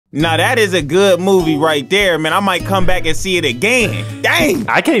Now that is a good movie right there, man. I might come back and see it again. Dang!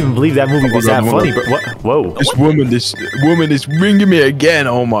 I can't even believe that movie was that funny. But what? Whoa! This woman is ringing me again.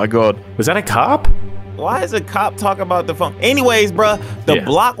 Oh my god! Was that a cop? Why is a cop talking about the phone? Anyways, bruh, the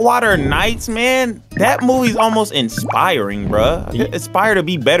Blockwater Nights, man, that movie's almost inspiring, bruh. I aspire to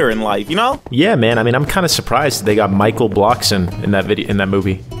be better in life, you know? Yeah, man. I mean, I'm kind of surprised they got Michael Blockson in that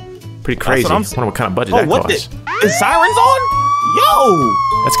movie. Pretty crazy. I wonder what kind of budget that cost. The sirens on? Yo!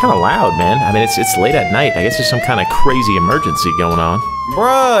 That's kind of loud, man. I mean, it's late at night. I guess there's some kind of crazy emergency going on.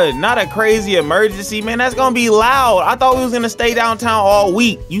 Bruh, not a crazy emergency, man. That's gonna be loud. I thought we was gonna stay downtown all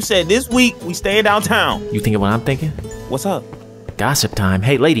week. You said this week we stay downtown. You thinking what I'm thinking? What's up? Gossip time.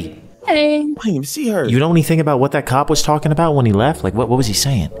 Hey, lady. Hey. I didn't even see her. You know anything about what that cop was talking about when he left? Like, what was he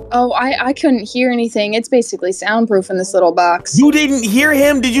saying? Oh, I couldn't hear anything. It's basically soundproof in this little box. You didn't hear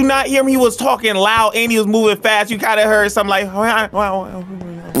him? Did you not hear him? He was talking loud and he was moving fast. You kind of heard something like...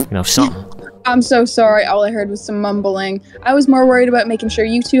 You know, something. I'm so sorry. All I heard was some mumbling. I was more worried about making sure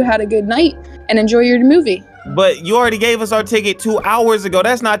you two had a good night and enjoy your movie. But you already gave us our ticket 2 hours ago.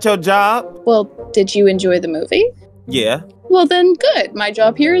 That's not your job. Well, did you enjoy the movie? Yeah. Well, then good. My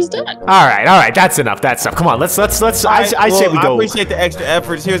job here is done. All right. That's enough. Come on, let's. I say we go. I appreciate the extra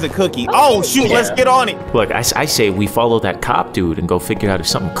efforts. Here's a cookie. Oh, shoot, let's get on it. Look, I say we follow that cop dude and go figure out if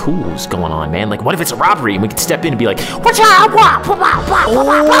something cool is going on, man. Like, what if it's a robbery and we can step in and be like, "What's up?"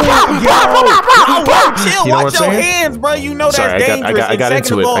 Chill, watch your hands, bro. You know that's dangerous. I got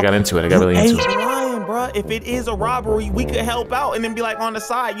into it. I got really into it. Bruh, if it is a robbery, we could help out and then be like on the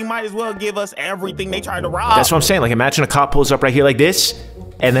side. You might as well give us everything they tried to rob. That's what I'm saying. Like, imagine a cop pulls up right here like this,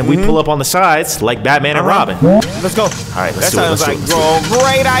 and then we pull up on the sides like Batman and Robin. Let's go. All right, let's do it. That sounds like a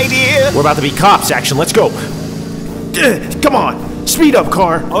great idea. We're about to be cops. Action. Let's go. Come on. Speed up,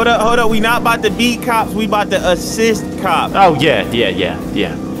 car. Hold up. We not about to beat cops. We about to assist cops. Oh, yeah.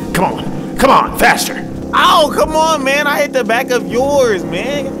 Come on. Faster. Oh, come on, man. I hit the back of yours,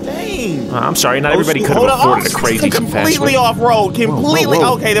 man. Dang. I'm sorry. Not everybody could have afforded a crazy fast completely off-road. Completely.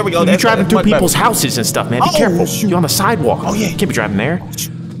 Whoa. Okay, there we go. You're driving through people's houses and stuff, man. Be careful. Shoot. You're on the sidewalk. Oh, yeah. You can't be driving there. All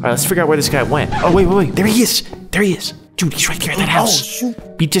right, let's figure out where this guy went. Oh, wait. There he is. Dude, he's right there in that house.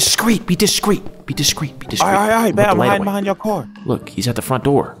 Shoot. Be discreet. All right. I'm hiding behind your car. Look, he's at the front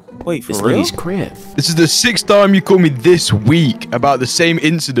door. Wait, for this real? lady's crib. This is the 6th time you called me this week about the same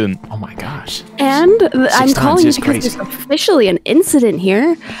incident. Oh my gosh. And I'm calling you because crazy. there's officially an incident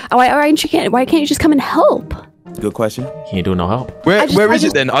here. Why can't you just come and help? Good question. He ain't doing no help. Where is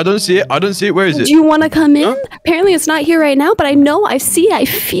it then? I don't see it. Where is it? Do you want to come in? Apparently it's not here right now, but I know, I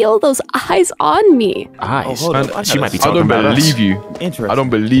feel those eyes on me. Eyes? Oh, she might be talking about us. I don't believe you. Interesting. I don't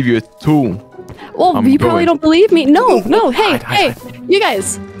believe you at all. Well, you probably don't believe me. No, hey, you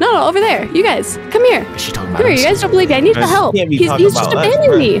guys. No, over there. You guys, come here. Is she talking about Come here, us? you guys don't believe me. I need the help. He's just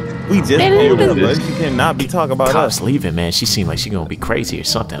abandoning me. We just told her, but she cannot be talking about Cops us. leaving, man. She seemed like she's gonna be crazy or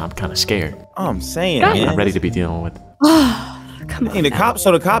something. I'm kind of scared. I'm saying, I'm man. I'm ready to be dealing with. Come on. Hey, the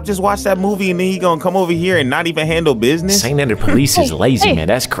cop just watched that movie and then he gonna come over here and not even handle business? Saying that the police is lazy, man.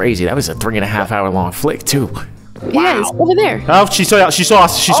 That's crazy. That was a 3.5 hour long flick too. You guys, over there. Oh, she saw us. She saw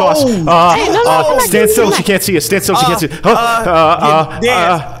us. Hey, no, stand still. She can't see us. Stand still. She can't see.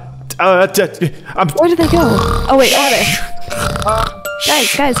 Where did they go? Oh wait, over there.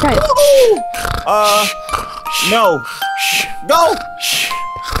 Guys. No. Go.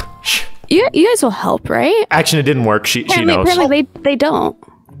 You guys will help, right? Action, it didn't work. She knows. Apparently they don't.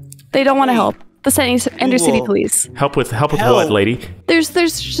 They don't want to help. The Ender City Police. Help with what, lady? There's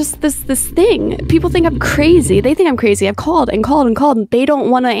just this thing. People think I'm crazy. They think I'm crazy. I've called and they don't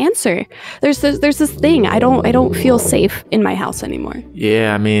want to answer. There's this thing. I don't feel safe in my house anymore.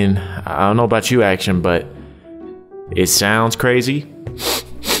 Yeah, I mean, I don't know about you, Action, but it sounds crazy.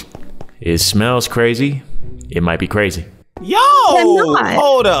 It smells crazy. It might be crazy. Yo,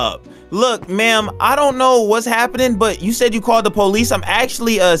 hold up. Look, ma'am, I don't know what's happening, but you said you called the police. I'm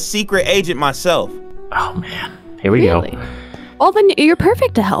actually a secret agent myself. Oh, man. Here we go. Well, then you're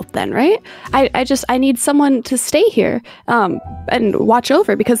perfect to help then, right? I need someone to stay here and watch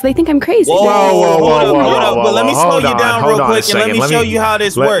over because they think I'm crazy. Whoa, but let me slow you down real quick and let me show you how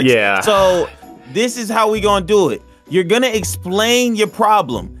this works. Yeah. So this is how we gonna do it. You're gonna explain your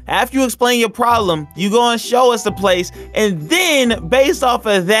problem. After you explain your problem, you gonna show us the place, and then based off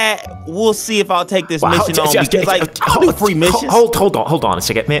of that, we'll see if I'll take this mission on. Because I'll do free missions. Hold on a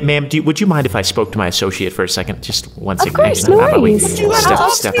second, ma'am. Would you mind if I spoke to my associate for a second? Just 1 second. Of course, no worries.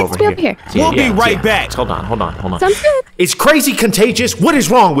 Step over here. We'll be right back. Hold on. Sounds good. It's crazy contagious. What is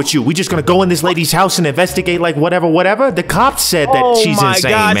wrong with you? We just gonna go in this lady's house and investigate like whatever? The cops said that she's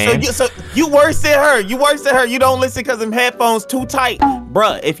insane, man. So you worse than her. You don't listen because them headphones too tight.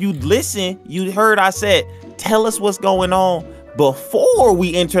 Bruh, if if you listen, you heard I said, tell us what's going on before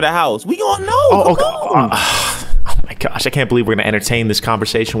we enter the house. We gonna know. Oh my gosh, I can't believe we're gonna entertain this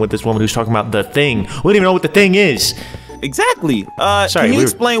conversation with this woman who's talking about the thing. We don't even know what the thing is. Exactly. Sorry, can you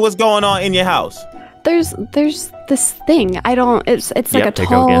explain what's going on in your house? There's this thing. I don't. It's like a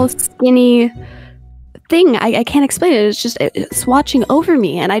tall, skinny thing. I can't explain it. It's just it's watching over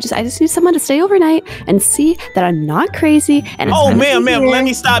me, and I just need someone to stay overnight and see that I'm not crazy. And oh ma'am, let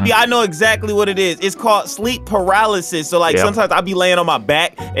me stop you. I know exactly what it is. It's called sleep paralysis. So like sometimes I be laying on my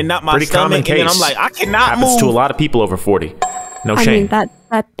back and not my stomach, and then I'm like I cannot move. Happens to a lot of people over 40. No shame. I mean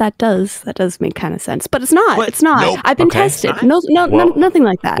that does make kind of sense, but it's not. It's not. Nope. I've been tested. No, nothing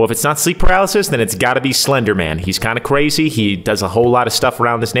like that. Well, if it's not sleep paralysis, then it's got to be Slender Man. He's kind of crazy. He does a whole lot of stuff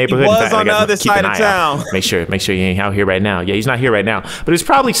around this neighborhood. He was on the other side of town. Make sure he ain't out here right now. Yeah, he's not here right now. But it was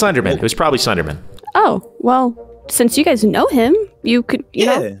probably Slender Man. It was probably Slender Man. Oh well, since you guys know him, you could you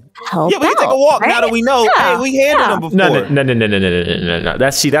know help. Yeah, we can take a walk now that we know. Hey, we handled him before. No.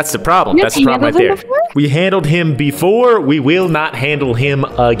 That's the problem. That's the problem right there. We handled him before. We will not handle him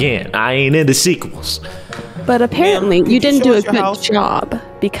again. I ain't into sequels. But apparently, you didn't do a good job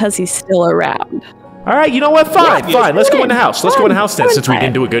because he's still around. All right, you know what? Fine. Let's go in the house. Let's go in the house then, since we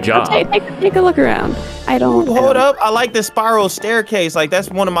didn't do a good job. Take a look around. Hold up. I like the spiral staircase. Like, that's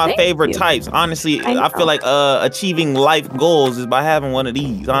one of my favorite types. Honestly, I feel like achieving life goals is by having one of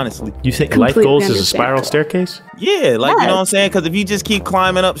these, honestly. You think life goals is a spiral staircase? Yeah, like, you know what I'm saying? Because if you just keep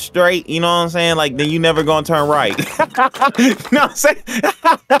climbing up straight, you know what I'm saying? Like, then you never gonna turn right. You know what I'm saying?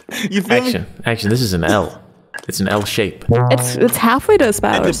 You feel me? Action, this is an L. It's an L shape. It's halfway to a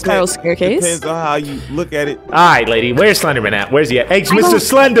spiral staircase. Depends on how you look at it. All right, lady. Where's Slenderman at? Where's he at? Hey, Mr.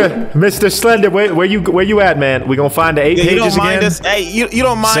 Slender. Mr. Slender, where you at, man? We gonna find the 8 pages don't mind again? Us, hey, you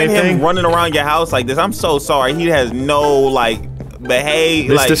don't mind him running around your house like this? I'm so sorry. He has no behave.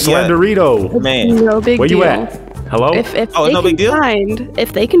 Mr. Like, Slenderito. Man, no big deal. Where you at? Hello? If no big deal.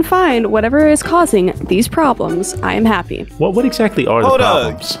 If they can find whatever is causing these problems, I am happy. What exactly are the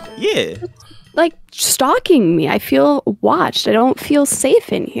problems? Yeah. Like stalking me. I feel watched. I don't feel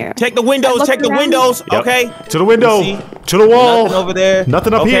safe in here. Check the windows. Check the windows. Yep. Okay. To the window. To the wall. Nothing over there.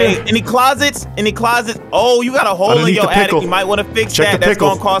 Nothing up here. Any closets? Oh, you got a hole in your attic. You might want to fix that. That's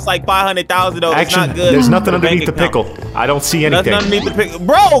gonna cost like $500,000 though. It's not good. There's nothing underneath the pickle. I don't see anything. Nothing underneath the pickle.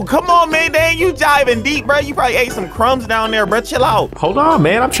 Bro, come on, man. Dang, you diving deep, bro. You probably ate some crumbs down there, bro. Chill out. Hold on,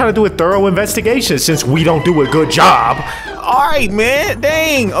 man. I'm trying to do a thorough investigation since we don't do a good job. All right, man.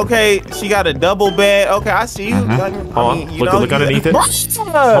 Dang. Okay, she got a double bed. Okay, I see you. Look underneath it.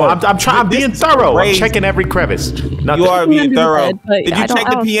 I'm being thorough. I'm checking every crevice. Nothing. You are being thorough. Did you check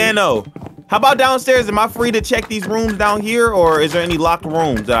the piano? How about downstairs? Am I free to check these rooms down here, or is there any locked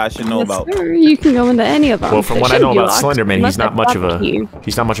rooms that I should know about? Sir, you can go into any of them. Well, from what I know about Slenderman, he's not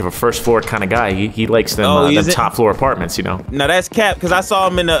much of a first floor kind of guy. He likes them top floor apartments, you know. Now that's cap, because I saw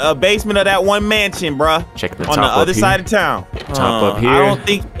him in the basement of that one mansion, bruh. Check the top on the other side of town. Top up here. I don't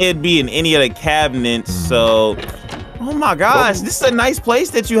think it'd be in any of the cabinets. So, oh my gosh, this is a nice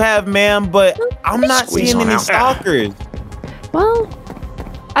place that you have, ma'am. But I'm not seeing any stalkers. Well,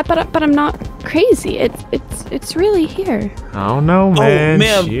 but I'm not crazy. It's really here. I don't know, man.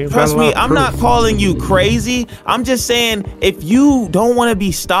 Oh, ma'am, trust me, I'm not calling you crazy. I'm just saying, if you don't want to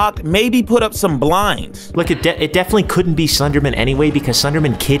be stalked, maybe put up some blinds. Look, it definitely couldn't be Slenderman anyway, because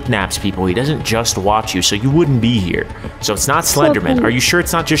Slenderman kidnaps people. He doesn't just watch you, so you wouldn't be here. So it's not Slenderman. Are you sure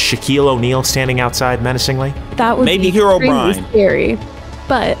it's not just Shaquille O'Neal standing outside menacingly? That would maybe be Herobrine. Scary,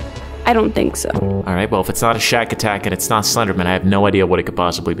 but I don't think so. All right, well, if it's not a Shaq attack and it's not Slenderman, I have no idea what it could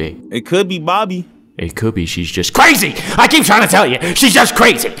possibly be. It could be Bobby. It could be she's just crazy. I keep trying to tell you, she's just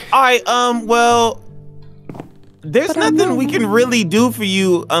crazy. All right, well, there's nothing we can really do for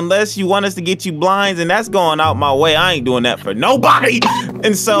you unless you want us to get you blinds, and that's going out my way. I ain't doing that for nobody.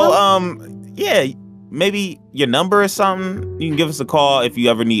 And so, yeah, maybe your number or something. You can give us a call if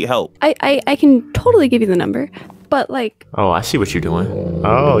you ever need help. I can totally give you the number. But like, oh, I see what you're doing.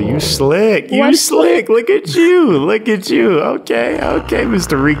 Oh, you slick. You slick. Look at you. Look at you. Okay,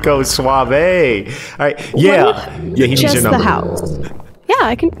 Mr. Rico Suave. All right. Yeah. He needs your number. The house. Yeah,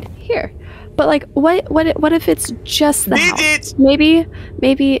 I can hear. But like, what if it's just the house?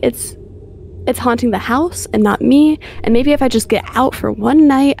 Maybe it's haunting the house and not me. And maybe if I just get out for one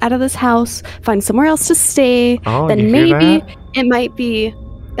night out of this house, find somewhere else to stay, then maybe it might be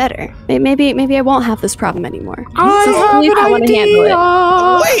better. Maybe I won't have this problem anymore. I want to handle it.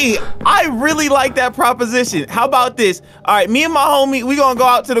 Wait, I really like that proposition. How about this? All right, me and my homie, we gonna go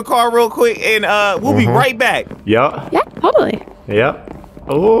out to the car real quick, and we'll be right back. Yeah. Yeah, totally. Yep.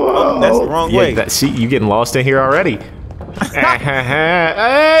 Oh, that's the wrong way. See, you getting lost in here already.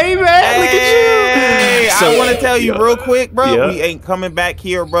 Hey, man, look at you. So, I want to tell you real quick, bro. Yeah. We ain't coming back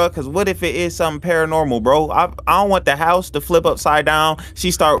here, bro. Because what if it is something paranormal, bro? I don't want the house to flip upside down.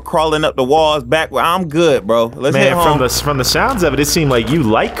 She start crawling up the walls back. I'm good, bro. Let's head home. From the sounds of it, it seemed like you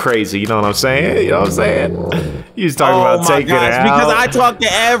like crazy. You know what I'm saying? You know what I'm saying? You was talking about taking her out. Because I talk to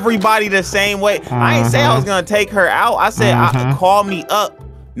everybody the same way. I ain't say I was gonna take her out. I said call me up.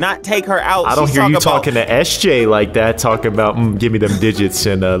 Not take her out. I don't hear you talking to SJ like that, talking about, give me them digits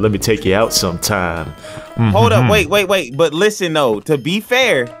and let me take you out sometime. Hold up, wait. But listen, though, to be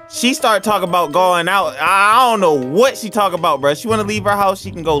fair, she started talking about going out. I don't know what she talking about, bro. She want to leave her house,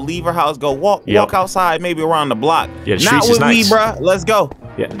 she can go leave her house, go walk outside, maybe around the block. Yeah, the Not streets with is nice. me, bro. Let's go.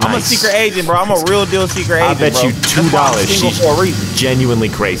 Yeah, I'm a secret agent, bro. I'm a real deal secret agent, I bet bro. you $2 she's for a reason. genuinely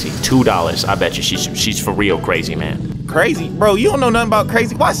crazy. $2. I bet you she's for real crazy, man. Crazy? Bro, you don't know nothing about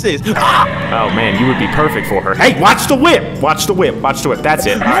crazy. Watch this. Oh, man, you would be perfect for her. Hey, watch the whip. Watch the whip. Watch the whip. That's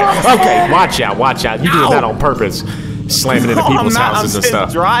it. All right. Okay, watch out. Watch out. You're doing that on purpose. Slamming into people's houses and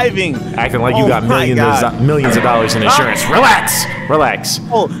stuff. Driving. Acting like you got millions of dollars in insurance. Relax.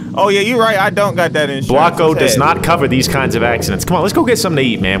 Oh yeah, you're right. I don't got that insurance. Blocko does not cover these kinds of accidents. Come on, let's go get something to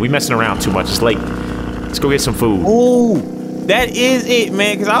eat, man. We messing around too much. It's late. Let's go get some food. Ooh, that is it,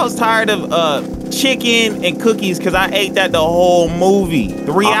 man. Because I was tired of chicken and cookies because I ate that the whole movie.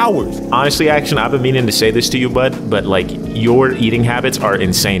 3 hours. Honestly, Action, I've been meaning to say this to you, bud, but like your eating habits are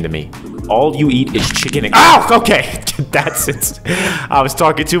insane to me. All you eat is chicken and— Ow! Okay, that's it. I was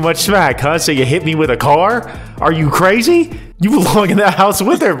talking too much smack, huh? So you hit me with a car? Are you crazy? You belong in that house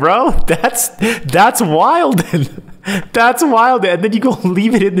with her, bro. That's wild. That's wild. And then you go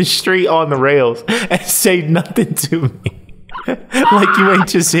leave it in the street on the rails and say nothing to me. Like you ain't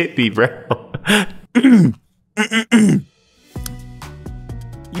just hit me, bro. You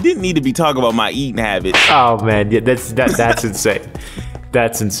didn't need to be talking about my eating habits. Oh man, yeah, that's insane.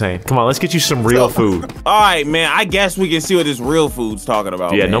 That's insane. Come on, let's get you some real food. All right, man. I guess we can see what this real food's talking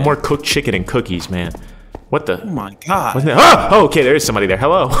about. Yeah, man. no more cooked chicken and cookies, man. What the? Oh my God. Oh, okay, there is somebody there.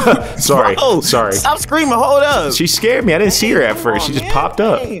 Hello. Sorry. Bro, sorry. Stop screaming. Hold up. She scared me. I didn't see her at first. She just popped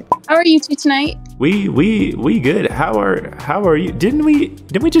up. How are you two tonight? We good. How are you? Didn't we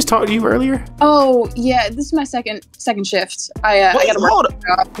just talk to you earlier? Oh yeah, this is my second shift. I gotta work. Hold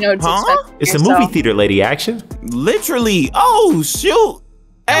up. You know, It's the movie theater lady Action. Literally. Oh shoot.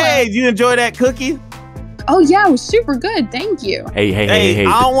 Hey, did you enjoy that cookie? Oh yeah, it was super good. Thank you. Hey.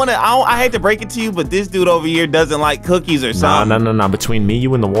 I hate to break it to you, but this dude over here doesn't like cookies or something. No. Between me,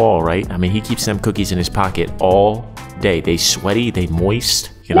 you, and the wall, right? I mean, he keeps them cookies in his pocket all day. They sweaty, they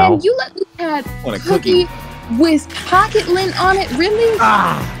moist, you know? Man, you let me have a cookie with pocket lint on it, really?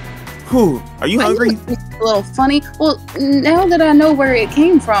 Whew. Are you hungry? It's a little funny. Well, now that I know where it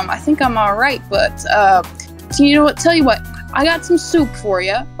came from, I think I'm all right. But so you know what? Tell you what, I got some soup for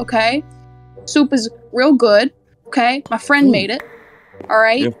you. Okay, soup is real good. Okay, my friend made it. All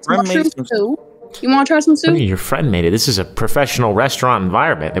right. Your friend made some soup. You want to try some soup? I mean, your friend made it. This is a professional restaurant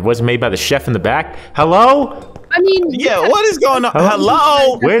environment. It wasn't made by the chef in the back. Hello? I mean, yeah. What is going on?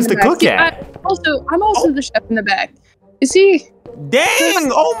 Hello? Where's the cook at? I'm also the chef in the back. You see?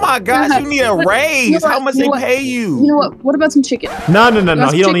 Dang! Oh my gosh! You need a raise. How much they pay you? You know what? What about some chicken? No.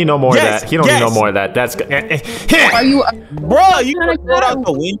 He don't need no more of that. He don't need no more of that. That's good. Are you, bro? You gonna go out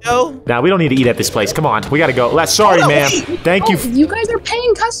the window? Nah, we don't need to eat at this place. Come on, we gotta go. Sorry, ma'am. Thank you. You guys are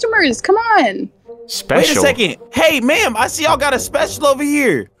paying customers. Come on. Special. Wait a second. Hey, ma'am, I see y'all got a special over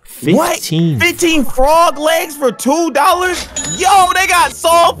here. 15. What? 15 frog legs for $2? Yo, they got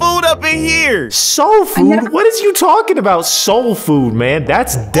soul food up in here. Soul food? What is you talking about? Soul food, man.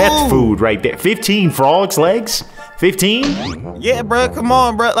 That's death food right there. 15 frogs legs? 15? Yeah, bro. Come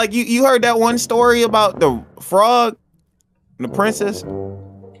on, bro. Like you heard that one story about the frog and the princess?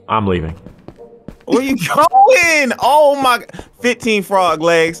 I'm leaving. Where you going? Oh my! 15 frog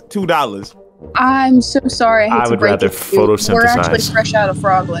legs, $2. I'm so sorry. I would rather photosynthesize. We're actually fresh out of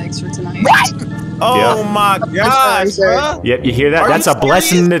frog legs for tonight. What? Oh my gosh, bro. Yep, you hear that? That's a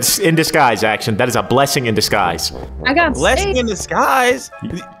blessing in disguise, Action. That is a blessing in disguise. I got blessing in disguise.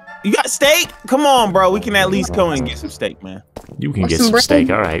 You got steak? Come on, bro. We can at least go and get some steak, man. You can get some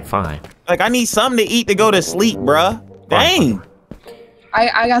steak. All right, fine. Like I need something to eat to go to sleep, bro. Dang.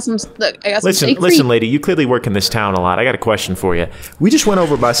 I got some. Look, I got some steak. Listen, lady. You clearly work in this town a lot. I got a question for you. We just went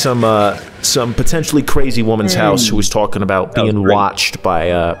over by some potentially crazy woman's house who was talking about being watched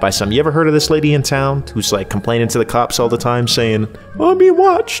by some. You ever heard of this lady in town who's like complaining to the cops all the time, saying, "I'm being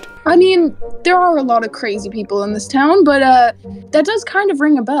watched"? I mean, there are a lot of crazy people in this town, but that does kind of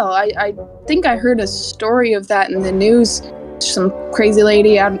ring a bell. I think I heard a story of that in the news. Some crazy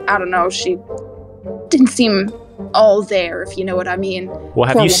lady. I don't know. She didn't seem all there, if you know what I mean. Well,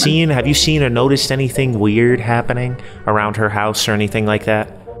 have Poor you woman. seen or noticed anything weird happening around her house or anything like that?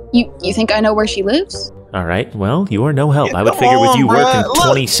 You think I know where she lives? All right, well, you are no help. Yeah, I would come figure with on, you bruh. working Look.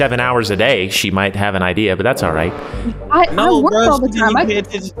 27 hours a day, she might have an idea, but that's all right. I work bro, all the she time. I didn't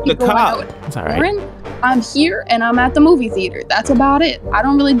pay can attention to the people I cop. know. That's all right. Lauren, I'm here and I'm at the movie theater. That's about it. I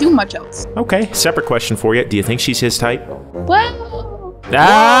don't really do much else. Okay, separate question for you. Do you think she's his type? Well,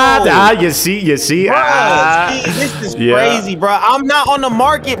 You see. Bruh, this is crazy, bro. I'm not on the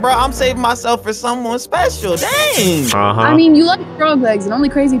market, bro. I'm saving myself for someone special. Dang. Uh-huh. I mean, you like frog legs, and only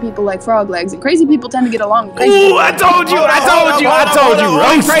crazy people like frog legs, and crazy people tend to get along with crazy Ooh, people. I told you.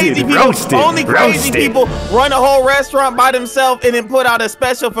 Only crazy people, Roasted. only crazy people run a whole restaurant by themselves and then put out a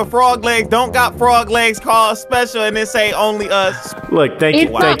special for frog legs. Don't got frog legs called special and then say only us. Look, thank you,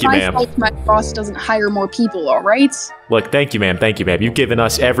 ma'am. fault my boss doesn't hire more people, all right? Look, thank you, ma'am. You've given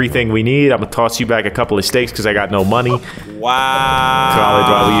us everything we need. I'm gonna toss you back a couple of steaks because I got no money.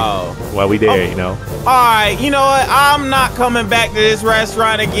 Wow. While we there, you know. All right, you know what? I'm not coming back to this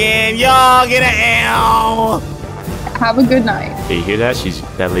restaurant again. Y'all get an L. Have a good night. Hey, you hear that?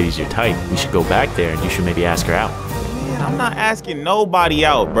 That lady's your type. We should go back there and you should maybe ask her out. Man, I'm not asking nobody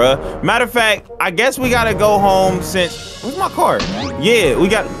out, bruh. Matter of fact, I guess we gotta go home since... Where's my car? Yeah,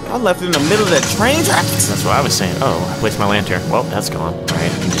 I left it in the middle of the train tracks. That's what I was saying. Oh, I placed my lantern. Well, that's gone. All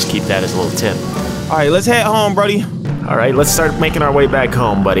right, you can just keep that as a little tip. All right, let's head home, buddy. All right, let's start making our way back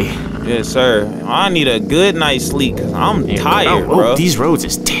home, buddy. Yes, sir. I need a good night's sleep because I'm tired, bro. These roads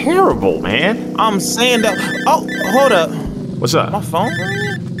is terrible, man. I'm saying that... Oh, hold up. What's up? My phone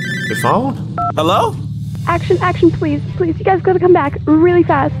ringing? Your phone? Hello? Action, please. You guys gotta come back really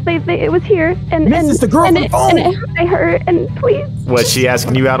fast. It was here, and This is the girl and from the phone. I heard, and please. Was she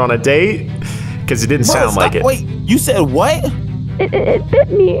asking you out on a date? Because it didn't sound like it. Wait, you said what? It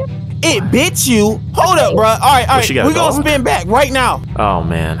bit me. It bit you? Hold up, bro. All right. she got a We're gonna dog? spin back right now. Oh,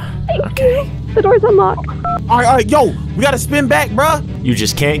 man. Thank you. The door's unlocked. All right. Yo, we gotta spin back, bro. You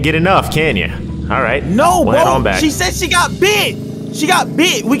just can't get enough, can you? All right. No, we'll head bro. on back. She said she got bit. She got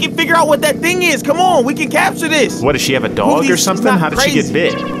bit. We can figure out what that thing is. Come on, we can capture this. What, does she have a dog or She's something? not How did she get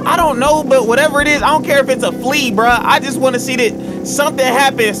bit? I don't know, but whatever it is, I don't care if it's a flea, bruh. I just want to see that something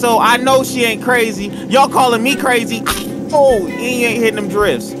happened, so I know she ain't crazy. Y'all calling me crazy? Oh, he ain't hitting them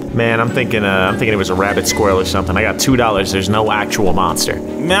drifts. Man, I'm thinking it was a rabbit, squirrel, or something. I got $2. There's no actual monster.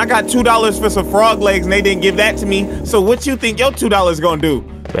 Man, I got $2 for some frog legs, and they didn't give that to me. So what you think your $2 gonna do?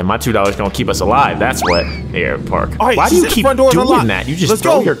 Man, my $2 gonna keep us alive. That's what. Here, Park. All right, Why do she you said the keep front door's doing unlocked. that? You just Let's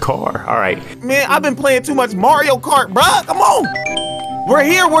throw go. your car. All right. Man, I've been playing too much Mario Kart, bruh. Come on. We're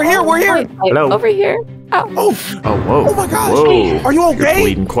here. Wait, Hello? over here. Oh, Oh, whoa. oh my gosh. Whoa. Are you okay? You're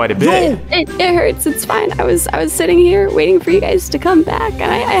bleeding quite a bit. Yo. it hurts. It's fine. I was sitting here waiting for you guys to come back, and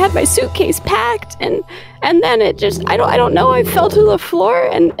I had my suitcase packed, and then it just I don't know. I fell to the floor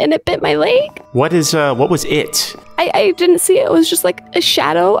and it bit my leg. What was it? I didn't see it. It was just like a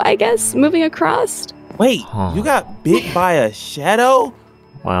shadow, I guess, moving across. Wait, Huh. you got bit by a shadow?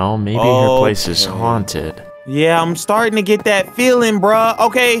 Well, maybe her place is Okay. haunted. Yeah, I'm starting to get that feeling, bruh.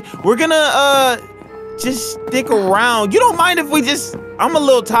 Okay, we're gonna just stick around. You don't mind if we just... I'm a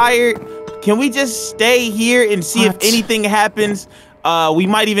little tired. Can we just stay here and see What? if anything happens? We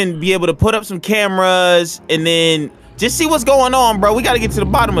might even be able to put up some cameras and then just see what's going on, bro. We gotta get to the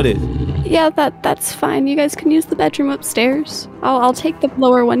bottom of this. Yeah, that's fine. You guys can use the bedroom upstairs. I'll take the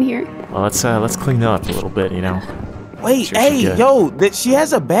lower one here. Well, let's clean up a little bit, you know. Wait, Sure, hey, she good. yo, she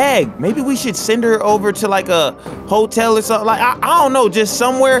has a bag. Maybe we should send her over to like a hotel or something. Like, I don't know, just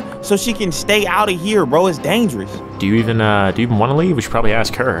somewhere so she can stay out of here, bro. It's dangerous. Do you even want to leave? We should probably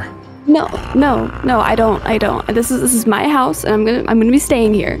ask her. No, I don't. This is my house, and I'm gonna be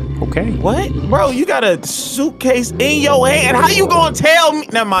staying here. Okay. What? Bro, you got a suitcase in your hand. How you gonna tell me?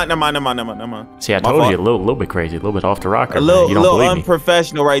 Never mind. See, I My told fault. you a little bit crazy, a little bit off the rocker. A man. little, You don't little believe me.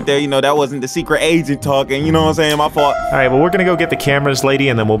 unprofessional right there. You know, that wasn't the secret agent talking. You know what I'm saying? My fault. All right, well, we're gonna go get the cameras, lady,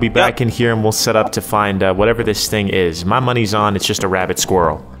 and then we'll be back in here and we'll set up to find whatever this thing is. My money's on. It's just a rabbit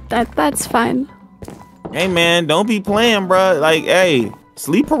squirrel. That's fine. Hey, man, don't be playing, bro. Like, hey,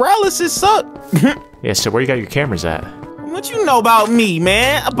 sleep paralysis suck. Yeah. So where you got your cameras at? What you know about me,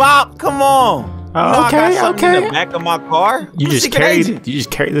 man? Bob, come on. You know I got something in the back of my car. You I'm a just secret carry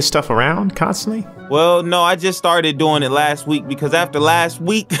agent. this stuff around constantly? Well, no, I just started doing it last week because after last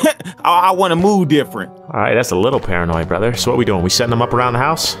week, I want to move different. All right, that's a little paranoid, brother. So what we doing? We setting them up around the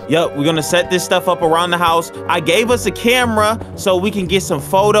house? Yep, we're gonna set this stuff up around the house. I gave us a camera so we can get some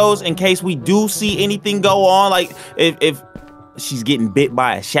photos in case we do see anything go on. Like if she's getting bit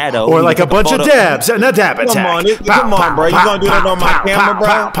by a shadow. Or like a bunch of dabs and a dab attack. Come on, bro. You gonna do that on my camera,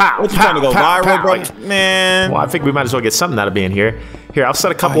 bro? What you trying to go viral, bro? Man. Well, I think we might as well get something out of being here. Here, I'll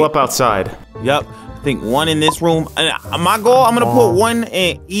set a couple up outside. Yep. I think one in this room. And my goal, I'm gonna put one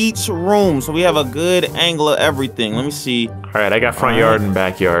in each room so we have a good angle of everything. Let me see. All right, I got front yard and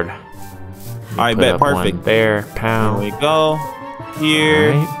backyard. All right, bet, perfect. There, pound. There we go.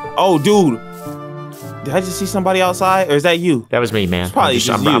 Here. Right. Oh, dude. Did I just see somebody outside, or is that you? That was me, man. It's probably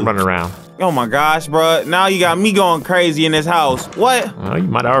I'm running around. Oh my gosh, bro. Now you got me going crazy in this house. What? Well, you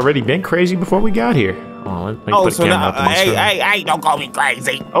might have already been crazy before we got here. Oh, let me put a camera up in this room. Hey, don't call me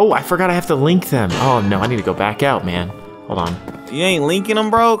crazy. Oh, I forgot I have to link them. Oh, no, I need to go back out, man. Hold on. You ain't linking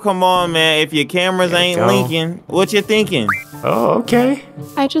them, bro? Come on, man. If your cameras ain't linking, what you thinking? Oh, okay.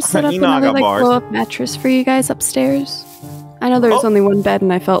 I just set up another like blow-up mattress for you guys upstairs. I know there was only one bed,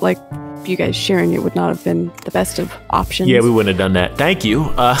 and I felt like you guys sharing it would not have been the best of options. Yeah, we wouldn't have done that. Thank you.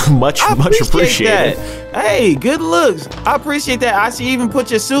 Much appreciated. Hey, good looks. I appreciate that. I see you even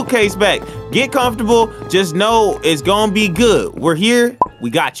put your suitcase back. Get comfortable. Just know it's gonna be good. We're here. We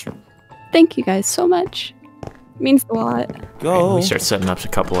got you. Thank you guys so much. It means a lot. Go. Right, let me start setting up a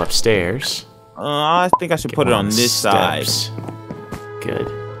couple upstairs. I think I should put it on this side. Good.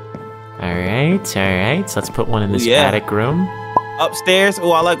 All right. So let's put one in this attic room. Upstairs.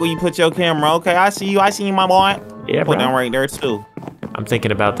 Oh, I like where you put your camera. Okay, I see you. I see you, my boy. Yeah, put that right there too. I'm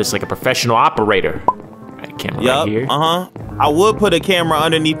thinking about this like a professional operator. Right, camera right here. I would put a camera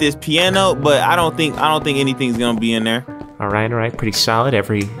underneath this piano, but I don't think anything's gonna be in there. All right. Pretty solid.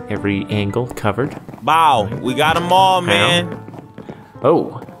 Every angle covered. Wow, we got them all, man.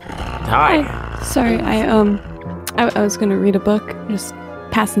 Oh, hi. Sorry, I was gonna read a book. Just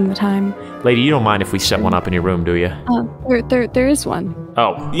passing the time. Lady, you don't mind if we set one up in your room, do you? There is one.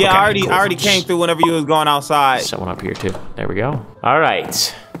 Oh, yeah. Okay, I already came through whenever you was going outside. Set one up here too. There we go. All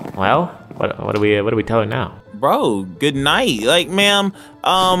right. Well, what do we tell her now? Bro, good night. Like, ma'am,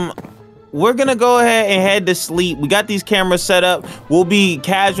 we're gonna go ahead and head to sleep. We got these cameras set up. We'll be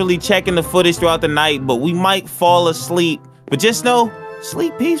casually checking the footage throughout the night, but we might fall asleep. But just know,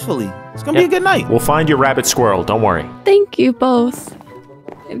 sleep peacefully. It's gonna be a good night. We'll find your rabbit squirrel. Don't worry. Thank you both.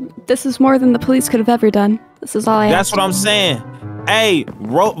 This is more than the police could have ever done. This is all I have. That's what I'm saying. Hey,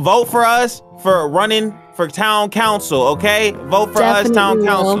 vote for us for running for town council, okay? Vote for us, town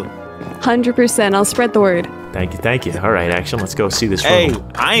council. 100%. I'll spread the word. Thank you. All right, Action. Let's go see this room. Hey,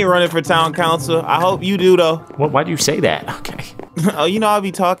 I ain't running for town council. I hope you do, though. Why do you say that? Okay. Oh, you know I'll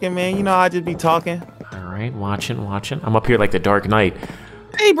be talking, man. You know I just be talking. All right, watching. I'm up here like the Dark Knight.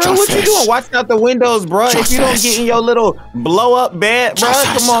 Hey, bro, what you doing? Watching out the windows, bro. If you don't get in your little blow-up bed, bro,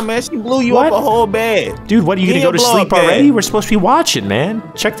 come on, man. She blew you up a whole bed. Dude, what, are you going to go to sleep already? We're supposed to be watching, man.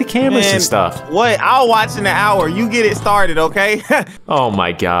 Check the cameras and stuff. What? I'll watch in an hour. You get it started, okay? Oh,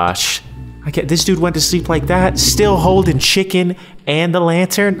 my gosh. This dude went to sleep like that, still holding chicken and the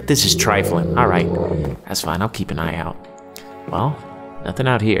lantern? This is trifling. All right. That's fine. I'll keep an eye out. Well, nothing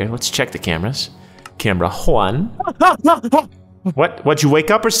out here. Let's check the cameras. Camera one. What'd you wake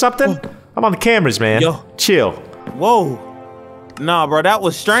up or something? I'm on the cameras, man. Yo. Chill. Whoa. Nah, bro, that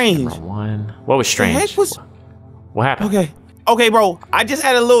was strange. One. What was strange? The heck was... What happened? Okay, bro. I just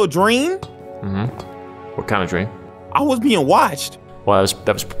had a little dream. Mm-hmm. What kind of dream? I was being watched. Well,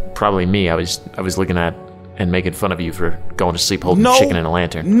 that was probably me. I was looking at and making fun of you for going to sleep holding chicken and a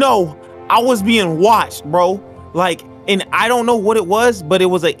lantern. No, I was being watched, bro. Like, and I don't know what it was, but it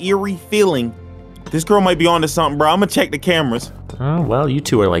was an eerie feeling. This girl might be onto something, bro. I'm gonna check the cameras. Oh, well, you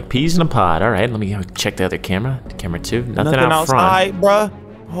two are like peas in a pod. All right, let me go check the other camera. Camera two. Nothing out outside, front.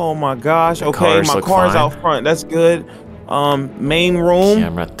 Bro. Oh my gosh. Okay, my car's out front. That's good. Main room.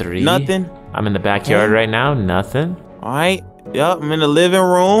 Camera three. Nothing. I'm in the backyard right now. Nothing. All right. Yep, I'm in the living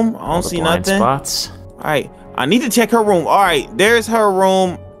room. I don't see nothing. Spots. All right. I need to check her room. All right. There's her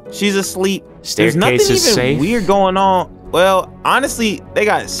room. She's asleep. Staircase There's nothing is even safe. Weird going on. Well, honestly, they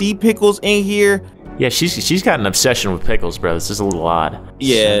got sea pickles in here. Yeah, she's got an obsession with pickles, bro. This is a little odd.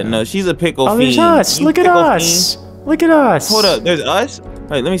 Yeah, no, she's a pickle fiend. Oh, there's us. Look at us. Look at us. Hold up. There's us?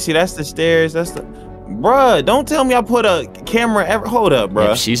 Wait, let me see. That's the stairs. That's the... Bruh, don't tell me I put a camera ever... Hold up, bruh.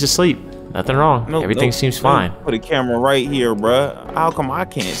 Yep, she's asleep. Nothing wrong. Everything seems fine. Put a camera right here, bruh. How come I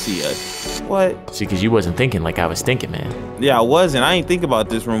can't see us? What? See, because you wasn't thinking like I was thinking, man. Yeah, I wasn't. I ain't think about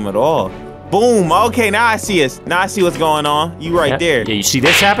this room at all. Boom. Okay, now I see us. Now I see what's going on. You right there. Yeah, you see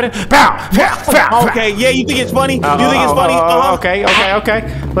this happening? Pow! Pow! Pow! Okay, yeah, you think it's funny? You think it's funny? Okay.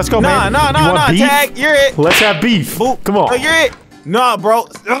 Let's go, man. Nah, tag. You're it. Let's have beef. Boop. Come on. Oh, you're it. Nah, bro.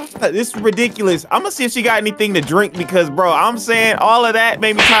 This is ridiculous. I'm gonna see if she got anything to drink because, bro, I'm saying all of that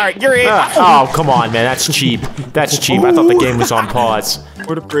made me tired. You're in. Oh, come on, man. That's cheap. That's cheap. I thought the game was on pause.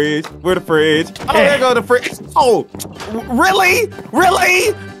 Where the fridge? Where the fridge? Oh, there go the fridge. Oh, really?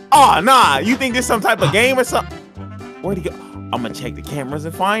 Really? Oh, nah. You think this some type of game or something? Where'd he go? I'm gonna check the cameras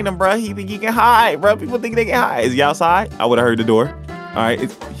and find him, bro. He think he can hide, bro. People think they can hide. Is he outside? I would have heard the door. All right,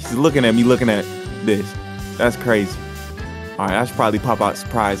 he's looking at me, looking at this. That's crazy. All right, I should probably pop out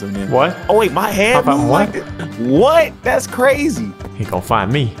surprise him then. What? Oh wait, my head Pop out moved what? like this. What? That's crazy. He gonna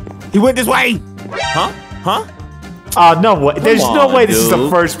find me. He went this way. Huh? Huh? Oh, no way. There's no on, way this is the dude.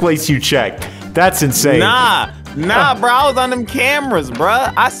 first place you checked. That's insane. Nah, bro. I was on them cameras, bro.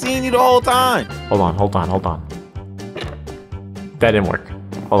 I seen you the whole time. Hold on. That didn't work.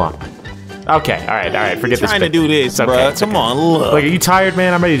 Hold on. Okay, all right. Forget this. Trying to do this, It's okay, bro. it's Come okay. on, look. Like, are you tired,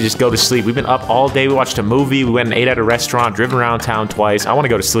 man? I'm ready to just go to sleep. We've been up all day. We watched a movie. We went and ate at a restaurant, driven around town twice. I want to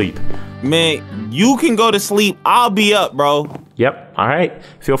go to sleep. Man, you can go to sleep. I'll be up, bro. Yep. All right.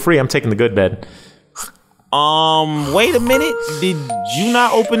 Feel free. I'm taking the good bed. Wait a minute. Did you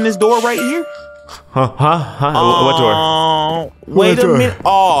not open this door right here? Huh? What door? Wait a door? minute.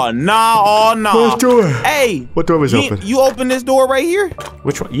 Oh, nah. What door? Hey. What door was open? You opened this door right here?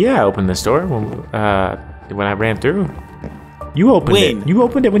 Which one? Yeah, I opened this door when I ran through. You opened When? it. You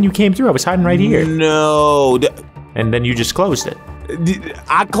opened it when you came through. I was hiding right here. No. And then you just closed it.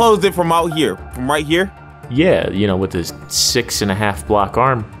 I closed it from out here. From right here? Yeah, you know, with this 6.5 block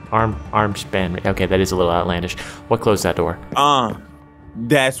arm span. Okay, that is a little outlandish. What closed that door?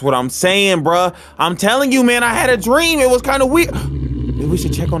 That's what I'm saying, bruh. I'm telling you, man, I had a dream. It was kind of weird. Maybe we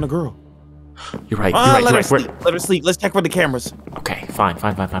should check on the girl. You're right. Let her sleep. Let her sleep. Let's check for the cameras. Okay, fine.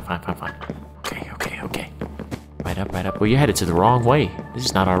 Okay. Right up. Well, you're headed to the wrong way. This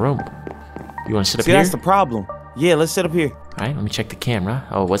is not our room. You want to sit up See, here? that's the problem. Yeah, let's sit up here. All right, let me check the camera.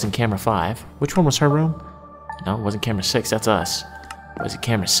 Oh, it wasn't camera 5. Which one was her room? No, it wasn't camera 6. That's us. Was it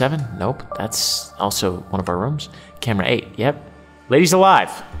camera 7? Nope. That's also one of our rooms. Camera 8. Yep. Lady's alive.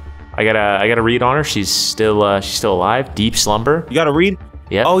 I gotta read on her. She's still alive. Deep slumber. You gotta read?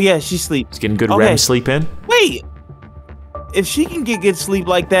 Yep. Oh, yeah, she sleeps. She's getting good Okay. REM sleep in. Wait. If she can get good sleep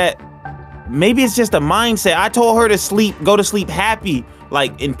like that, maybe it's just a mindset. I told her to go to sleep happy,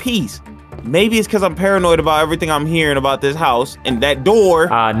 like in peace. Maybe it's because I'm paranoid about everything I'm hearing about this house and that door.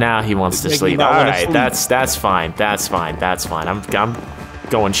 Now he wants to It's making sleep. me not All wanna right, sleep. that's fine. I'm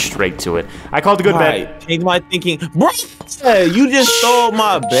going straight to it. I called the good bed. Right, change my thinking. Bro, you just stole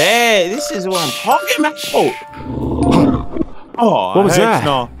my bed. This is what I'm talking about. Oh, What was heck that?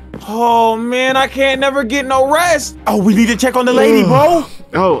 No. Oh, man, I can't never get no rest. Oh, we need to check on the lady, bro.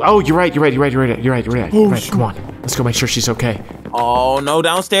 Oh, you're right. Come on. Let's go make sure she's okay. Oh, no,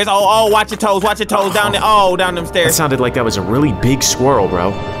 downstairs. Oh, watch your toes down there. Oh, down them That stairs. sounded like that was a really big squirrel,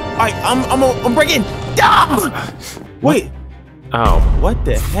 bro. All right, I'm breaking. Ah! Wait, Oh, what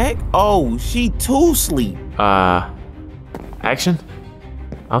the heck? Oh, she too sleep. Action?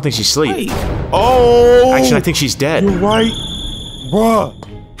 I don't think she's asleep. Wait. Oh. Action, I think she's dead. You're right. Bruh.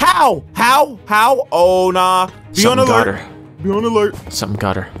 How? Oh, nah. Be on Something got alert. her. Be on alert. Something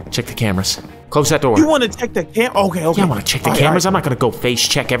got her. Check the cameras. Close that door. You want to check the cam? Okay. Yeah, I want to check the All right, cameras. I'm not going to go face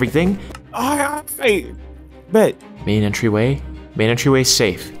check everything. All right. Bet. Main entryway. Main entryway is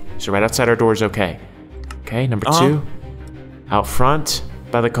safe. So right outside our door is okay. Okay, number 2. Out front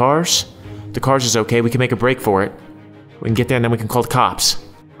by the cars. The cars is okay. We can make a break for it. We can get there and then we can call the cops.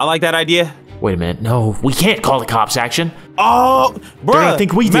 I like that idea. Wait a minute. No, we can't call the cops, Action. Oh, bruh. They're gonna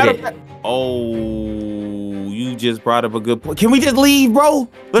think we did it. Oh, you just brought up a good point. Can we just leave, bro?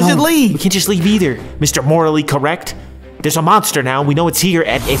 Let's just We leave. can't just leave either, Mr. Morally Correct. There's a monster now. We know it's here,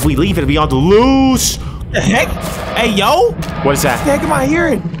 and if we leave, it'll be on the loose. The heck? Hey, yo. What is The that? heck am I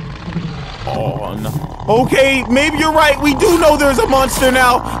hearing? Oh, no. Okay, maybe you're right. We do know there's a monster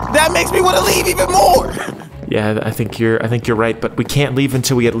now. That makes me want to leave even more. Yeah, I think you're right, but we can't leave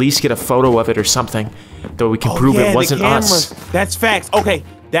until we at least get a photo of it or something, though we can prove it wasn't the us. cameras. That's facts. Okay,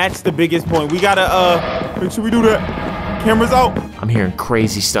 that's the biggest point. We gotta make sure we do that. Cameras out. I'm hearing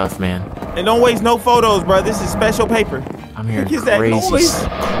crazy stuff, man. And don't waste no photos, bro. This is special paper. I'm hearing What is that noise?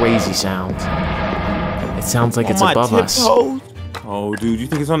 crazy sounds. It sounds like it's On my above us. tiptoes. Oh, dude, you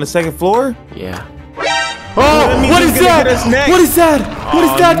think it's on the second floor? Yeah. That means What it's is gonna that? hit us next. What is that? What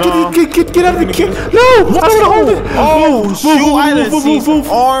is that? no. Get out of the camera. No! I don't want to hold it. Oh, shoot. I done move, see move, some move.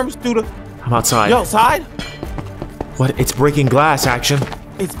 arms through the... I'm outside. Yo, outside? What? It's breaking glass, Action.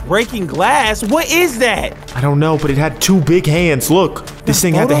 It's breaking glass. What is that? I don't know, but it had 2 big hands. Look, this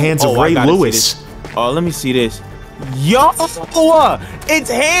thing had the photo? hands of Oh, I Ray gotta see Lewis. this. Oh, let me see this. Yo, its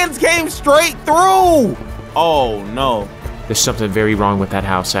hands came straight through. Oh, no. There's something very wrong with that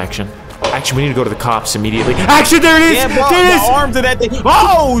house, Action. Action, we need to go to the cops immediately. Action, there it is! Yeah, bro, there it is! the arms of that thing.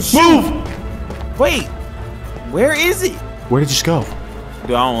 Oh, shoot! Move! Wait, where is it? Where did it just go?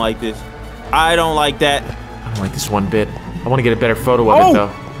 Dude, I don't like this. I don't like that. I don't like this one bit. I want to get a better photo of it, though.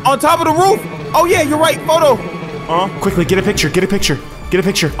 On top of the roof. Oh, yeah, you're right. Photo. Quickly, get a picture. Get a picture. Get a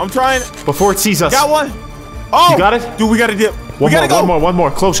picture. I'm trying. Before it sees us. Got one. Oh, you got it? Dude, we got to dip. One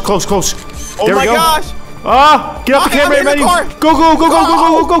more. Close. Oh, there my we go. gosh. Ah, get off the camera, man.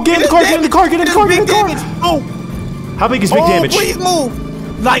 Go. Get in the car. Oh. How big is big damage? Please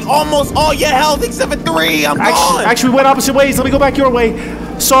move. Like almost all your health except for 3. I'm gone. Actually, we went opposite ways. Let me go back your way.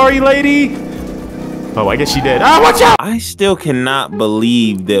 Sorry, lady. Oh, I guess she did. Ah, watch out! I still cannot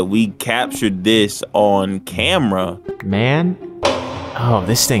believe that we captured this on camera. Man. Oh,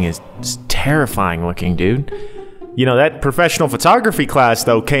 this thing is terrifying looking, dude. You know, that professional photography class,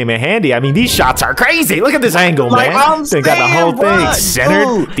 though, came in handy. I mean, these shots are crazy. Look at this angle, man. They got the whole thing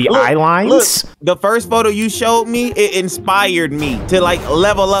centered, dude, the eye lines. Look, the first photo you showed me, it inspired me to, like,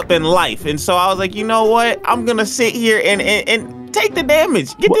 level up in life. And so I was like, you know what? I'm going to sit here and take the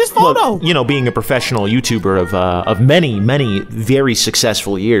damage. Get this photo. Look, you know, being a professional YouTuber of many very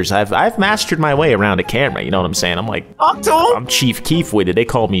successful years, I've mastered my way around a camera. You know what I'm saying? I'm like, I'm Chief Keef with it. They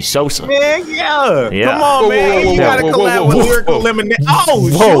call me Sosa. Man, yeah. Come on, Whoa, man. You gotta collab with Lyrical Lemonade. Oh,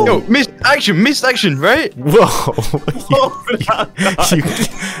 whoa. Yo, missed action, right? Whoa.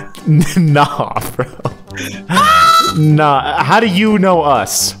 Nah, bro. Nah. How do you know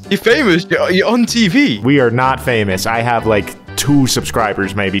us? You're famous. You're on TV. We are not famous. I have like 2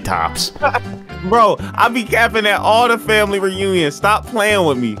 subscribers, maybe tops. Bro, I be capping at all the family reunions. Stop playing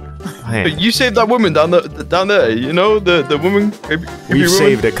with me. Man. You saved that woman down there. You know the woman. We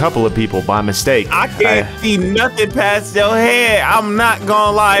saved a couple of people by mistake. I can't see nothing past your head. I'm not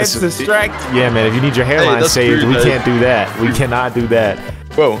gonna lie, it's distracting. Yeah, man. If you need your hairline saved, we can't do that. We cannot do that.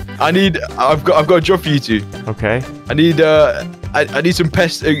 Well, I've got a job for you two. Okay. I need some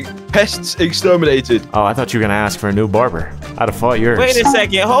pests exterminated. Oh, I thought you were gonna ask for a new barber. I'd have fought yours. Wait a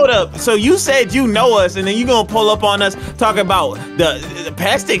second, hold up. So you said you know us, and then you gonna pull up on us talking about the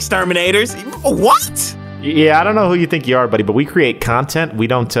pest exterminators? What? Yeah, I don't know who you think you are, buddy, but we create content. We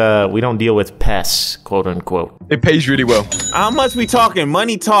don't deal with pests, quote unquote. It pays really well. How much we talking?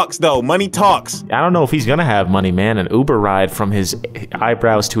 Money talks, though. Money talks. I don't know if he's gonna have money, man. An Uber ride from his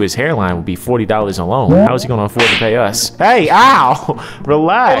eyebrows to his hairline would be $40 alone. How is he gonna afford to pay us? Hey, ow!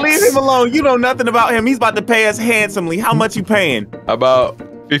 Relax. Hey, leave him alone. You know nothing about him. He's about to pay us handsomely. How much you paying? About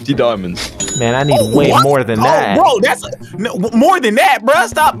 50 diamonds. Man, I need way more than that. Bro, that's more than that, bro.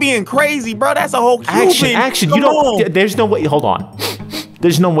 Stop being crazy, bro. That's a whole Cuban. Action. You don't. There's no way. Hold on.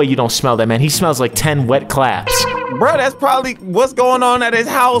 There's no way you don't smell that, man. He smells like 10 wet claps. Bro, that's probably what's going on at his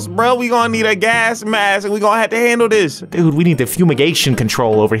house, bro. We gonna need a gas mask, and we gonna have to handle this. Dude, we need the fumigation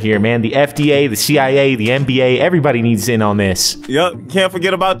control over here, man. The FDA, the CIA, the NBA, everybody needs in on this. Yup. Can't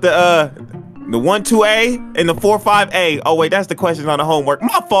forget about the 12A and the 45A. Oh wait, that's the questions on the homework.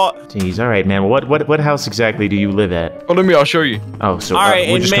 My fault. Jeez, all right, man. What house exactly do you live at? Follow me, I'll show you. Oh, so all right,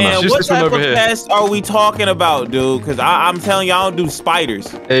 we're and just man, gonna... what type of pest are we talking about, dude? Because I'm telling you, I don't do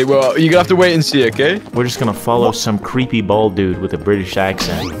spiders. Hey, well, you're gonna have to wait and see, okay? We're just gonna follow some creepy bald dude with a British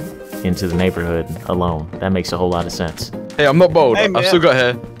accent into the neighborhood alone. That makes a whole lot of sense. Hey, I'm not bald. Hey, I've still got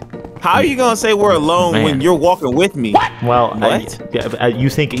hair. How are you gonna say we're alone when you're walking with me? Well, what?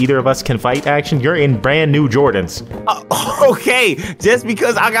 You think either of us can fight? Action? You're in brand new Jordans. Okay, just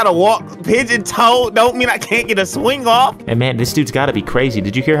because I gotta walk pigeon-toed don't mean I can't get a swing off. And man, this dude's gotta be crazy.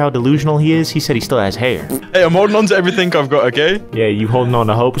 Did you hear how delusional he is? He said he still has hair. Hey, I'm holding on to everything I've got, okay? Yeah, you holding on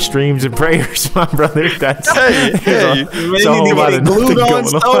to hope, streams, and prayers, my brother. That's hey. Glued on,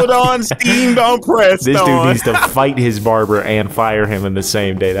 stowed on, steamed on, pressed This dude on. needs to fight his barber and fire him in the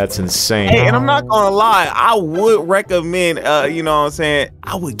same day. That's insane. Hey, and I'm not gonna lie, I would recommend, you know what I'm saying,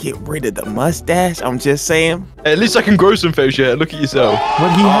 I would get rid of the mustache. I'm just saying. Hey, at least I can grow some facial hair. Look at yourself.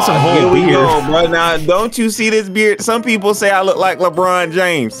 Well, he has a whole beard. Go, bro. Now, don't you see this beard? Some people say I look like LeBron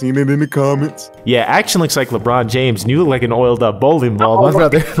James. Seen it in the comments. Yeah, Action looks like LeBron James, and you look like an oiled up bowling ball, my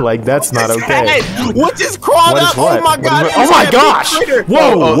brother. Like, that's not okay. What just crawled up? What? Oh my god! Oh my gosh!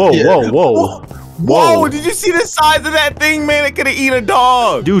 Whoa! Whoa, did you see the size of that thing, man? It could have eaten a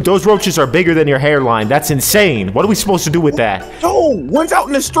dog. Dude, those roaches are bigger than your hairline. That's insane. What are we supposed to do with that? Oh, one's out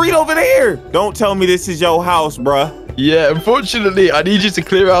in the street over there. Don't tell me this is your house, bruh. Yeah, unfortunately, I need you to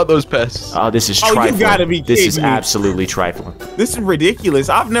clear out those pests. Oh, this is trifling. Oh, you gotta be kidding This is me. absolutely trifling. This is ridiculous.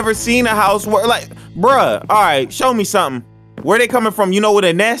 I've never seen a house where, like, bruh, all right, show me something. Where they coming from? You know, with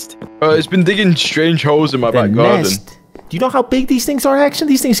a nest? It's been digging strange holes in my back garden. Nest. Do you know how big these things are, Action?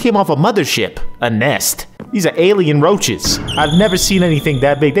 These things came off a mothership. A nest. These are alien roaches. I've never seen anything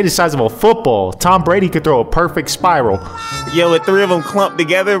that big. They're the size of a football. Tom Brady could throw a perfect spiral. Yo, with 3 of them clumped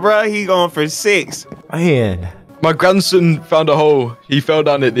together, bro, he going for 6. Man. My grandson found a hole. He fell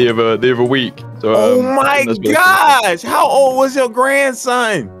down it the other week. So, oh my gosh! How old was your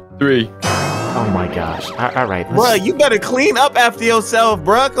grandson? 3. Oh my gosh. All right. Bro, you better clean up after yourself,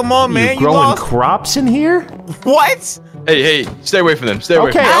 bro. Come on, man. You growing crops in here? What? Hey, stay away from them. Stay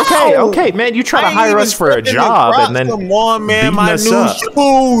away from them. Okay, man. You try to hire us for a job and then come on, man. My new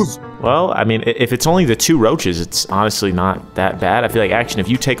shoes. Well, I mean, if it's only the 2 roaches, it's honestly not that bad. I feel like, Action, if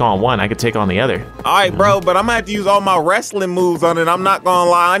you take on one, I could take on the other. All right, bro, but I'm gonna have to use all my wrestling moves on it. I'm not gonna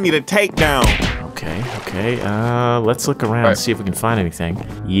lie. I need a takedown. Okay. Let's look around and see if we can find anything.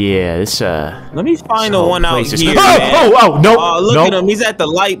 Yeah, this let me find the one out here. Oh, no. Look at him. He's at the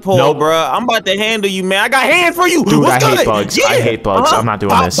light pole, bro. I'm about to handle you, man. I got hands for you. Dude, I hate bugs. Yeah. I hate bugs. I'm not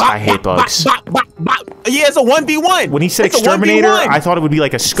doing this. I hate bugs. Yeah, it's a 1v1. When he said exterminator, I thought it would be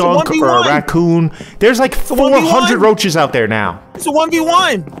like a skunk or a raccoon. There's like 400 roaches out there now. It's a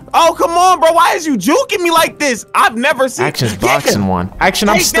 1v1. Oh, come on, bro. Why is you juking me like this? I've never seen Action's boxing one. Action,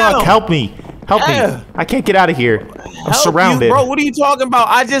 I'm stuck. Help me. Help me. I can't get out of here. I'm surrounded. Bro, what are you talking about?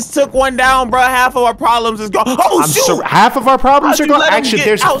 I just took one down, bro. Half of our problems is gone. Oh, shoot. Half of our problems are gone? Action,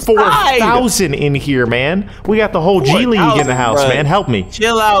 there's 4,000 in here, man. We got the whole G League in the house, man. Help me.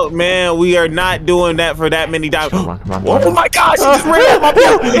 Chill out, man. We are not doing that for that many times. Come on. Oh, my gosh. He just ran up.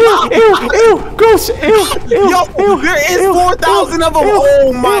 Ew. Gross. Ew. Yo, there is 4,000 of them.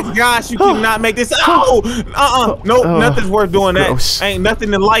 Oh, my gosh. You cannot make this. Oh, nope. Nothing's worth doing that. Ain't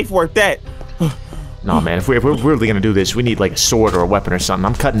nothing in life worth that. No, man, if we're really gonna do this, we need like a sword or a weapon or something.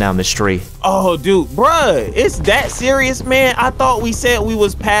 I'm cutting down this tree. Oh, dude, bruh, it's that serious, man? I thought we said we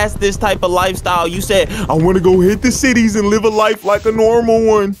was past this type of lifestyle. You said, I want to go hit the cities and live a life like a normal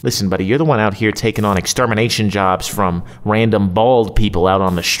one. Listen, buddy, you're the one out here taking on extermination jobs from random bald people out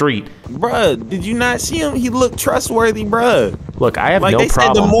on the street. Bruh, did you not see him? He looked trustworthy, bruh. Look, I have no problem. Like they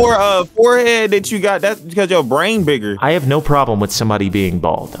said, the more forehead that you got, that's because your brain bigger. I have no problem with somebody being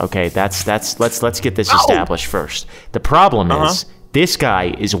bald. Okay, let's get this established first. The problem is this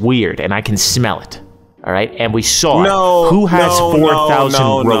guy is weird, and I can smell it. All right, and we saw it. Who has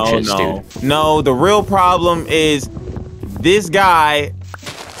 4,000 roaches, dude? No, the real problem is this guy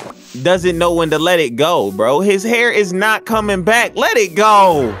doesn't know when to let it go, bro. His hair is not coming back. Let it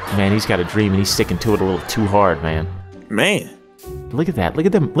go. Man, he's got a dream, and he's sticking to it a little too hard, man. Man. Look at that. Look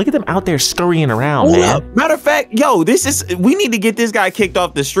at them out there scurrying around, man. Matter of fact, yo, we need to get this guy kicked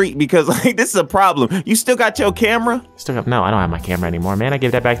off the street because like this is a problem. You still got your camera? No, I don't have my camera anymore, man. I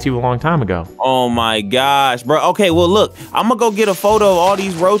gave that back to you a long time ago. Oh my gosh, bro. Okay, well look, I'm gonna go get a photo of all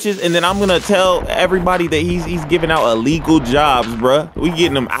these roaches and then I'm gonna tell everybody that he's giving out illegal jobs, bro. We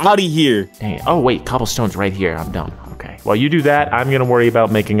getting them out of here. Dang. Oh wait, cobblestone's right here. I'm done. Okay. While you do that, I'm gonna worry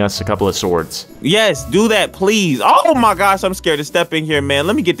about making us a couple of swords. Yes, do that, please. Oh my gosh, I'm scared to step in here, man.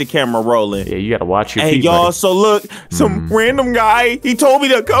 Let me get the camera rolling. Yeah, you gotta watch your feet. Hey, y'all, so look, some random guy, he told me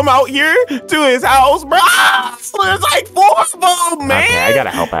to come out here to his house, bro. There's like 4 of them, man. Okay, I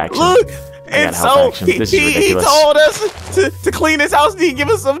gotta help Action. Look. And so he told us to clean his house. Did he give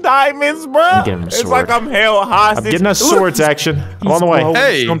us some diamonds, bro? It's like I'm held hostage. I'm getting us swords, Action. I'm on the way.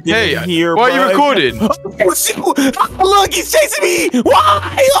 Hey, why are you recording? Look, he's chasing me.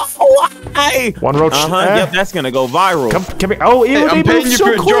 Why? Why? One roach. Yep, that's gonna go viral. Come here. Oh, ew, I'm paying you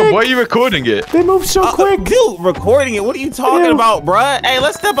for a job. Why are you recording it? They move so quick. Dude, recording it? What are you talking about, bruh? Hey,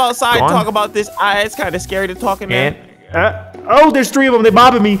 let's step outside and talk about this. It's kind of scary to talk in there. Oh, there's 3 of them. They're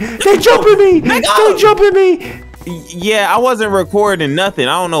bobbing me. They jumping me. They jumping me. Yeah, I wasn't recording nothing.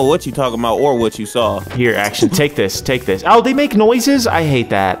 I don't know what you talking about or what you saw. Here, Action, take this. Take this. Oh, they make noises? I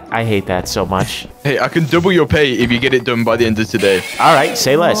hate that. I hate that so much. Hey, I can double your pay if you get it done by the end of today. All right,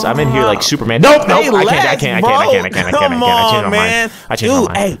 say less. I'm in here like Superman. Nope, I can't. Come on, man. I changed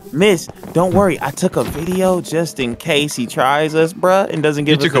my mind. Hey, miss, don't worry. I took a video just in case he tries us, bruh, and doesn't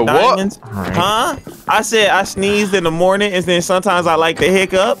give us the diamonds. Right. Huh? I said I sneezed in the morning, and then sometimes I like to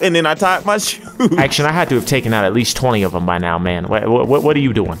hiccup, and then I tie my shoes. Action, I had to have taken out at least 20 of them by now, man. What are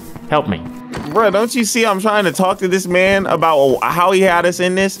you doing? Help me. Bro, don't you see I'm trying to talk to this man about how he had us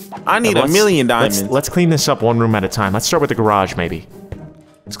in this? I need a million diamonds. Let's clean this up one room at a time. Let's start with the garage, maybe.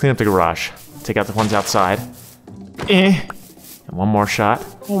 Let's clean up the garage. Take out the ones outside. And one more shot.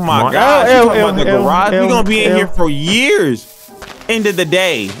 Oh my God, you talking about the garage? We're gonna be in here for years. End of the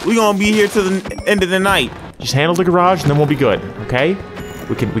day. We're gonna be here till the end of the night. Just handle the garage and then we'll be good, okay?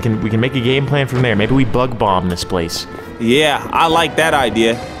 We can make a game plan from there. Maybe we bug bomb this place. Yeah, I like that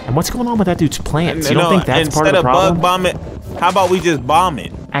idea. And what's going on with that dude's plants? You don't think that's part of the problem? Instead of bug bomb it, how about we just bomb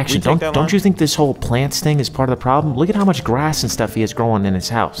it? Action, retake that don't line? you think this whole plants thing is part of the problem? Look at how much grass and stuff he has growing in his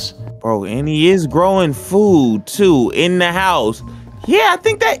house. Bro, and he is growing food, too, in the house. Yeah, I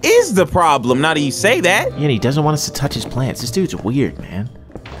think that is the problem, now that you say that. Yeah, and he doesn't want us to touch his plants. This dude's weird, man.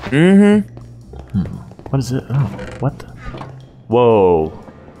 Mm-hmm. What is it? Oh, what the? Whoa.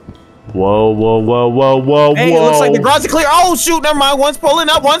 Whoa. Hey, it looks like the garage is clear. Oh, shoot, never mind. One's pulling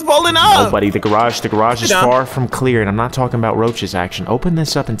up. Oh, buddy, the garage is far from clear, and I'm not talking about roaches, Action. Open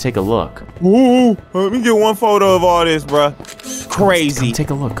this up and take a look. Ooh, let me get one photo of all this, bruh. Crazy.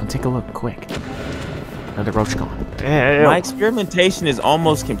 Come take a look, quick. Another roach gone. My experimentation is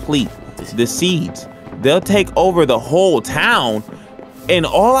almost complete. The seeds, they'll take over the whole town, and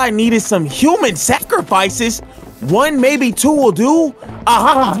all I need is some human sacrifices. One, maybe two will do.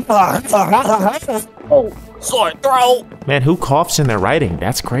 Oh, sore throat. Man, who coughs in their writing?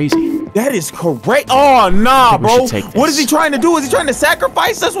 That's crazy. That is correct. Oh, nah, bro. Take What is he trying to do? Is he trying to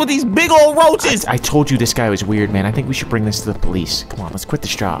sacrifice us with these big old roaches? I told you this guy was weird, man. I think we should bring this to the police. Come on, let's quit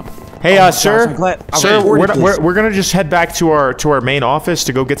this job. Hey, sir, we're gonna just head back to our main office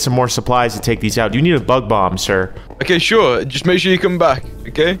to go get some more supplies to take these out. You need a bug bomb, sir. Okay, sure. Just make sure you come back,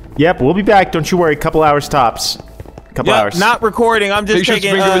 okay? Yep, we'll be back. Don't you worry. Couple hours tops. Couple hours. Not recording. I'm just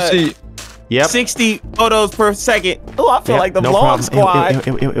taking 60 photos per second. Oh, I feel like the vlog squad.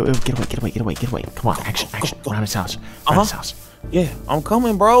 Get away. Come on, action. Around his house. His house. Yeah, I'm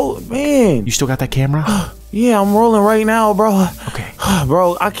coming, bro. Man. You still got that camera? Yeah, I'm rolling right now, bro. Okay.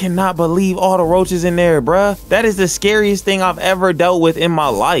 Bro, I cannot believe all the roaches in there, bruh. That is the scariest thing I've ever dealt with in my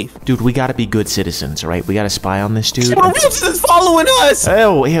life. Dude, we gotta be good citizens, all right? We gotta spy on this dude. The roaches is following us.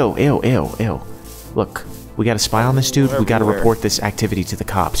 Ew. Look, we gotta spy on this dude. We gotta report this activity to the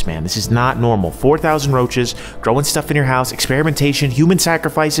cops, man. This is not normal. 4,000 roaches, growing stuff in your house, experimentation, human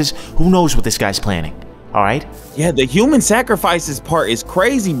sacrifices. Who knows what this guy's planning? All right? Yeah, the human sacrifices part is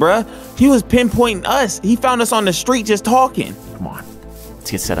crazy, bruh. He was pinpointing us. He found us on the street just talking. Come on.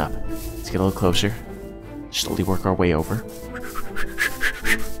 Let's get set up. Let's get a little closer. Slowly work our way over.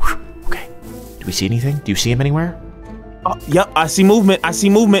 Okay. Do we see anything? Do you see him anywhere? Yep, I see movement.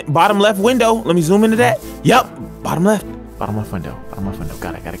 Bottom left window. Let me zoom into that. Yep, bottom left. Bottom left window.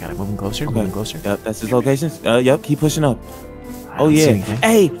 Got it. Moving closer. Yep, that's his location. Yep, keep pushing up. Oh don't yeah. see anything.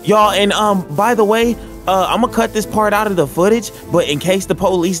 Hey, y'all, and by the way, I'm gonna cut this part out of the footage, but in case the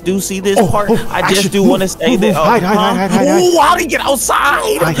police do see this part, I just do want to say that. Hide. Ooh, how'd he get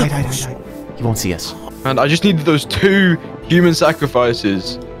outside? Hide. He won't see us. And I just needed those 2 human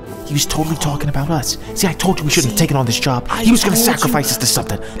sacrifices. He was totally talking about us. See, I told you we shouldn't have taken on this job. He was gonna sacrifice us to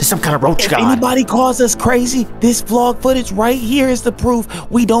something, to some kind of roach god. If anybody calls us crazy, this vlog footage right here is the proof.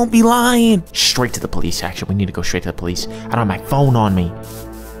 We don't be lying. Straight to the police, actually. We need to go straight to the police. I don't have my phone on me.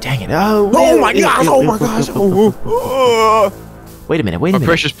 Dang it. Oh my gosh. Wait a minute. My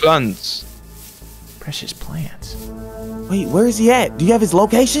precious plants. Precious plants. Wait, where is he at? Do you have his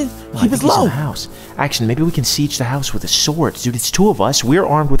location? Keep us low. In the house. Action, maybe we can siege the house with a sword. Dude, it's 2 of us. We're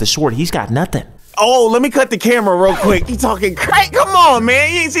armed with a sword. He's got nothing. Oh, let me cut the camera real quick. You talking crack? Come on,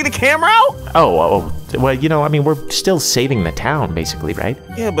 man. You ain't see the camera out? Oh. Well, you know, I mean, we're still saving the town, basically, right?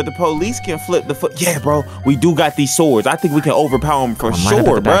 Yeah, but the police can flip the foot. Yeah, bro. We do got these swords. I think we can overpower him for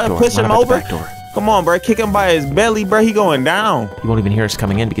sure, bro. Push him over. Come on, bro. Kick him by his belly, bro. He going down. He won't even hear us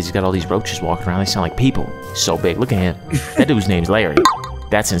coming in because he's got all these roaches walking around. They sound like people. He's so big. Look at him. That dude's name's Larry.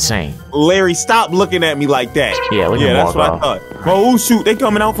 That's insane. Larry, stop looking at me like that. Yeah, look at him that's what I thought. Oh, shoot. They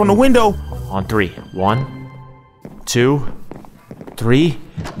coming out from the window. On 3. 1, 2, 3.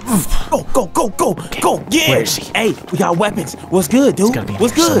 Go. Yeah. Where is he? Hey, we got weapons. What's good, dude?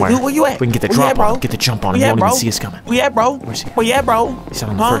 What's good, somewhere. dude? Where you at? We can get the drop on him. Get the jump on him. He won't even see us coming. Where you at, bro? Where's he? Where you at, bro? He's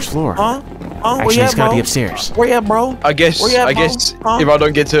on the first floor. Actually, he's gotta be upstairs. Where you at, bro? I guess if I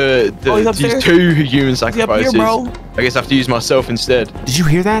don't get to use 2 human sacrifices, I guess I have to use myself instead. Did you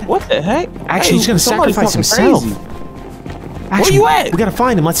hear that? What the heck? Actually, he's gonna sacrifice himself. Where you at? We gotta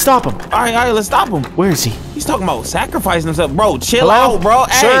find him. Let's stop him. All right, let's stop him. Where is he? He's talking about sacrificing himself. Bro, chill out, bro.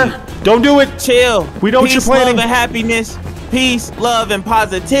 Sir, hey, don't do it. Chill. We know what you're planning. Peace, love, and happiness. Peace, love, and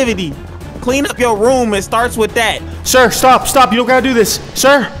positivity. Clean up your room. It starts with that. Sir, stop. You don't gotta do this.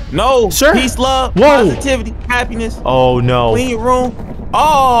 Sir. No. Sir. Peace, love, positivity, happiness. Oh, no. Clean your room.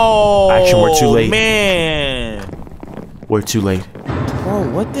 Oh. Action, we're too late. Man. We're too late.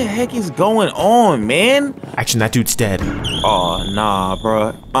 Bro, what the heck is going on, man? Action, that dude's dead. Oh, nah,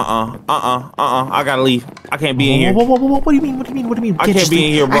 bro. I gotta leave. I can't be in here. Whoa. What do you mean? I can't be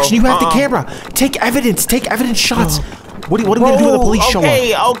in here, bro. Action, you have the camera. Take evidence shots. What are we gonna do when the police show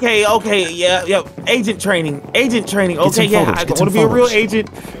up? Okay. Yeah. Agent training. Okay, yeah. I want to be a real agent.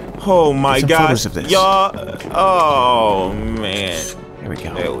 Oh my gosh, y'all. Oh man. Here we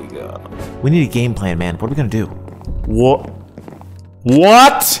go. There we go. We need a game plan, man. What are we gonna do? What?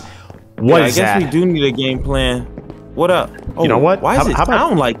 What? What is that? I guess we do need a game plan. What up? Oh, you know what? Why does it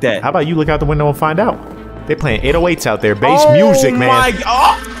sound like that? How about you look out the window and find out? They're playing 808s out there. Bass music, man.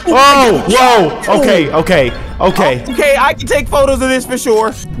 Whoa. Okay. Okay, I can take photos of this for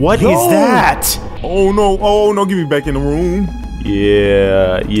sure. What is that? Oh no, get me back in the room.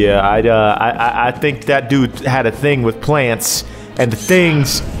 Yeah. I think that dude had a thing with plants, and the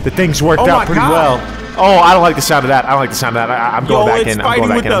things worked out pretty well. Oh, I don't like the sound of that. I'm going back in. I'm going back in. It's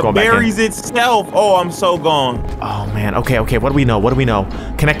fighting with the berries itself. Oh, I'm so gone. Oh man. Okay. What do we know?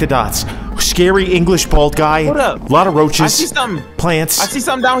 Connect the dots. Scary English bald guy. What up? A lot of roaches. I see something. Plants. I see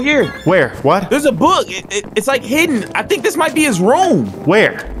something down here. Where? What? There's a book. It's like hidden. I think this might be his room.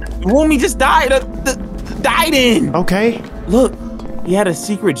 Where? The room he just died in. Okay. Look, he had a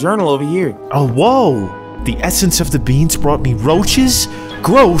secret journal over here. Oh, whoa. The essence of the beans brought me roaches?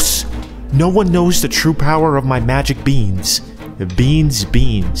 Gross. No one knows the true power of my magic beans. The beans.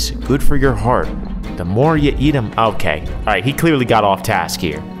 Good for your heart. The more you eat them. Okay. All right, he clearly got off task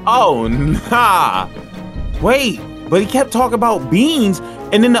here. Oh, nah. Wait, but he kept talking about beans,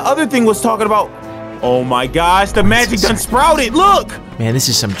 and then the other thing was talking about... Oh my gosh, the magic done sprouted. Look! Man, this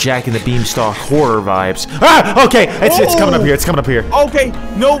is some Jack and the Beanstalk horror vibes. Ah, okay, it's coming up here. Okay,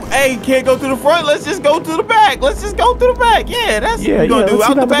 no, hey, can't go through the front. Let's just go through the back. Yeah, that's what we're gonna do.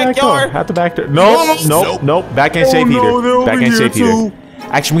 Out the backyard. Out the back door. Nope. Back ain't safe either. Back ain't safe either.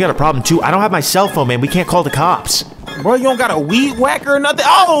 Actually, we got a problem too. I don't have my cell phone, man. We can't call the cops. Bro, you don't got a weed whacker or nothing?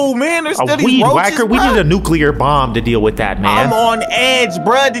 Oh, man, there's still these roaches, a weed whacker? We need a nuclear bomb to deal with that, man. I'm on edge,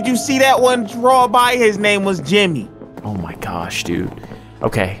 bro. Did you see that one draw by? His name was Jimmy. Oh, my gosh, dude.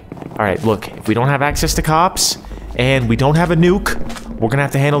 Okay. All right, look. If we don't have access to cops and we don't have a nuke, we're going to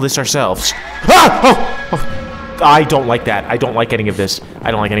have to handle this ourselves. Ah! Oh! I don't like that. I don't like any of this. I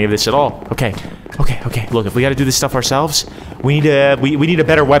don't like any of this at all. Okay. Look, if we got to do this stuff ourselves, we need a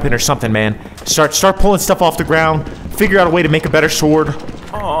better weapon or something, man. Start pulling stuff off the ground. Figure out a way to make a better sword.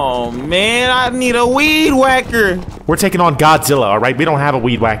 Oh man, I need a weed whacker. We're taking on Godzilla, all right? We don't have a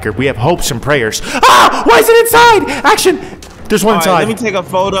weed whacker. We have hopes and prayers. Ah! Why is it inside? Action! There's one inside. Let me take a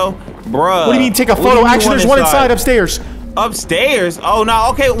photo, bruh. What do you mean take a photo? Action! There's one inside upstairs. Upstairs? Oh no.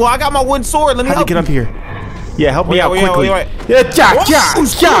 Okay. Well, I got my wooden sword. Let me help you. How do you get up here? Yeah, help me out quickly. Yeah, oh,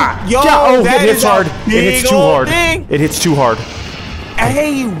 it hits hard. It hits too hard. It hits too hard.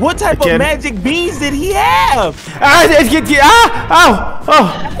 Hey, what type of magic beans did he have?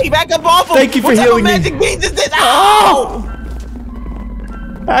 Oh. Hey, back up off him. Thank you for healing me. What type of magic beans is this? Oh.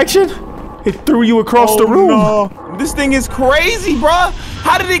 Action. It threw you across the room. No. This thing is crazy, bruh.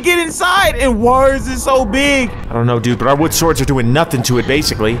 How did it get inside? And why is it so big? I don't know, dude, but our wood swords are doing nothing to it,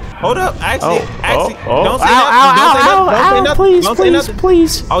 basically. Hold up. Actually, don't say nothing.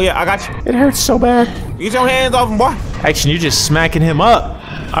 Please. Oh, yeah, I got you. It hurts so bad. Get your hands off him, boy. Action, you're just smacking him up.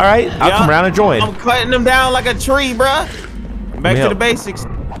 All right, I'll come around and join. I'm cutting him down like a tree, bruh. Back to the basics.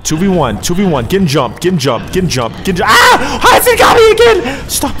 2v1. Get jump. Ah! Hudson got me again!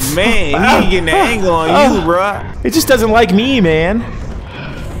 Stop. Man, he getting the angle on you, bruh. It just doesn't like me, man.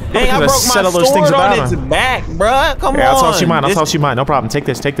 Dang, I broke my sword on its back, bruh. Come on. I'll toss you mine. No problem. Take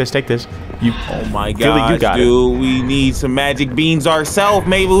this. You. Oh my god, dude. We need some magic beans ourselves.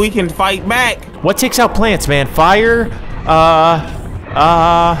 Maybe we can fight back. What takes out plants, man? Fire?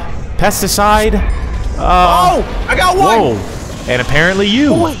 Pesticide? Oh, I got one. Whoa. And apparently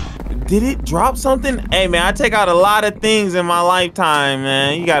you. Oh, wait, did it drop something? Hey, man, I take out a lot of things in my lifetime,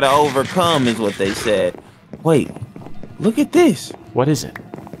 man. You gotta overcome is what they said. Wait, look at this. What is it?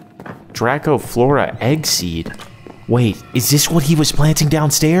 Dracoflora egg seed. Wait, is this what he was planting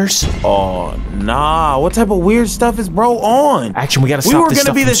downstairs? Oh, nah. What type of weird stuff is bro on? Action, we gotta stop this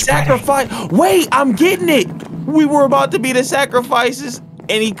stuff. We were gonna be the sacrifice. Wait, I'm getting it. We were about to be the sacrifices.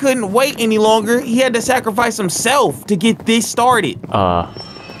 And he couldn't wait any longer. He had to sacrifice himself to get this started.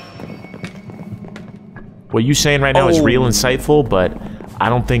 What you saying right now is real insightful, but I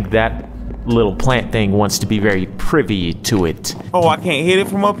don't think that little plant thing wants to be very privy to it. Oh, I can't hit it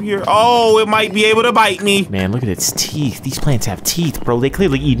from up here. Oh, it might be able to bite me. Man, look at its teeth. These plants have teeth, bro. They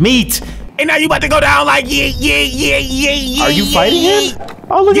clearly eat meat. And now you about to go down like, yeah. Are you fighting him?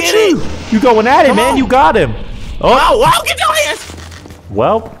 Oh, look at you. You going at it, man. You got him. Oh, get your hands.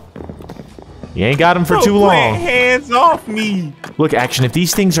 Well, you ain't got him for too long. Hands off me. Look, Action, if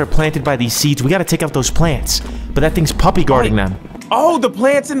these things are planted by these seeds, we gotta take out those plants. But that thing's puppy guarding them. Oh, the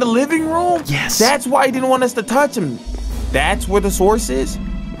plants in the living room? Yes. That's why he didn't want us to touch them. That's where the source is?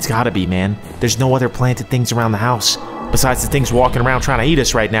 It's gotta be, man. There's no other planted things around the house. Besides the things walking around trying to eat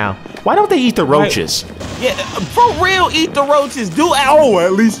us right now. Why don't they eat the roaches? Yeah, for real, eat the roaches. Do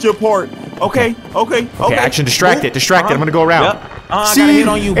at least your part. Okay. Action, distract it. I'm gonna go around. Yep. I gotta hit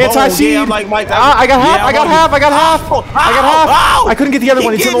on you. Anti-seed. Yeah, I'm like Mike. I got half. I got half. I couldn't get the other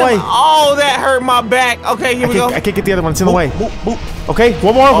one. It's in the way. Oh, that hurt my back. Okay, here we go. I can't get the other one. It's in the way. Okay,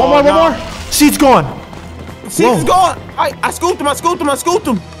 one more. Seed's gone. Seed's gone. I scooped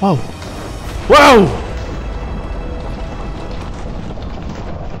him. Whoa.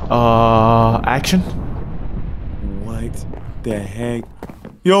 Action. What the heck?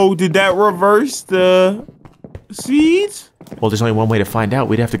 Yo, did that reverse the seeds? Well, there's only one way to find out.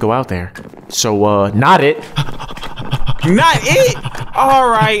 We'd have to go out there. So, not it. Not it? All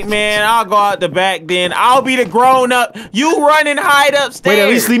right, man. I'll go out the back then. I'll be the grown up. You run and hide upstairs. Wait, at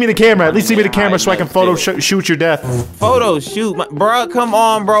least leave me the camera. So I can photo shoot your death. Photo shoot? Bro, come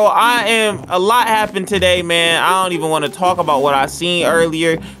on, bro. A lot happened today, man. I don't even want to talk about what I seen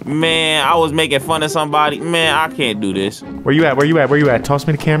earlier. Man, I was making fun of somebody. Man, I can't do this. Where you at? Toss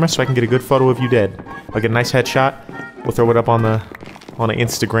me the camera so I can get a good photo of you dead. I'll get a nice headshot. We'll throw it up on the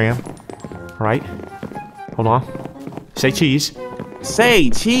Instagram. All right. Hold on. Say cheese. Say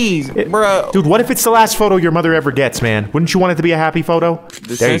cheese, bro. Dude, what if it's the last photo your mother ever gets, man? Wouldn't you want it to be a happy photo?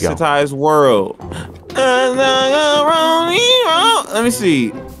 The desensitized world. Let me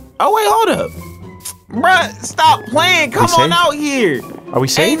see. Oh, wait, hold up. Bruh, stop playing. Come on out here. Are we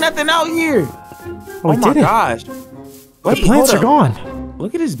safe? Ain't nothing out here. Oh my gosh. Wait, the plants are gone.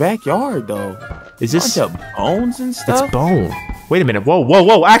 Look at his backyard, though. Is this bones and stuff? It's bone. Wait a minute.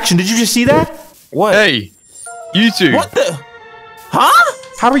 Whoa. Action. Did you just see that? What? Hey, you two. What the? Huh?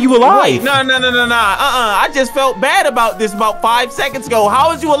 How are you alive? Wait, no. I just felt bad about this about 5 seconds ago.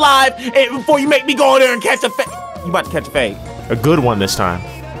 How is you alive before you make me go in there and catch a fake? You about to catch a fake. A good one this time.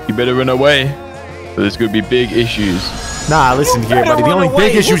 You better run away. There's gonna be big issues. Nah, listen here, buddy. The only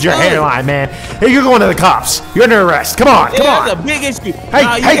big issue is your hairline, man. Hey, you're going to the cops. You're under arrest. Come on. That's a big issue. Hey,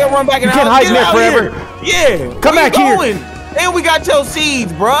 you can't run back in the house. You can't hide there forever. Yeah. Come back here. And we got your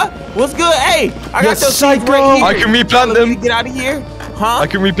seeds, bruh. What's good? Hey, I got your seeds right here. I can replant them. Get out of here. Huh? I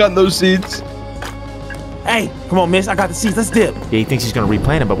can replant those seeds. Hey, come on, miss. I got the seeds. Let's dip. Yeah, he thinks he's going to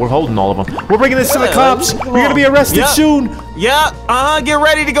replant them, but we're holding all of them. We're bringing this to the cops. You're going to be arrested soon. Yep. Get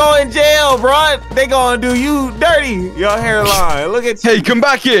ready to go in jail, bro. They going to do you dirty. Your hairline. Look at Hey, come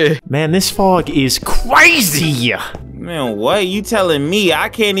back here. Man, this fog is crazy. Man, what? You telling me I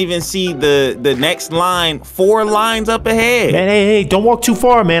can't even see the next line 4 lines up ahead? Man, hey, don't walk too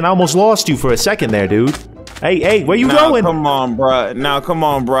far, man. I almost lost you for a second there, dude. Hey, where you going? Come on, bro.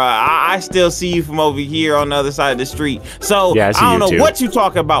 I still see you from over here on the other side of the street. So yeah, I don't know what you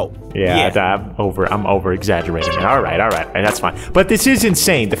talking about. Yeah. I'm over exaggerating. All right, that's fine. But this is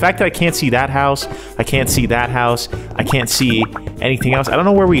insane. The fact that I can't see that house, I can't see anything else. I don't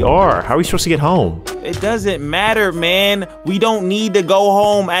know where we are. How are we supposed to get home? It doesn't matter, man. We don't need to go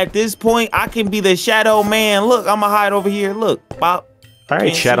home at this point. I can be the shadow man. Look, I'm gonna hide over here. Look, Bob. All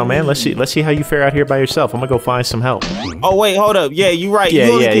right, Shadow Man. Let's see how you fare out here by yourself. I'm gonna go find some help. Oh wait, hold up. Yeah, you right. You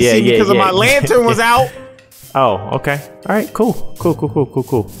only can see me because of my lantern was out. Oh, okay. All right, cool.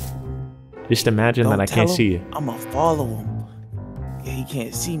 Just imagine that I can't see you. I'm gonna follow him. Yeah, he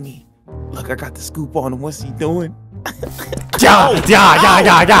can't see me. Look, I got the scoop on him. What's he doing? Yeah.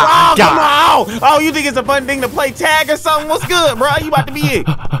 Come on. Oh, you think it's a fun thing to play tag or something? What's good, bro? You about to be it?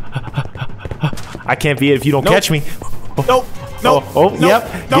 I can't be it if you don't catch me. Nope.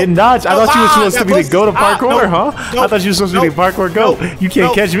 Yep. Getting dodged. I thought you were supposed to be the go to parkour, huh? I thought you were supposed to be the parkour go. You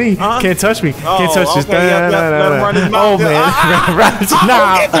can't catch me. Can't touch me. Can't touch this. Oh, man.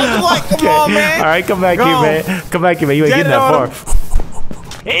 Come on, man. All right, come back here, man. You ain't getting that far.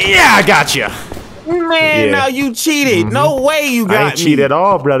 Yeah, I got you. Man, now you cheated. No way you got me. I ain't cheated at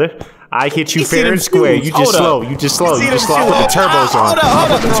all, brother. I hit you fair and square. You just slow. You just slow. Put the turbos on.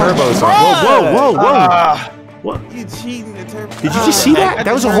 Put the turbos on. Whoa. What? You cheating the turbo. Did you just see that?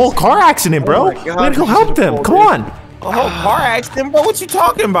 That was a whole car accident, bro. We gotta go help them. Come on. A whole car accident, bro? What you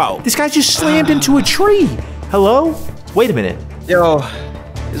talking about? This guy just slammed into a tree. Hello? Wait a minute. Yo,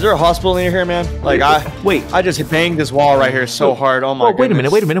 is there a hospital near here, man? Like, I just banged this wall right here so hard. Oh my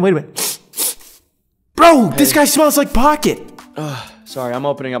goodness. Wait a minute. Bro, this guy smells like Pocket. Sorry, I'm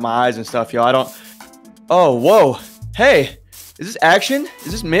opening up my eyes and stuff, yo. I don't. Oh, whoa. Hey, is this Action?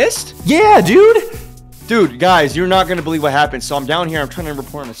 Is this Mist? Yeah, dude. Dude, guys, you're not gonna believe what happened. So I'm down here, I'm trying to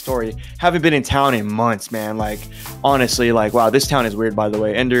report on a story. Haven't been in town in months, man. Like, honestly, like, wow, this town is weird, by the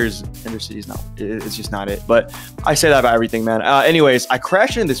way. Ender City's not, it's just not it. But I say that about everything, man. Anyways, I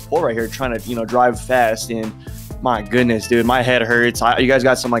crashed into this pole right here trying to, drive fast, and My goodness, dude, my head hurts. You guys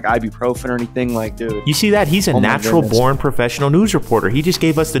got some like ibuprofen or anything, like, dude? You see that? He's a natural-born professional news reporter. He just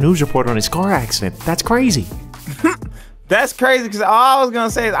gave us the news report on his car accident. That's crazy. That's crazy, because all I was gonna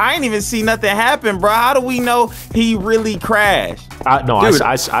say is I ain't even see nothing happen, bro. How do we know he really crashed? No, dude,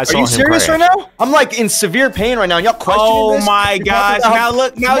 I saw him crash. Are you serious right now? I'm like in severe pain right now. Y'all questioning this? Oh my gosh! Now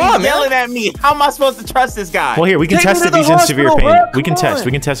look, now he's yelling at me. How am I supposed to trust this guy? Well, here we can test if he's in severe pain. We can test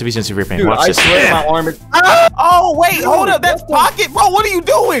if he's in severe pain. Dude, Watch this. I swear my arm is. Oh wait, hold up. That's Pocket, bro. What are you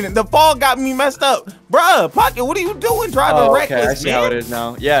doing? The fall got me messed up, bruh. Pocket, what are you doing? Driving reckless, I see how it is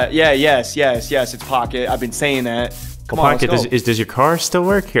now. Yes. It's Pocket. I've been saying that. Come on, Pocket, does your car still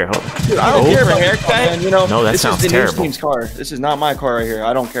work? Here, hold on. Dude, I don't care about haircut, man. You know, no, that sounds terrible. This is the news team's car. This is not my car right here.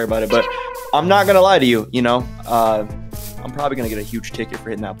 I don't care about it, but I'm not gonna lie to you. You know, I'm probably gonna get a huge ticket for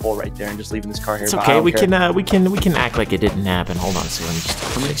hitting that pole right there and just leaving this car here. It's okay. We can act like it didn't happen. Hold on a second.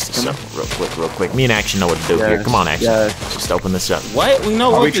 Let me just fix this up real quick. Me and Action know what to do here. Come on, Action. Just open this up. What? We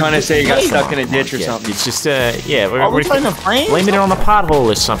know. Are we trying to say you got stuck in a ditch or something? It's just we're trying to frame. Blaming it on the pothole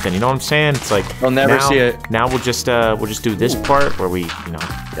or something. You know what I'm saying? It's like they'll never see it. Now we'll just do this part where we, you know.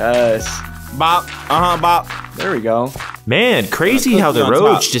 Yes. Bop. Bop. There we go. Man, crazy how the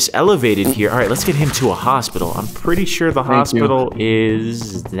roads just elevated here. All right, let's get him to a hospital. I'm pretty sure the hospital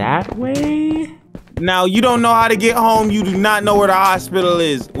is that way. Now, you don't know how to get home. You do not know where the hospital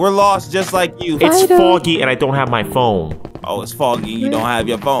is. We're lost just like you. It's foggy and I don't have my phone. Oh, it's foggy. You don't have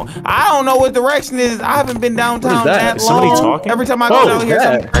your phone. I don't know what direction it is. I haven't been downtown that long. Somebody talking? Every time I go down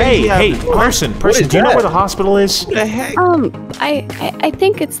here, hey, person, do you know where the hospital is? What the heck? I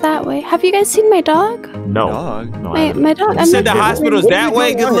think it's that way. Have you guys seen my dog? No. My dog. You said the hospital's that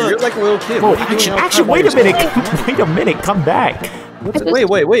way? Good look. You're like a little kid. Whoa, Action, wait a minute. Wait a minute, come back.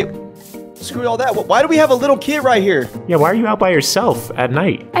 Wait. Screw all that. Why do we have a little kid right here? Yeah, why are you out by yourself at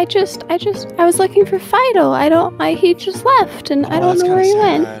night? I was looking for Fido. He just left and I don't know where he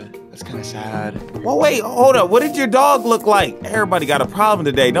went. That's kind of sad. Well, wait, hold up. What did your dog look like? Everybody got a problem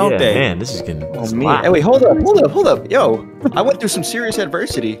today, don't they? Man, this is getting Hey, wait, hold up. Yo, I went through some serious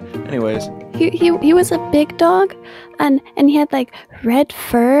adversity. Anyways. He was a big dog and he had like red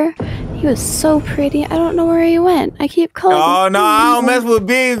fur. He was so pretty. I don't know where he went. I keep calling him. Oh, no, I don't mess with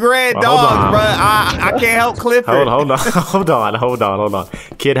big red dogs, bro. I can't help Clifford. Hold on.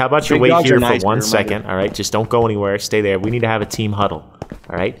 Kid, how about you wait here for 1 second, all right? Just don't go anywhere. Stay there. We need to have a team huddle,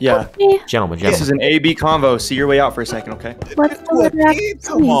 all right? Yeah. Okay. Gentlemen. This is an A-B convo. See your way out for a second, okay?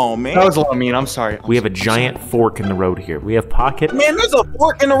 Come on, man. That was a little mean. I'm sorry. We have a giant fork in the road here. We have Pocket. Man, there's a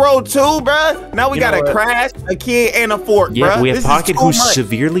fork in the road too, bro. Now we got a crash, a kid, and a fork, bro. Yeah, we have Pocket who's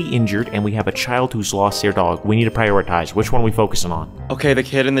severely injured, and we have a child who's lost their dog. We need to prioritize. Which one are we focusing on? Okay, the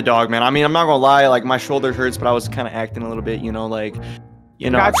kid and the dog, man. I mean, I'm not gonna lie, like my shoulder hurts, but I was kind of acting a little bit, you know, like,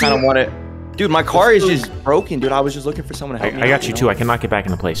 I kind of want it. Dude, my car is just broken, dude. I was just looking for someone to help me. I got you too. I cannot get back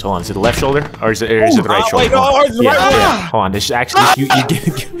into place. Hold on. Is it the left shoulder or is it the right shoulder? Wait, no, it's the right one. Yeah. Hold on. This is actually you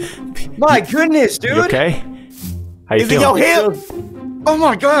get. My goodness, dude. You okay? How you feeling? Is it your hip? Oh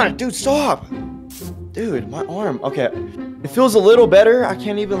my god, dude, stop. Dude, my arm. Okay, it feels a little better. I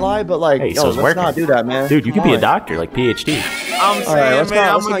can't even lie, but like, let's not do that, man. Dude, you could be a doctor, like PhD. I'm saying,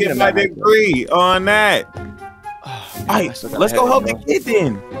 man, I'm gonna get my degree on that. Alright, let's go help the kid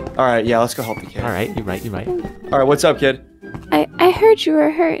then. All right, yeah, let's go help the kid. All right, you're right. All right, what's up, kid? I heard you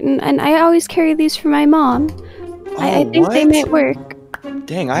were hurt, and I always carry these for my mom. I think they might work.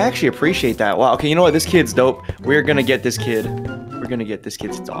 Dang, I actually appreciate that. Wow. Okay, you know what? This kid's dope. We're gonna get this kid. We're gonna get this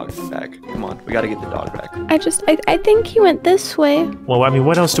kid's dog back. Come on, we gotta get the dog back. I think he went this way. Well, I mean,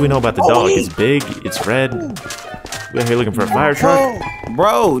 what else do we know about the dog? It's big. It's red. We're here looking for a fire truck.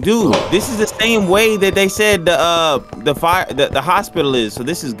 Bro, dude, this is the same way that they said the hospital is. So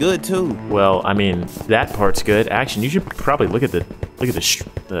this is good too. Well, I mean, that part's good. Action, you should probably look at the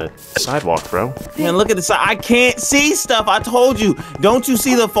sidewalk, bro. Man, look at the side. I can't see stuff. I told you. Don't you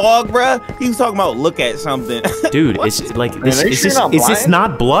see the fog, bro? He was talking about look at something. Dude, it's like this. Is this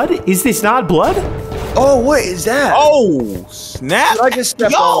not blood? Is this not blood? Oh, what is that? Oh, snap! Dude, I just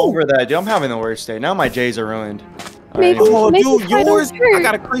stepped all over that, dude. I'm having the worst day. Now my J's are ruined. Maybe, dude, yours. I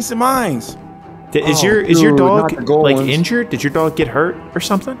got a crease in mine. Is your dog like injured? Did your dog get hurt or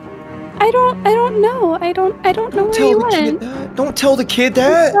something? I don't know. I don't know where he went. Don't tell the kid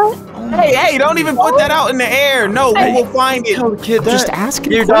that. Hey, don't even put that out in the air. No, we will find it. Tell the kid that. Just ask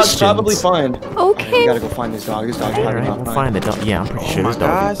him your questions. dog's probably fine. Okay. We gotta go find this dog. This dog's probably not we'll find the dog. Yeah, I'm pretty sure this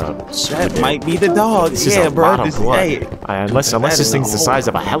dog is that might be the dog. This is a lot of blood. Unless this thing's the size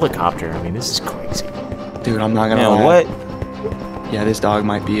of a helicopter. I mean, this is crazy. Dude, I'm not gonna lie. What? Yeah, this dog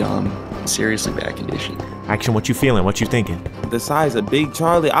might be seriously bad condition. Action, what you feeling? What you thinking? The size of Big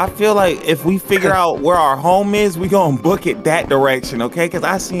Charlie. I feel like if we figure out where our home is, we gonna book it that direction, okay? Because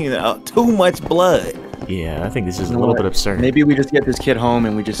I seen too much blood. Yeah, I think this is a little bit absurd. Maybe we just get this kid home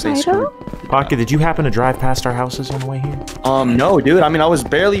and we just say screw it. Pocket, did you happen to drive past our houses on the way here? No, dude. I mean, I was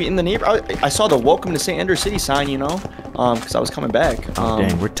barely in the neighborhood. I saw the Welcome to St. Ender City sign, you know, because I was coming back. Oh,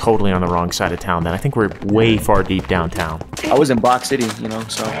 dang, we're totally on the wrong side of town then. I think we're way far deep downtown. I was in BlockCity, you know,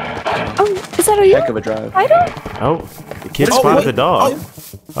 so. Is that you? Heck of a drive. Oh, the kid spotted the dog.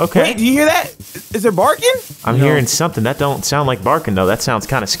 Okay. Wait, do you hear that? Is there barking? I'm hearing something. That don't sound like barking, though. That sounds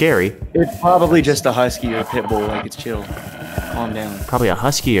kind of scary. It's probably just a husky or a pit bull. Like, it's chill. Calm down. Probably a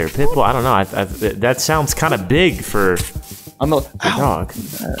husky or a pit bull. I don't know. That sounds kind of big for a dog.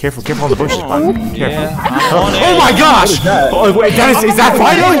 Careful on the bushes, Pocket. Careful. Oh my gosh! Oh, wait, is that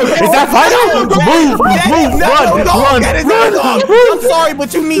Fido? Is that Fido? Move! Run! I'm sorry,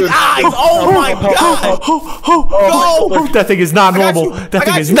 but you need eyes. Oh my god! Oh, that thing is not normal. That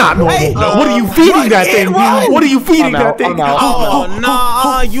thing is not normal. What are you feeding that thing? What are you feeding that thing? Oh,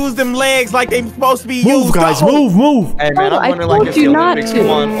 nah, use them legs like they supposed to be used. Move, guys, move. Hey, man, I'm wondering, like, if you the not Olympics to. come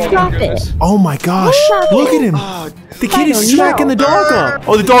on. Stop it. Oh my gosh! Look at him. The kid is smacking the dog up.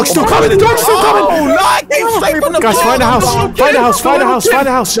 Oh, the dog's still coming. The dog's still coming. Oh no, I came straight from the Guys, find a house. Find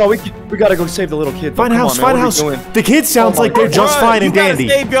a house. No, we gotta go save the little kid. Find a house. The kid sounds like they're just fine and dandy. You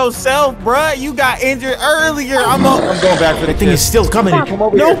gotta save yourself, bruh. You got injured earlier. I'm going back for the That thing is still coming. Come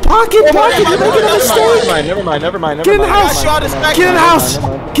over No, here. Pocket, you're making a mistake. Never mind. Get in the house.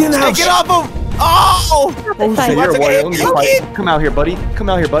 Get in the house. Get off him. Oh! Come out here, buddy.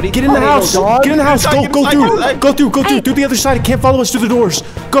 Get in the house. Get in the house. Go through. Through the other side. It can't follow us through the doors.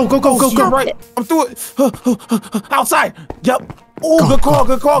 Go. Right. I'm through it. Outside. Yep. Oh,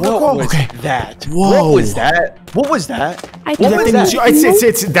 good call. Okay. That. Whoa. What was that? I think It's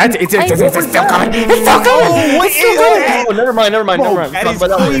still coming. It's still coming. Oh, never mind. That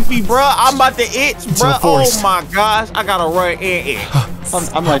is creepy, bro. I'm about to itch, bro. Oh my gosh. I gotta run in.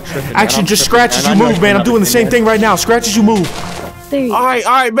 I'm like tripping. Action, just scratch as you move, man. I'm doing the same thing right now. Scratch as you move. All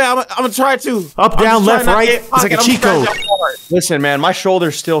right, man. I'm gonna try to. Up, down, left, right. It's like a cheat code. Listen, man, my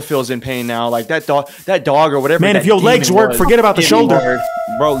shoulder still feels in pain now. Like that dog or whatever. Man, if your legs work, forget about the shoulder.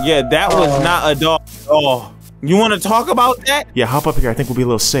 Bro, yeah, that was not a dog. Oh, you want to talk about that? Yeah, hop up here. I think we'll be a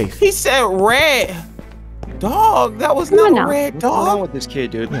little safe. He said red dog. That was not a red What's going on dog. with this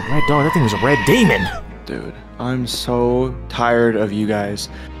kid, dude? Yeah, red dog. That thing was a red demon. Dude, I'm so tired of you guys.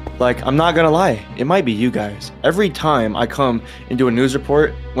 Like, I'm not gonna lie, it might be you guys. Every time I come and do a news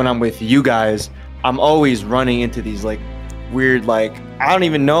report, when I'm with you guys, I'm always running into these, like, weird, like, I don't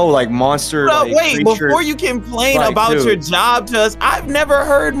even know, like, monster, like, wait, creature. before you complain Like, about dude. your job to us, I've never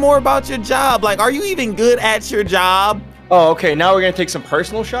heard more about your job. Like, are you even good at your job? Oh, okay, now we're gonna take some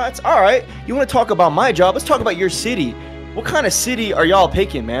personal shots? All right, you wanna talk about my job? Let's talk about your city. What kind of city are y'all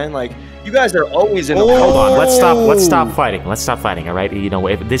picking, man? Like, you guys are always in the Hold on, let's stop fighting. All right, you know,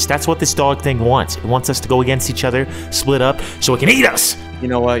 that's what this dog thing wants. It wants us to go against each other, split up, so it can eat us. You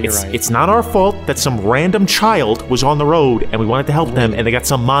know what? You're right. It's not our fault that some random child was on the road and we wanted to help them, and they got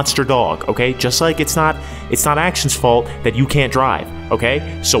some monster dog. Okay, just like it's not Action's fault that you can't drive.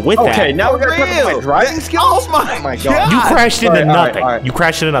 Okay, so with that, Okay, now we're gonna talk about my driving skills. Oh my god! you crashed into All right, nothing. all right. You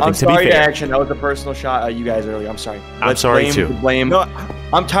crashed into nothing. I'm To be sorry to fair, Action. That was a personal shot at you guys earlier. I'm sorry. I'm sorry too. Blame. No,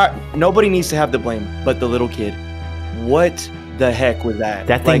 I'm tired. Nobody needs to have the blame, but the little kid. What the heck was that?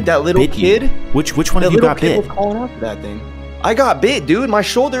 That thing like that little bit you. kid. Which one The of you little got kid bit? was calling out for that thing. I got bit, dude. My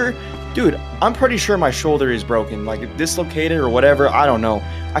shoulder, dude. I'm pretty sure my shoulder is broken, like dislocated or whatever. I don't know.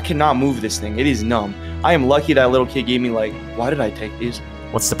 I cannot move this thing. It is numb. I am lucky that little kid gave me like. Why did I take these?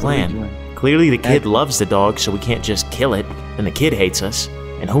 What's the What are you plan? doing? Clearly, the kid loves the dog, so we can't just kill it. And the kid hates us,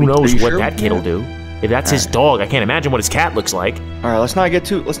 and who knows you what sure? that kid will do. If that's his dog, I can't imagine what his cat looks like. All right, let's not get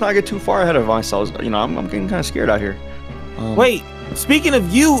too far ahead of ourselves. You know, I'm getting kind of scared out here. wait. Speaking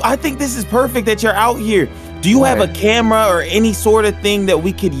of you, I think this is perfect that you're out here. Do you have a camera or any sort of thing that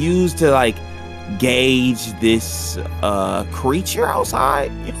we could use to like gauge this creature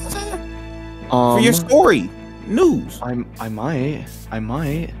outside? You know what I'm saying? For your story, news. I might.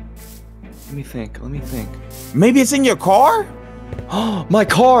 Let me think. Maybe it's in your car. Oh, my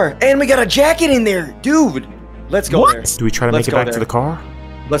car! And we got a jacket in there, dude. Let's go there. Do we try to Let's make it go back there. to the car?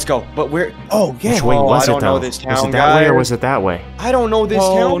 Let's go. But where? Oh yeah. Which way was I it don't though? know this Was town, it that way or guys. was it that way? I don't know this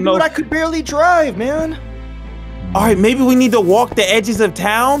Oh, town, no. dude. I could barely drive, man. All right, maybe we need to walk the edges of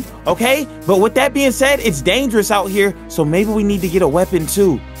town, okay? But with that being said, it's dangerous out here, so maybe we need to get a weapon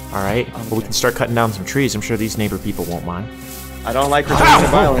too. All right. Well, we can start cutting down some trees. I'm sure these neighbor people won't mind. I don't like returning to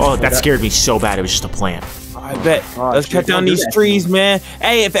violence. Oh, that scared me so bad. It was just a plant. I bet. Let's cut down these trees, man.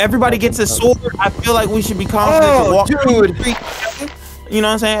 Hey, if everybody gets a sword, I feel like we should be confident to walk through the street. You know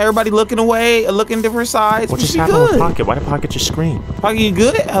what I'm saying? Everybody looking away, looking different sides. What just happened with Pocket? Why did Pocket just scream? Pocket, you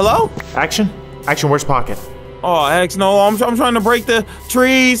good? Hello? Action? Action, where's Pocket? Oh, X, no, I'm trying to break the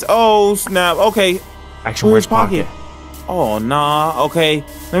trees. Oh, snap. Okay. Action, where's Pocket? Oh, nah. Okay.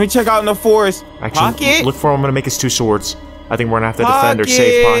 Let me check out in the forest. Action, Pocket? look for him. I'm going to make us 2 swords. I think we're going to have to defend or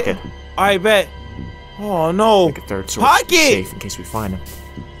save Pocket. I bet. Oh, no. Make a 3rd sword. Pocket! Safe in case we find him.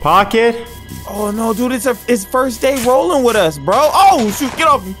 Pocket! Oh, no, dude. It's first day rolling with us, bro. Oh, shoot. Get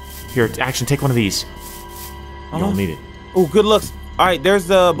off me. Here, Action, take one of these. You don't need it. Oh, good looks. All right, there's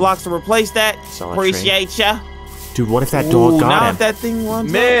the blocks to replace that. Appreciate ya. Dude, what if that dog got now him? If that thing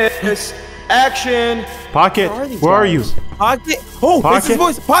runs Miss Action. Pocket, where are you? Pocket. Oh, Pocket. it's his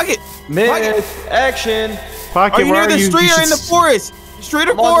voice. Pocket. Miss Action. Pocket, where are you? Near the street or in the forest? Street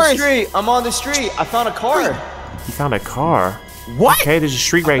or forest? I'm on the street. I found a car. You found a car? What? Okay, there's a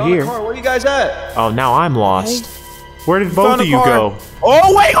street right here. Where are you guys at? Oh, now I'm lost. Where did both of you go?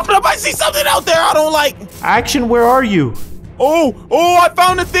 Oh, wait, hold up. I see something out there I don't like. Action, where are you? Oh, I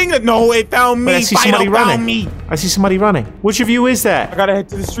found a thing that, no, it found me. Wait, I see somebody running. Found me. I see somebody running. Which of you is that? I gotta head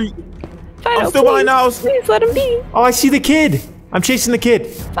to the street. Fido, I'm still behind the house. Please let him be. Oh, I see the kid. I'm chasing the kid.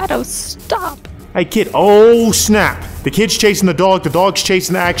 Fido, stop. Hey, kid. Oh, snap. The kid's chasing the dog's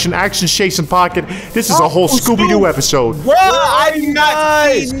chasing Action, Action's chasing Pocket. This is a whole Scooby-Doo episode. Bro, I did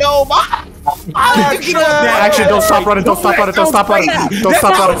not see nobody. Action, don't stop running, don't stop running, don't stop running. Don't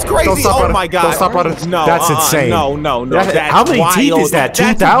stop running. Don't stop running. Oh my God. Don't stop running. No, That's insane. No. That's How many teeth is that?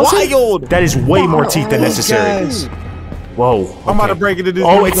 2,000? Wild. That is way more teeth than necessary. Whoa. Okay. I'm about to break it into this.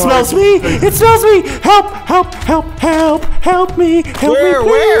 Oh, it smells me! It smells me! Help! Help! Help! Help! Help me! Help me,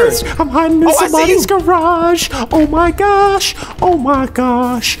 please! I'm hiding in somebody's garage! Oh my gosh! Oh my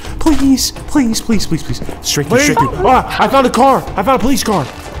gosh! Please! Please! Please! Please! Please! Straight through! Straight through! Oh, I found a car! I found a police car!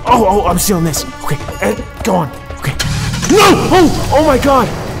 Oh! I'm stealing this! Okay, go on! Okay. No! Oh my God!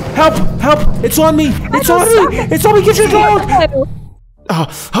 Help! Help! It's on me! It's on me! It's on me! Get your dog!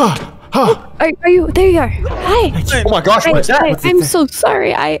 Are you? There you are. Hi. Oh my gosh, what's that? I'm so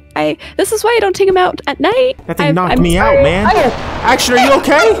sorry. I. This is why I don't take him out at night. That thing knocked me out, man. Action, are you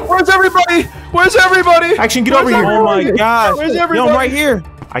okay? Where's everybody? Where's everybody? Action, get over here. Oh my gosh. Where's everybody? Yo, I'm right here.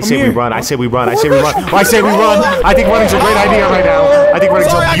 I say we run. I say we run. I say we run. I say we run. I think running's a great idea right now. I think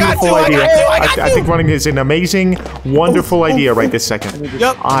running's a beautiful idea. I think running is an amazing, wonderful idea right this second.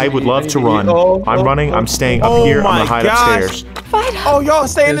 Yep. I would love to run. I'm running. I'm staying up here. I'm gonna hide upstairs. Oh, y'all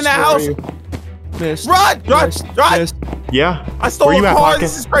staying in that house. Run! Yeah. I stole Where you a at, car. Pocket?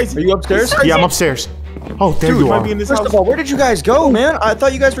 This is crazy. Are you upstairs? Yeah, I'm upstairs. Oh, there you are. First of all, where did you guys go, man? I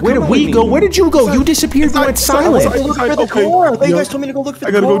thought you guys were Where did we go? Where did you go? You disappeared. You went silent. I looked for the car. I thought you guys told me to go look for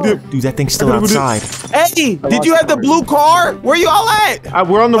the car. I gotta go dip. Dude, that thing's still outside. Hey, did you have the blue car? Where you all at?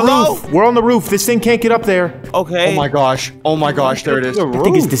 We're on the roof. We're on the roof. This thing can't get up there. Okay. Oh my gosh. Oh my gosh. There it is. That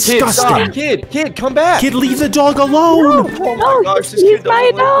thing is disgusting. Kid, come back. Kid, leave the dog alone. Oh my gosh. This He's kid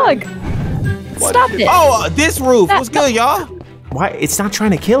my doesn't dog. Stop it. Oh, this roof. What's good, y'all? Why? It's not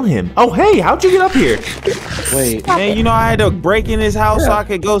trying to kill him. Oh, hey, how'd you get up here? Wait. Man, you know I had to break in his house so I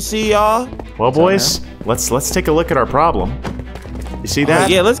could go see y'all. Well, boys, let's take a look at our problem. You see that?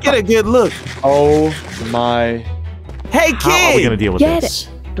 Yeah, let's get a good look. Oh my. Hey, How are we kid. gonna deal with Get this?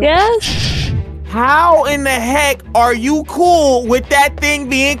 Yes. How in the heck are you cool with that thing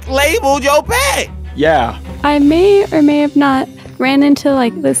being labeled your pet? Yeah. I may or may have not ran into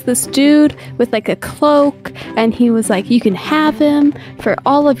like this dude with like a cloak, and he was like, you can have him for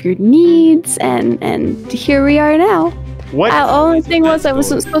all of your needs, and here we are now. What? The only thing was I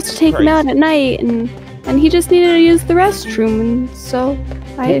wasn't supposed to take him out at night, and he just needed to use the restroom, and so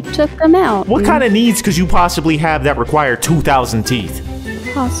I took them out. What kind of needs could you possibly have that require 2,000 teeth?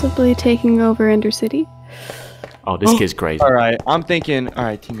 Possibly taking over Undercity. Oh, this kid's crazy. All right. I'm thinking. All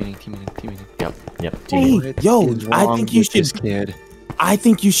right. Team meeting. Yep. Hey, yo, I think you should. Kid. I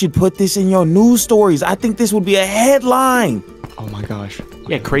think you should put this in your news stories. I think this would be a headline. Oh my gosh.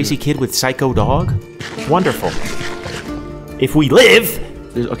 Yeah, crazy kid with psycho dog. Wonderful. If we live.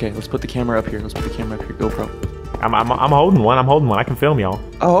 Okay, let's put the camera up here. GoPro. I'm holding one. I can film y'all.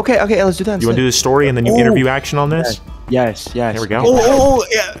 Oh, okay. Let's do that. You want to do the story and then you interview Action on this? Yes. Here we go.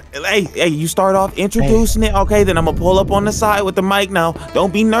 Yeah. Hey, you start off introducing it. Okay, then I'm gonna pull up on the side with the mic now.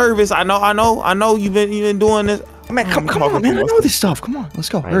 Don't be nervous. I know you've been doing this. Man, come on, man. I know this stuff. Come on, let's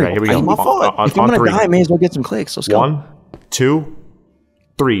go. All right, here we go. My fault. If I'm gonna die, I may as well get some clicks. Let's go. 1, 2,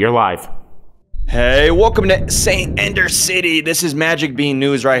 3. You're live. Hey, welcome to St. Ender City. This is Magic Bean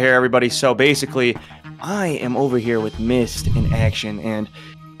News right here, everybody. So basically, I am over here with Mist in action, and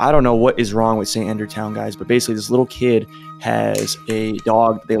I don't know what is wrong with St. Endertown, guys, but basically this little kid has a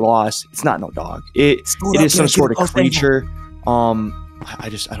dog they lost. It's not no dog. It is some sort of creature. I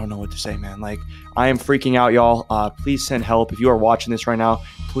don't know what to say, man. Like, I am freaking out, y'all. Please send help. If you are watching this right now,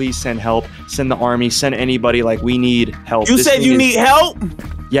 please send help. Send the army. Send anybody. Like, we need help. You said you need help?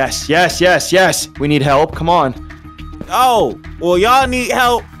 Yes. We need help. Come on. Oh, well, y'all need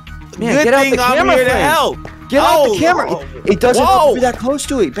help. Man, Good get out thing the camera I'm here to frame. help. Get out the camera. It doesn't have to be that close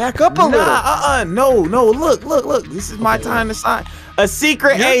to it. Back up a little. No. Look. This is my time to sign. A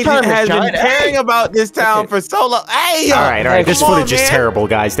secret agent has been caring about this town for so long. Hey, all right. This footage is terrible,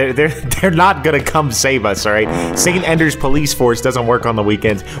 guys. They're not gonna come save us. All right. St. Ender's police force doesn't work on the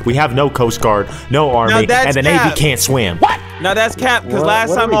weekends. We have no Coast Guard, no Army, and the Navy can't swim. What? Now that's cap, because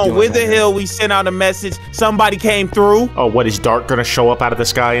last time on Wither Hill, we sent out a message. Somebody came through. Oh, what, is Dark gonna show up out of the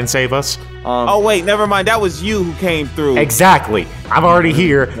sky and save us? Oh, wait, never mind. That was you who came through. Exactly. I'm already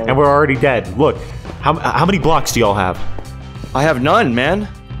here, and we're already dead. Look, how many blocks do y'all have? I have none, man.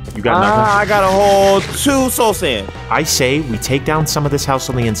 You got nothing? I got a whole 2 soul sand. I say we take down some of this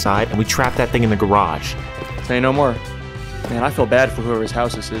house on the inside, and we trap that thing in the garage. Say no more. Man, I feel bad for whoever's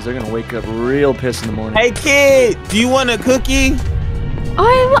house this is. They're gonna wake up real pissed in the morning. Hey, kid, do you want a cookie?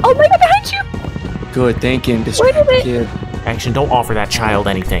 Oh my God, behind you! Good thinking, kid. Action, don't offer that child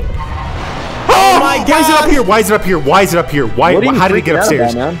anything. Oh my God! Why is it up here? Why is it up here? Why is it up here? How did it get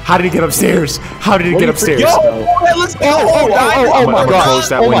upstairs? How did it get upstairs? How did it get upstairs? Yo, let's go! Oh my God! I'm gonna close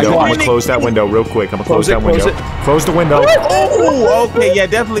that window. I'm gonna close that window real quick. I'm gonna close that window. Close the window. Oh, okay, yeah,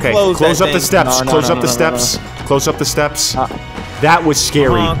 definitely close that Close up the steps. Close up the steps. Close up the steps. That was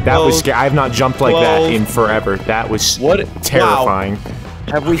scary. That was scary. I have not jumped like that in forever. That was terrifying.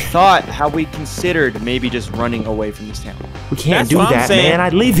 Have we considered maybe just running away from this town? We can't do that, man. I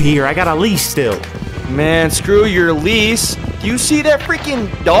live here. I got a lease still. Man, screw your lease. Do you see that freaking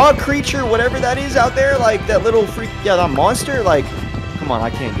dog creature, whatever that is out there? Like, that little that monster? Like, come on,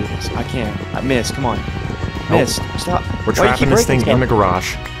 I can't do this. I can't. I missed. Come on. Missed. Stop. We're trapping this thing in the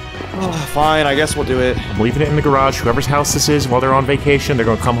garage. Oh, fine, I guess we'll do it. I'm leaving it in the garage. Whoever's house this is, while they're on vacation, they're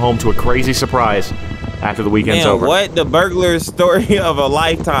going to come home to a crazy surprise after the weekend's over. What? The burglar's story of a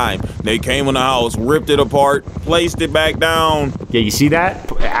lifetime. They came in the house, ripped it apart, placed it back down. Yeah, you see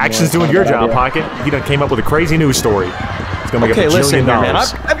that? Action's doing your job, Pocket. He done came up with a crazy news story. It's going to make a bajillion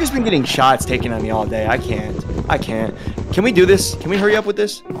dollars. I've just been getting shots taken on me all day. I can't. Can we do this? Can we hurry up with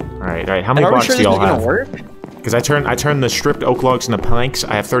this? All right. How many blocks do y'all have? Because I turned the stripped oak logs into planks.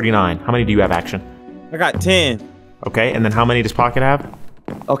 I have 39. How many do you have, Action? I got 10. Okay, and then how many does Pocket have?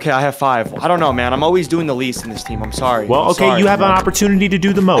 Okay, I have 5. I don't know, man. I'm always doing the least in this team. I'm sorry. Well, okay, you have an opportunity to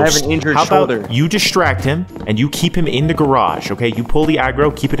do the most. I have an injured shoulder. How about you distract him, and you keep him in the garage, okay? You pull the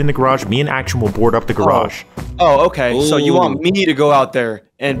aggro, keep it in the garage. Me and Action will board up the garage. Oh, okay. Ooh. So you want me to go out there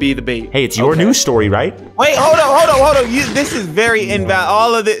and be the bait. Hey, it's your news story, right? Wait, hold on. This is very invalid.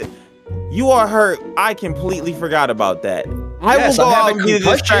 All of it. You are hurt. I completely forgot about that. I will go out and be the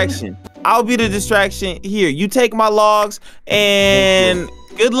distraction. I'll be the distraction. Here, you take my logs, and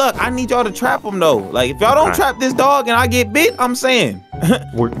good luck. I need y'all to trap them, though. Like, if y'all don't trap this dog and I get bit, I'm saying.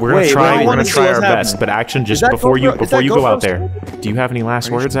 We're gonna try our best, but Action, just before you go out there, do you have any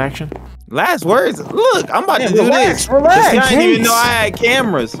last words, Action? Last words? Look, I'm about to do this. Relax. I didn't even know I had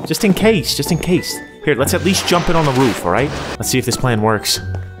cameras. Just in case. Here, let's at least jump it on the roof, all right? Let's see if this plan works.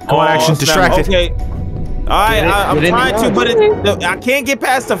 Come on, Action, distracted. Okay. All right, I'm trying to, but I can't get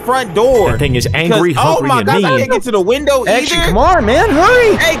past the front door. That thing is angry, hungry, and mean. I can't get to the window either. Come on, man,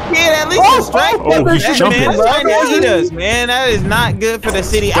 hurry! Hey, kid, at least distract him. Oh, he's jumping. Man, trying to eat us, man. That is not good for the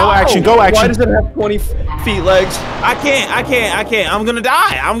city. Go, Action, go, Action. Why does it have 20 feet legs? I can't. I'm gonna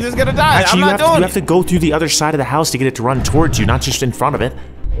die. I'm just gonna die. Actually, you have to go through the other side of the house to get it to run towards you, not just in front of it.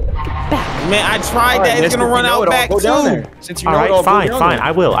 Man, I tried that. It's gonna run out back too. All right, fine.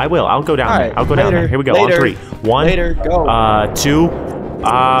 I will. I'll go down there. I'll go down there. Here we go. On 3. 1, 2.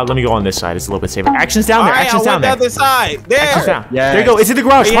 Let me go on this side. It's a little bit safer. Action's down there. Action's down there. The other side. There. Action's down. There you go. It's in the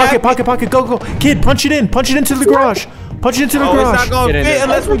garage. Pocket. Go. Kid, punch it in. Punch it into the garage. Punch it into the garage. It's not gonna fit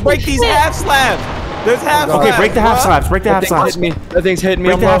unless we break these half slabs. There's half slabs. Okay, break the half slabs. Break the half slabs. That thing's hitting me.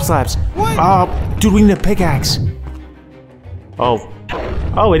 Break the half slabs. What? Dude, we need a pickaxe.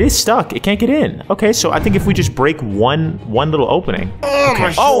 Oh, it is stuck. It can't get in. Okay, so I think if we just break one little opening. Oh,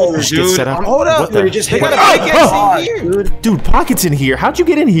 my shoulders, dude. Get set up. Hold up. What the? Just hit Dude, Pocket's in here. How'd you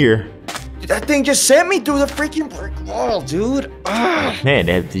get in here? That thing just sent me through the freaking brick wall, dude. Man,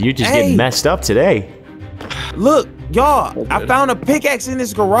 you just getting messed up today. Look, Y'all, I found a pickaxe in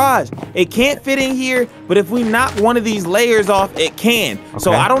this garage. It can't fit in here, but if we knock one of these layers off, it can. Okay.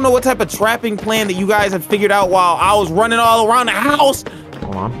 So I don't know what type of trapping plan that you guys have figured out while I was running all around the house.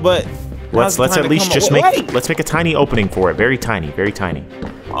 Hold on. But let's at least just let's make a tiny opening for it. Very tiny, very tiny.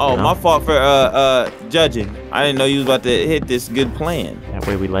 Oh, my fault for judging. I didn't know you was about to hit this good plan. That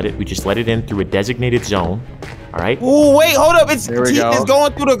way we just let it in through a designated zone. All right. Oh, wait, hold up. It's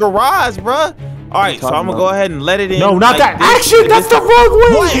going through the garage, bruh. All right, so I'm gonna go ahead and let it in. No, not that. Action! That's the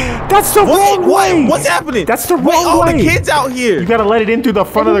wrong way. That's the wrong way. What's happening? That's the wrong way. Oh, the kids out here. You gotta let it in through the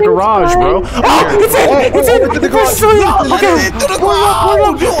front of the garage, bro. Oh, it's in. It's in. The garage. Okay.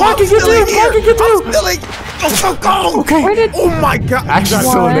 I can get through. Okay. Oh my God. Action's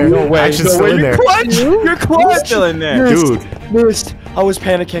still in there. No way. Action's still in there. Your clutch still in there, dude. Missed. I was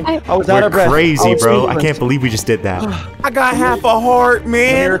panicking. I was out of breath. Crazy, bro. I can't believe we just did that. I got half a heart,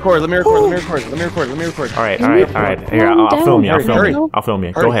 man. Let me record. All right. Here, I'll film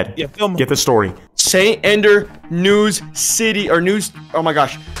you. Go ahead. Yeah, film me. Get the story. St. Ender News City or News. Oh my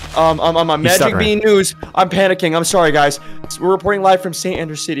gosh. Magic Bean News. I'm panicking. I'm sorry, guys. We're reporting live from St.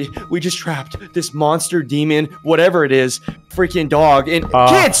 Ender City. We just trapped this monster, demon, whatever it is, freaking dog. And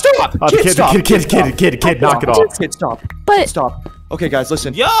kid, stop! Kid, knock it off. Kid, stop. But stop. Okay, guys,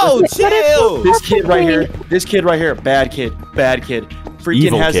 listen. Yo, chill. This kid right here, bad kid. Freaking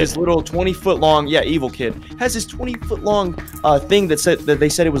evil has kid. this little 20-foot long, evil kid. Has this 20-foot long thing that they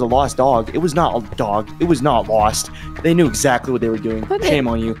said it was a lost dog. It was not a dog. It was not lost. They knew exactly what they were doing. Shame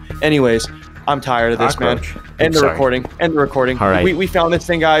on you. Anyways, I'm tired of this, man. End the recording. All right. We found this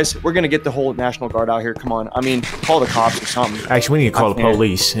thing, guys. We're gonna get the whole National Guard out here. Come on. I mean, call the cops or something. Actually, we need to call the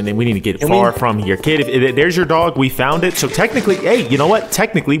police, and then we need to get far from here. Kid, if there's your dog. We found it. So technically, hey, you know what?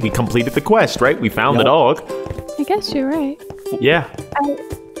 Technically, we completed the quest, right? We found the dog. I guess you're right. Yeah.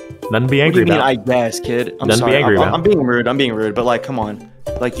 Nothing to be angry about. I guess, kid. I'm Nothing sorry. to be angry about. I'm being rude, but like, come on.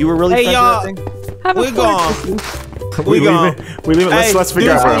 Like, you were really Hey, y'all. We're gone. We leave it. Let's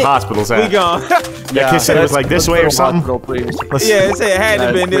figure out where the hospital's at. We gone. Yeah, kid said it was like this way or something. Yeah, it said it had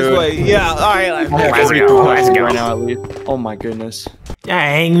to been this way. Yeah, all right. Let's go. Right now, at least. Oh my goodness.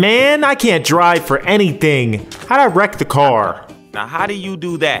 Dang, man, I can't drive for anything. How'd I wreck the car? Now, how do you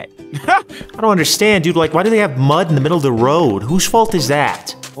do that? I don't understand, dude. Like, why do they have mud in the middle of the road? Whose fault is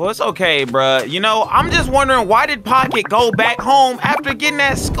that? Well, it's okay, bruh. You know, I'm just wondering, why did Pocket go back home after getting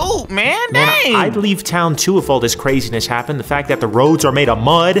that scoop, man? Dang. I'd leave town too if all this craziness happened. The fact that the roads are made of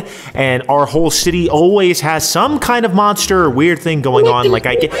mud and our whole city always has some kind of monster or weird thing going on. Like,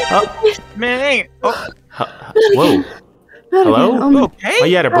 I get... Man, ain't... Oh. Whoa. Hello? You okay? Oh,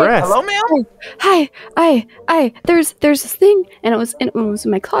 you out of breath. Hello, ma'am? Hi. There's this thing, and it was in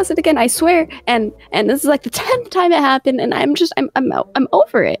my closet again, I swear. And this is like the 10th time it happened, and I'm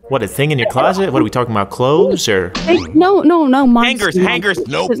over it. What, a thing in your closet? What are we talking about? Clothes or? No, monsters. Hangers.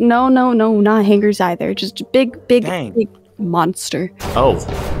 Nope. No, not hangers either. Just a big monster. Oh.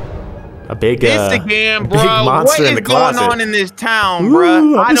 A big, Instagram, bro. big monster in the closet. What is going on in this town,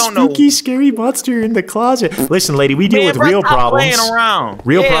 bro? I don't know. Spooky, scary monster in the closet. Listen, lady, we deal with real problems.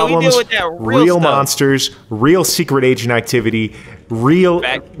 Real problems, we deal with that real monsters, real secret agent activity, real,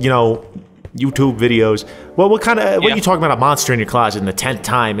 YouTube videos. Well, what are you talking about? A monster in your closet in the 10th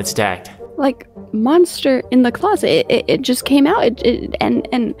time it's tagged? Like, monster in the closet. It just came out.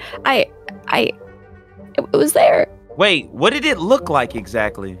 It was there. Wait, what did it look like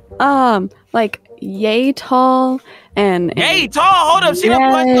exactly? Like yay tall and yay tall. Hold up, she done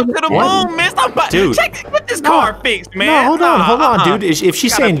punched up to the moon, miss. Dude, get this car fixed, man. No, hold on, dude. If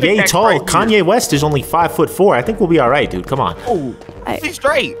she's saying yay tall, Kanye West is only 5'4". I think we'll be all right, dude. Come on. Oh, she's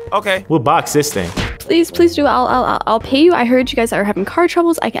straight. Okay. We'll box this thing. Please do. I'll pay you. I heard you guys are having car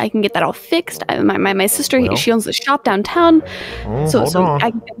troubles. I can get that all fixed. My sister, she owns the shop downtown, so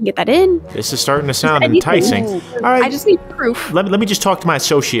I can get that in. This is starting to sound enticing. All right. I just need proof. Let me just talk to my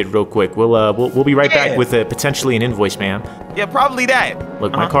associate real quick. We'll be right back with potentially an invoice, ma'am. Yeah, probably that.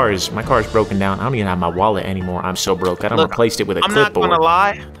 Look, my car is broken down. I don't even have my wallet anymore. I'm so broke. I done replaced it with a clipboard. I'm not gonna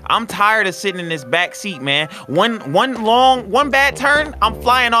lie. I'm tired of sitting in this back seat, man. One bad turn, I'm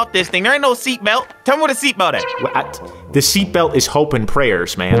flying off this thing. There ain't no seatbelt. Tell me where the seatbelt at. The seatbelt is hope and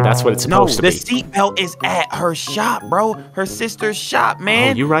prayers, man. That's what it's supposed to be. No, the seatbelt is at her shop, bro. Her sister's shop,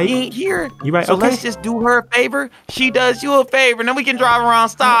 man. Oh, you right? You ain't here. You right? So okay. let's just do her a favor. She does you a favor, and then we can drive around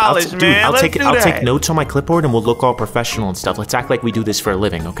stylish, man. I'll take notes on my clipboard, and we'll look all professional and stuff. Let's act like we do this for a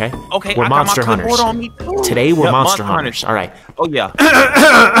living, okay? Okay. We're monster hunters. On me too. Today we're monster hunters. All right. Oh yeah.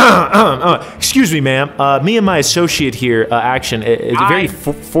 Excuse me, ma'am. Me and my associate here, Action, is very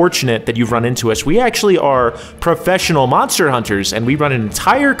fortunate that you've run into us. We actually are professional professional monster hunters, and we run an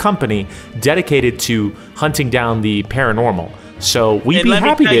entire company dedicated to hunting down the paranormal. So we'd be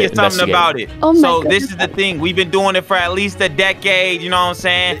happy to investigate. Something about it. Oh so this is the thing. We've been doing it for at least a decade. You know what I'm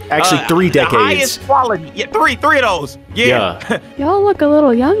saying? Actually, 3 decades. The highest quality. Yeah, three of those. Yeah. Y'all look a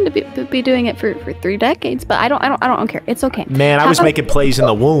little young to be doing it for 3 decades, but I don't care. It's okay. Man, I was making plays in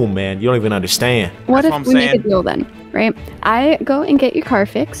the womb, man. You don't even understand. What if we make a deal then, right? I go and get your car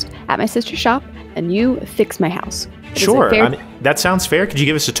fixed at my sister's shop, and you fix my house. Sure. I mean, that sounds fair. Could you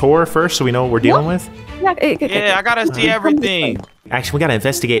give us a tour first so we know what we're dealing with? Yeah, I gotta see everything. Actually, we gotta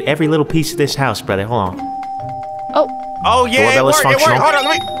investigate every little piece of this house, brother. Hold on. Oh yeah, Doorbell is functional. Hold on,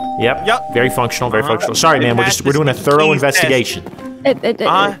 let me. Yep. Very functional. Very functional. Sorry, man. We're doing a thorough investigation.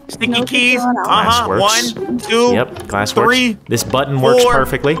 Sticky keys. Glass works. 1, 2, Yep. Glass 3. Works. This button works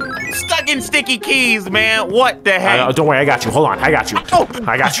perfectly. Stuck in sticky keys, man. What the heck? Don't worry, I got you. Hold on, I got you.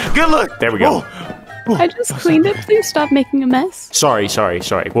 I got you. Good look. There we go. I just cleaned it. Please stop making a mess. Sorry.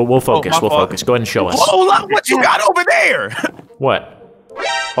 We'll focus. We'll focus. Go ahead and show us. Hold up, what you got over there? What?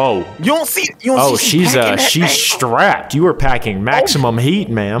 Oh. You don't see. She's strapped. You were packing maximum heat,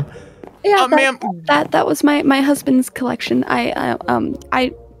 ma'am. Yeah, that was my husband's collection.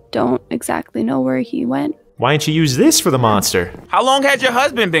 I don't exactly know where he went. Why didn't you use this for the monster? How long has your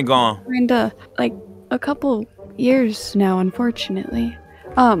husband been gone? Kinda like a couple years now, unfortunately.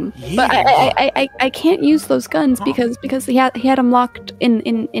 But I can't use those guns because he had them locked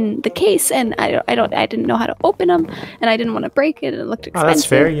in the case, and I didn't know how to open them, and I didn't want to break it. And it looked expensive. Oh, that's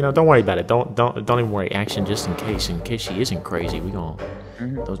fair. You know, don't worry about it. Don't even worry. Action, just in case she isn't crazy,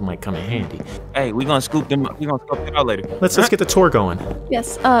 those might come in handy. Hey, we're gonna scoop them. We're gonna scoop them out later. Let's get the tour going.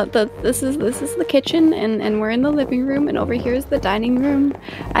 Yes. This is the kitchen, and we're in the living room, and over here is the dining room.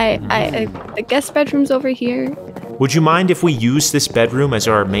 The guest bedroom's over here. Would you mind if we use this bedroom as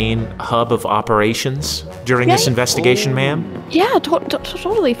our main hub of operations during this investigation, ma'am? Yeah,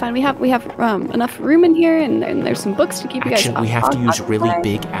 totally fine. We have enough room in here, and there's some books to keep you guys. We have to use really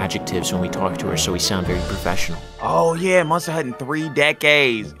big adjectives when we talk to her, so we sound very professional. Oh yeah, monster hunting 3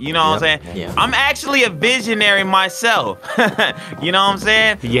 decades. You know what I'm saying? Yeah. I'm actually a visionary myself. You know what I'm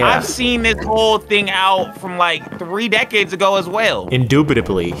saying? Yeah. I've seen this whole thing out from like 3 decades ago as well.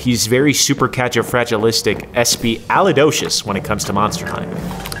 Indubitably, he's very supercalifragilistic, alidocious when it comes to monster hunting.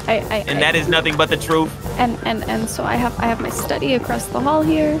 And that is nothing but the truth. And so I have my study across the hall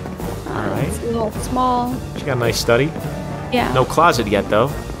here. All right. It's a little small. She got a nice study. Yeah. No closet yet, though.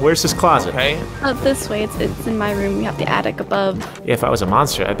 Where's this closet? Okay. This way. It's in my room. We have the attic above. Yeah, if I was a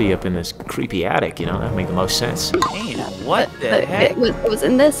monster, I'd be up in this creepy attic. You know, that'd make the most sense. Man, what the heck? It was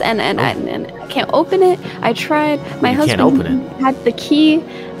in this, and I can't open it. I tried. My husband can't open it. had the key.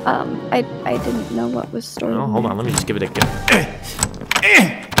 I didn't know what was stored. Oh, hold on. Let me just give it a go.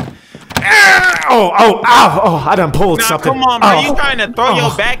 I done pulled something. Come on, bro. You trying to throw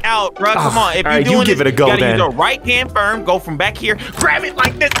your back out, bro. Come on. If you're doing give it a go, you gotta then. use your right hand firm, go from back here, grab it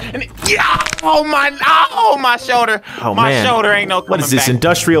like this, and my shoulder. Oh, my man. shoulder ain't no coming What is this, back.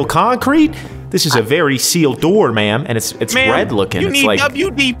 industrial concrete? This is a very sealed door, ma'am, and it's red looking. You It's need like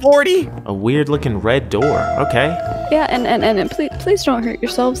WD-40. a weird looking red door. Okay. Yeah, and please don't hurt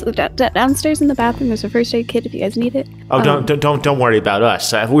yourselves. Downstairs in the bathroom, there's a first aid kit if you guys need it. Oh, don't worry about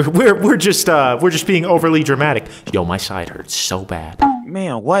us. We're just being overly dramatic. Yo, my side hurts so bad.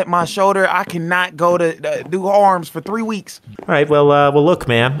 Man, what? My shoulder? I cannot go to do arms for 3 weeks. All right, well, look,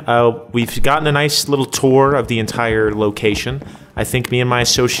 ma'am. We've gotten a nice little tour of the entire location. I think me and my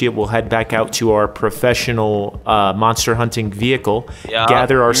associate will head back out to our professional monster hunting vehicle,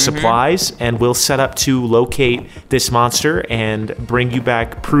 gather our supplies, and we'll set up to locate this monster and bring you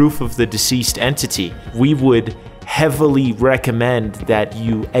back proof of the deceased entity. We would heavily recommend that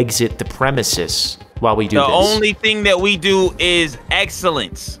you exit the premises while we do this. The only thing that we do is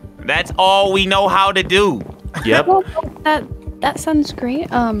excellence. That's all we know how to do. Yep. Well, that sounds great. You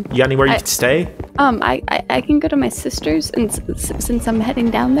got anywhere you can stay? I can go to my sister's, and since I'm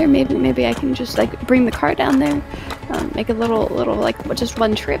heading down there, maybe I can just like bring the car down there, make a little like just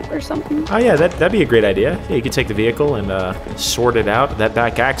one trip or something. Oh yeah, that'd be a great idea. Yeah, you could take the vehicle and sort it out. That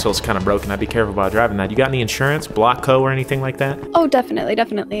back axle's kind of broken. I'd be careful about driving that. You got any insurance, BlockCo or anything like that? Oh,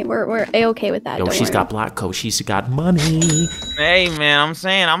 definitely. We're a-okay with that. Yo, she's got BlockCo. She's got money. Hey man, I'm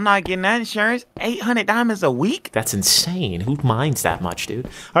saying I'm not getting that insurance. 800 diamonds a week? That's insane. Who minds that much, dude?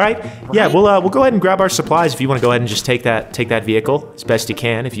 All right. Yeah, we'll go ahead and grab our supplies if you want to go ahead and just take that vehicle as best you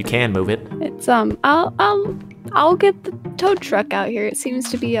can, if you can move it. It's I'll get the tow truck out here. It seems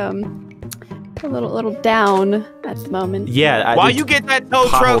to be a little down at the moment. Yeah. While you get that tow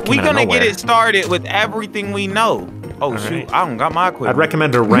truck, we're gonna get it started with everything we know. Oh shoot, I don't got my equipment. I'd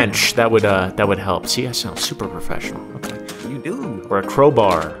recommend a wrench. That would help. See, I sound super professional. Okay. You do. Or a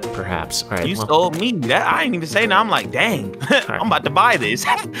crowbar, perhaps. All right. You stole me. That I ain't even say now. I'm like, dang, I'm about to buy this.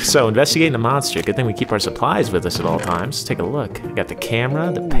 So, investigating the monster. Good thing we keep our supplies with us at all times. Take a look. I got the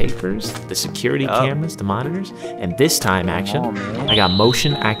camera, the papers, the security cameras, the monitors, and this time, action, I got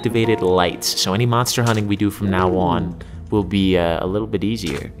motion-activated lights. So any monster hunting we do from now on will be a little bit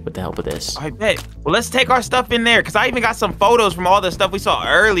easier with the help of this. I bet. Well, let's take our stuff in there, because I even got some photos from all the stuff we saw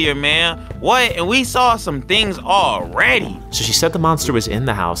earlier, man. What? And we saw some things already. So she said the monster was in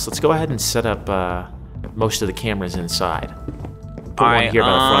the house. Let's go ahead and set up most of the cameras inside. Put one here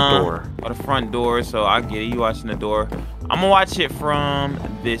by the front door. By the front door, so I get it. You watching the door. I'm gonna watch it from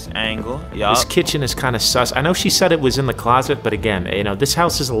this angle. Yup. This kitchen is kind of sus. I know she said it was in the closet, but again, you know, this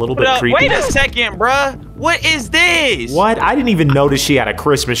house is a little bit creepy. Wait a second, bruh. What is this? What? I didn't even notice she had a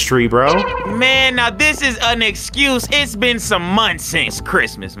Christmas tree, bro. Man, now this is an excuse. It's been some months since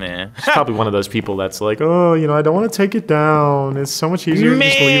Christmas, man. She's probably one of those people that's like, oh, you know, I don't want to take it down. It's so much easier to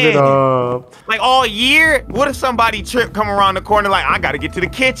just leave it up. Like all year? What if somebody come around the corner like, I gotta get to the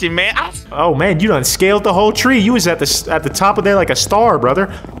kitchen, man? Oh man, you done scaled the whole tree. You was at the top of there like a star, brother.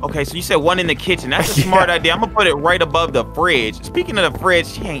 Okay, so you said one in the kitchen. That's a smart idea. I'm gonna put it right above the fridge. Speaking of the fridge,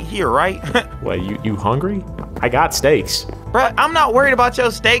 she ain't here, right? What, you hungry? I got steaks. Bruh, I'm not worried about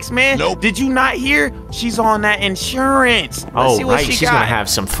your steaks, man. Nope. Did you not hear? She's on that insurance. Let's see what right. She's gonna have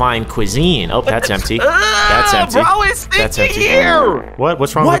some fine cuisine. Oh, that's empty. That's empty. Bro, it's empty here.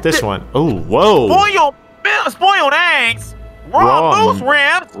 What's wrong with this one? Oh, whoa. Spoiled eggs. Raw moose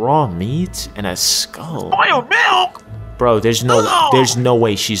ribs. Raw meat and a skull. Spoiled milk. Bro, there's no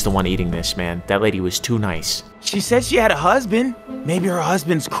way she's the one eating this, man. That lady was too nice. She said she had a husband. Maybe her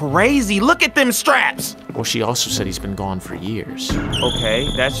husband's crazy. Look at them straps. Well, she also said he's been gone for years. Okay,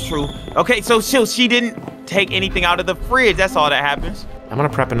 that's true. Okay, so she didn't take anything out of the fridge. That's all that happens. I'm gonna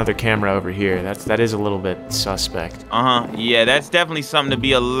prep another camera over here. That is a little bit suspect. Yeah, that's definitely something to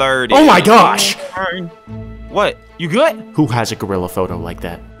be alerted. Oh my gosh! What? You good? Who has a gorilla photo like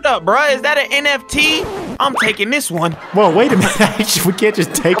that? What up, bruh? Is that an NFT? I'm taking this one. Well, wait a minute. We can't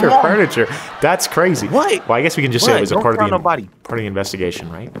just take her furniture. That's crazy. What? Well, I guess we can just say it was a part of the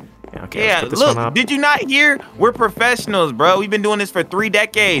investigation, right? Yeah, okay, yeah, look, did you not hear? We're professionals, bro. We've been doing this for 3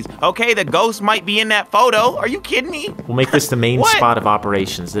 decades. Okay, the ghost might be in that photo. Are you kidding me? We'll make this the main spot of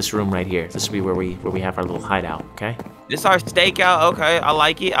operations, this room right here. This will be where we have our little hideout, okay? This our stakeout. Okay, I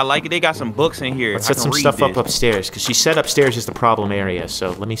like it. I like it. They got some books in here. Let's set some stuff up upstairs, because she said upstairs is the problem area.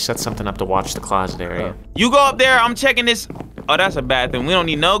 So let me set something up to watch the closet area. You go up there. I'm checking this. Oh, that's a bad thing. We don't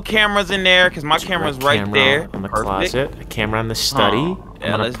need no cameras in there, because my camera's right there. On the closet. A camera in the study.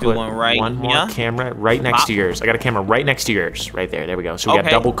 Yeah, let's do one right here. One more camera right next to yours. I got a camera right next to yours. Right there. There we go. So we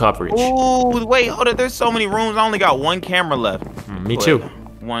got double coverage. Ooh, wait, hold it. There's so many rooms. I only got 1 camera left. Me too.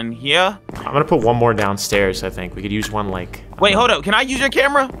 1 here. I'm going to put 1 more downstairs, I think. We could use one like... Wait, hold up. Can I use your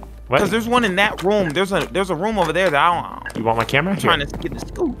camera? What? Because there's one in that room. There's a room over there that I don't... You want my camera? I'm trying to get the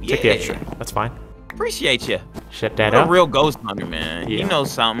scoop. Yeah. Take the extra. That's fine. Appreciate you. Shut that You're up. a real ghost hunter, man. Yeah. You know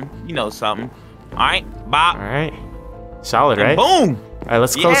something. You know something. All right, bop. All right. Solid, and right? Boom. All right,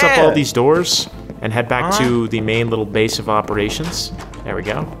 let's close up all these doors and head back to the main little base of operations. There we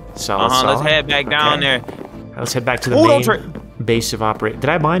go. Solid, solid. Let's head back down there. Right, let's head back to the main base of operation. Did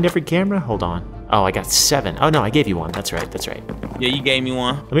I mind every camera? Hold on. Oh, I got 7. Oh, no, I gave you 1. That's right. That's right. Yeah, you gave me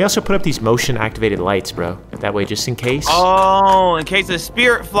 1. Let me also put up these motion-activated lights, bro. That way, just in case. Oh, in case a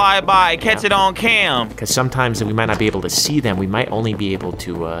spirit fly by, catch it on cam. Because sometimes we might not be able to see them. We might only be able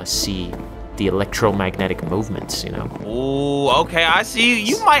to see the electromagnetic movements, you know? Ooh, okay, I see.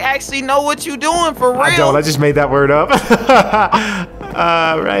 You might actually know what you're doing for real. I don't. I just made that word up.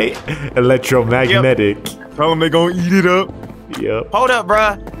 Right? Electromagnetic. Yep. Tell them they're gonna eat it up. Yep. Hold up,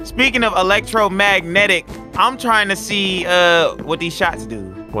 bruh. Speaking of electromagnetic, I'm trying to see what these shots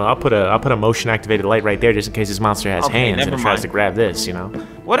do. Well, I'll put a motion activated light right there just in case this monster has hands and it tries to grab this, you know.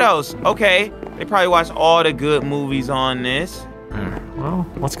 What else? Okay, they probably watched all the good movies on this. Well,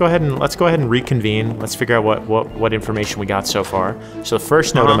 let's go ahead and reconvene. Let's figure out what information we got so far. So the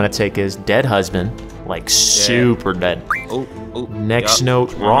first note I'm gonna take is dead husband, like super dead. Next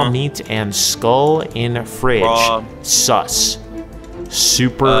note, raw meat and skull in fridge. Sus.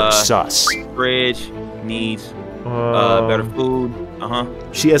 Super sus. Fridge needs better food.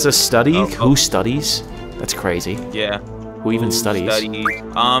 She has a study. Who studies? That's crazy. Yeah. Who even studies?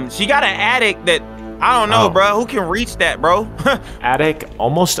 She got an attic that I don't know, bro. Who can reach that, bro? Attic,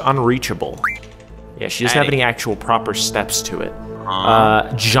 almost unreachable. Yeah, she doesn't have any actual proper steps to it.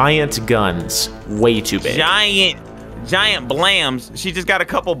 Giant guns, way too big. Giant blams. She just got a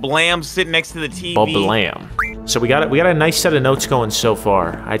couple blams sitting next to the TV. Blam. So we got a nice set of notes going so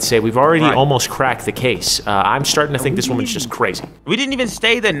far. I'd say we've already almost cracked the case. I'm starting to think this woman's just crazy. We didn't even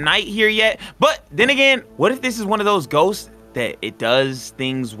stay the night here yet. But then again, what if this is one of those ghosts that it does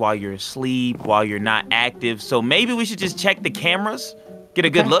things while you're asleep, while you're not active? So maybe we should just check the cameras, get a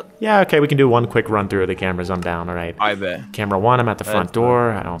good look. Yeah, okay, we can do one quick run through of the cameras. I'm down, all right. I bet. Camera 1, I'm at the front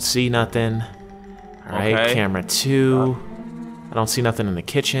door. I don't see nothing. All right, camera 2. I don't see nothing in the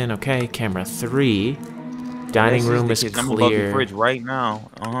kitchen. Okay, camera 3. Dining room is clear. I'm above the fridge right now.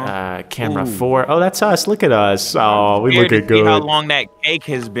 Camera 4. Oh, that's us. Look at us. Oh, we look good. See how long that cake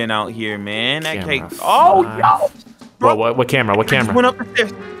has been out here, man. That Camera cake. Oh, yo. Bro, what camera? What camera? Went up the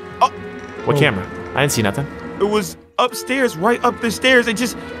stairs. Oh. What camera? I didn't see nothing. It was upstairs, right up the stairs. It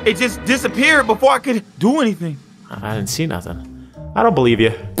just disappeared before I could do anything. I didn't see nothing. I don't believe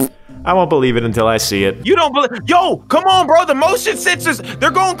you. I won't believe it until I see it. You don't believe? Yo, come on, bro. The motion sensors, they're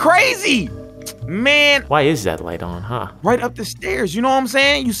going crazy. Man. Why is that light on, huh? Right up the stairs. You know what I'm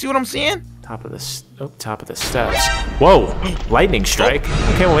saying? You see what I'm seeing? Top of the steps. Whoa, lightning strike.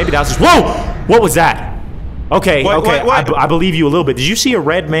 Okay, well maybe that was just, whoa! What was that? Okay, what? I believe you a little bit. Did you see a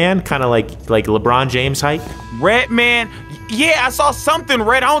red man, kind of like LeBron James height? Red man? Yeah, I saw something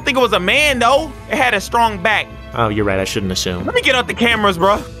red. I don't think it was a man though. It had a strong back. Oh, you're right. I shouldn't assume. Let me get out the cameras,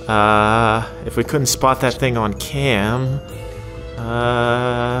 bro. If we couldn't spot that thing on cam,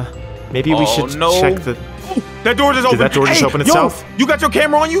 maybe we should check the... That door just opened. Did that door just open itself? You got your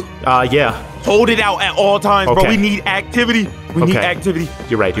camera on you? Yeah. Hold it out at all times, bro. We need activity. We need activity.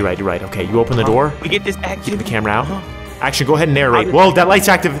 You're right. Okay, you open the door. We get this activity. Get the camera out. Action, go ahead and narrate. Whoa, that light's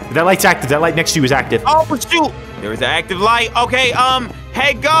active. That light next to you is active. Oh, shoot. There is an active light. Okay,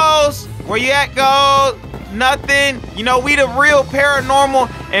 hey, Ghost. Where you at, Ghost? Nothing. You know, we the real paranormal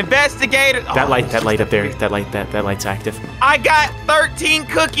investigators. That light up there. That light's active. I got 13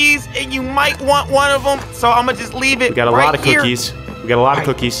 cookies, and you might want one of them, so I'm gonna just leave it. We got a lot of cookies. We got a lot of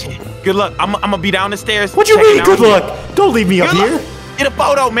cookies. Good luck. I'm gonna be down the stairs. What you mean, good luck? Don't leave me up here. Get a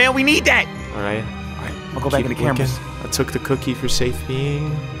photo, man. We need that. All right. I'll go back in the cameras. I took the cookie for safe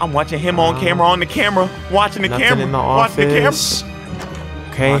being. I'm watching him on the camera, watching the camera, in the watching office. the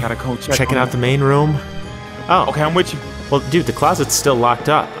camera. Okay. I gotta go checking out the main room. Oh. Okay, I'm with you. Well, dude, the closet's still locked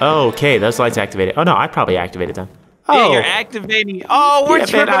up. Oh, okay, those lights activated. Oh no, I probably activated them. Oh. Yeah, you're activating. Oh, we're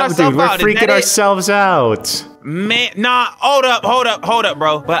tripping ourselves out. We're freaking ourselves out. Man, nah, hold up,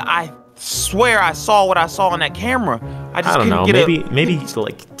 bro. But I swear I saw what I saw on that camera. I don't know. Maybe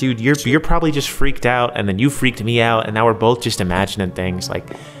like, dude, you're probably just freaked out, and then you freaked me out, and now we're both just imagining things. Like,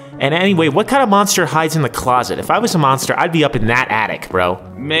 and anyway, what kind of monster hides in the closet? If I was a monster, I'd be up in that attic, bro.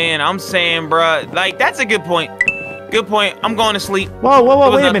 Man, I'm saying, bro, like that's a good point. Good point. I'm going to sleep. Whoa,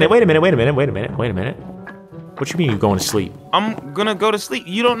 wait a minute. What you mean you're going to sleep? I'm gonna go to sleep.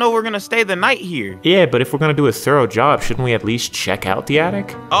 You don't know we're gonna stay the night here. Yeah, but if we're gonna do a thorough job, shouldn't we at least check out the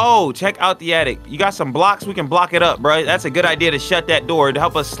attic? Oh, check out the attic. You got some blocks? We can block it up, bro. That's a good idea to shut that door to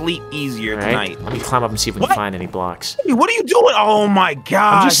help us sleep easier tonight. Let me climb up and see if we can find any blocks. Hey, what are you doing? Oh my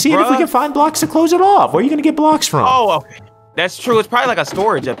God! I'm just seeing if we can find blocks to close it off. Where are you gonna get blocks from? Oh, okay. That's true. It's probably like a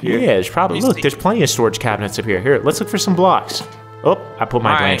storage up here. Yeah, there's probably. Look, there's plenty of storage cabinets up here. Here, let's look for some blocks. Oh, I put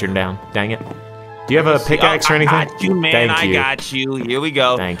my lantern down. Dang it. Do you have a pickaxe or anything? I got you, man. I got you. Here we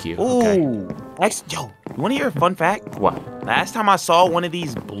go. Thank you. Ooh. Okay. Yo, you want to hear a fun fact? What? Last time I saw one of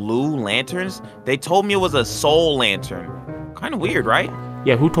these blue lanterns, they told me it was a soul lantern. Kind of weird, right?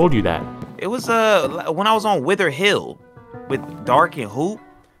 Yeah, who told you that? It was when I was on Wither Hill with Dark and Hoop.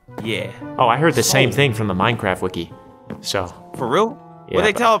 Yeah. Oh, I heard the same thing from the Minecraft wiki. So. For real? Yeah,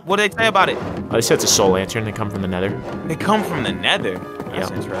 what did they say about it? Oh, they said it's a soul lantern. They come from the nether. They come from the nether?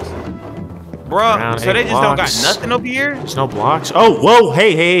 That's interesting. Bro, so they just don't got nothing up here? There's no blocks. Oh, whoa,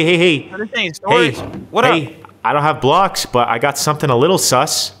 hey. This ain't storage. What up? I don't have blocks, but I got something a little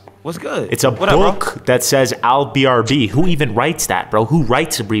sus. What's good? It's a book that says BRB. Who even writes that, bro? Who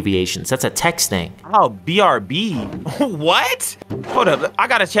writes abbreviations? That's a text thing. Oh, BRB. What? Hold up. I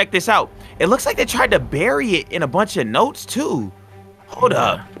gotta check this out. It looks like they tried to bury it in a bunch of notes, too. Hold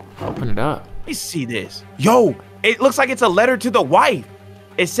up. Open it up. Let me see this. Yo, it looks like it's a letter to the wife.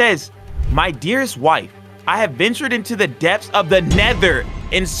 It says, "My dearest wife, I have ventured into the depths of the nether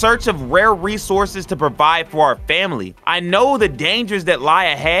in search of rare resources to provide for our family. I know the dangers that lie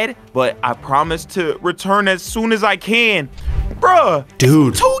ahead, but I promise to return as soon as I can." Bruh,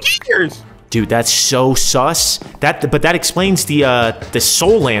 dude, 2 years. Dude, that's so sus. But that explains the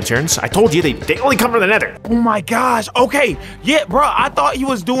soul lanterns. I told you they only come from the nether. Oh my gosh. Okay. Yeah, bro. I thought he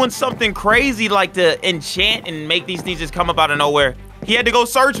was doing something crazy like to enchant and make these things just come up out of nowhere. He had to go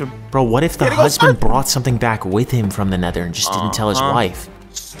search them. Bro, what if the husband brought something back with him from the nether and just didn't tell his wife?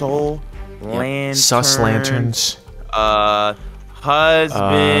 Soul Lantern. Sus lanterns.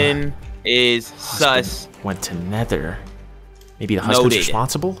 Husband is sus. Went to Nether. Maybe the husband's Noted.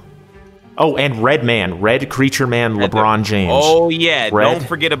 responsible? Oh, and Red Man. Red Creature Man, LeBron James. Oh, yeah. Red Don't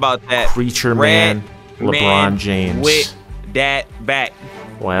forget about that. Creature Man, LeBron James. With that back.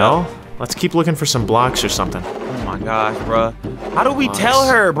 Well, let's keep looking for some blocks or something. Oh my gosh, bro. How do we tell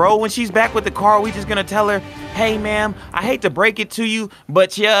her, bro? When she's back with the car, we just gonna tell her, hey, ma'am, I hate to break it to you,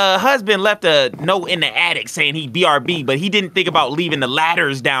 but your husband left a note in the attic saying he BRB, but he didn't think about leaving the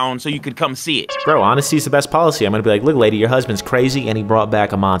ladders down so you could come see it. Bro, honesty is the best policy. I'm gonna be like, look, lady, your husband's crazy, and he brought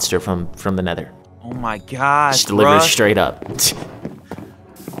back a monster from the Nether. Oh my gosh, Just deliver it straight up.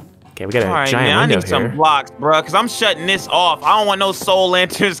 Okay, we got a giant window I need some blocks, bro, because I'm shutting this off. I don't want no soul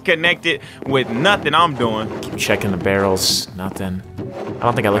lanterns connected with nothing I'm doing. Keep checking the barrels. Nothing. I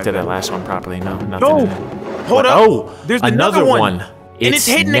don't think I looked at that last one properly. No, nothing. No. Hold up. Oh, there's another one. And it's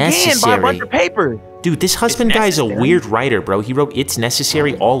hidden again by a bunch of paper. Dude, this husband guy's a weird writer, bro. He wrote "It's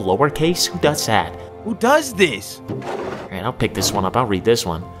necessary" all lowercase. Who does that? Who does this? All right, I'll pick this one up. I'll read this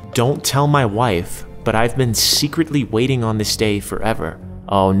one. Don't tell my wife, but I've been secretly waiting on this day forever.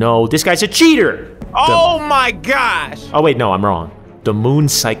 Oh no, this guy's a cheater! Oh my gosh! Oh wait, no, I'm wrong. The moon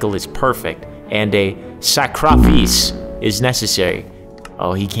cycle is perfect, and a sacrifice is necessary.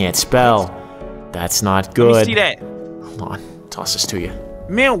 Oh, he can't spell. That's not good. Let me see that. Hold on, toss this to you.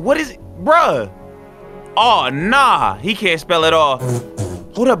 Man, what is it? Bruh. Oh, nah, he can't spell it all.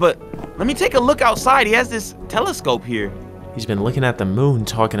 Hold up, but let me take a look outside. He has this telescope here. He's been looking at the moon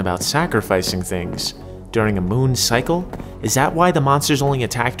talking about sacrificing things. During a moon cycle? Is that why the monster's only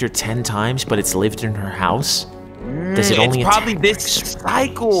attacked her 10 times, but it's lived in her house? Does it only attack probably this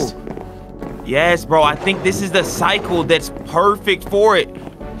cycle. Yes, bro, I think this is the cycle that's perfect for it.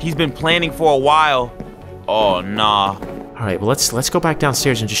 He's been planning for a while. Oh, nah. All right, well, let's go back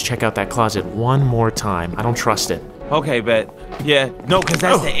downstairs and just check out that closet one more time. I don't trust it. Okay, bet. Yeah, no, because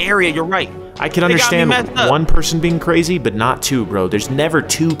that's the area. You're right. I can understand one person being crazy, but not two, bro. There's never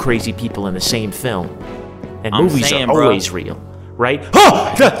two crazy people in the same film. And movies are always real, right?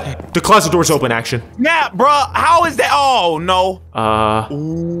 Oh! The closet door's open, action. Yeah, bro. How is that? Oh, no.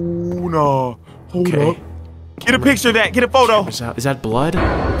 Ooh, no. Hold up. Get a picture of that. Get a photo. Is that blood?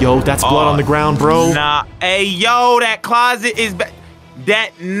 Yo, that's blood on the ground, bro. Nah. Hey, yo, that closet is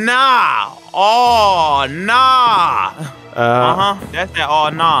nah. Oh, nah. That's that. Oh,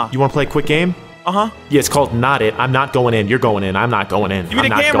 nah. You want to play a quick game? Yeah, it's called Not It. I'm not going in. You're going in. I'm not going in. Give me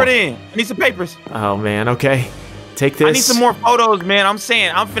the camera then. I need some papers. Oh, man. Okay. Take this. I need some more photos, man. I'm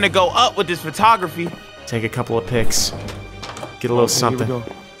saying I'm finna go up with this photography. Take a couple of pics. Get a little something.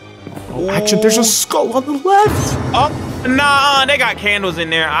 Oh, action. There's a skull on the left. Oh, nah. They got candles in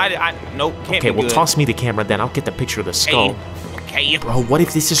there. Nope. Can't be Okay, well, good. toss me the camera then. I'll get the picture of the skull. Okay. Bro, what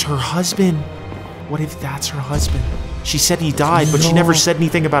if this is her husband? What if that's her husband? She said he died, but she never said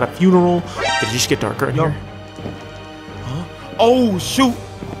anything about a funeral. Did it just get darker in here? Oh, shoot.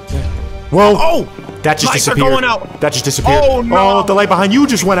 Whoa. Oh. That just Lights disappeared. are going out. That just disappeared. Oh, no. Oh, the light behind you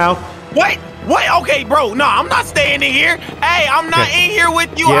just went out. What? Okay, bro. No, I'm not staying in here. Hey, I'm not in here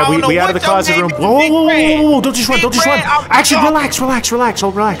with you. Yeah, I don't know we out of the closet room. Whoa. Don't just run. Don't just run. Action, relax.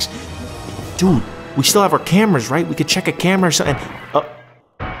 Hold, relax. Dude, we still have our cameras, right? We could check a camera or something.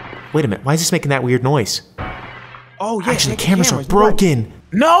 Wait a minute. Why is this making that weird noise? Oh, yeah. Actually, the cameras are broken. Right.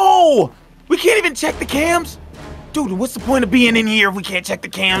 No! We can't even check the cams? Dude, what's the point of being in here if we can't check the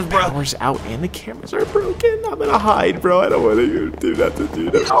cams, bro? Power's out and the cameras are broken. I'm gonna hide, bro. I don't want to do that to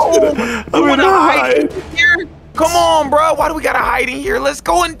do that. I'm gonna hide in here? Come on, bro. Why do we gotta hide in here? Let's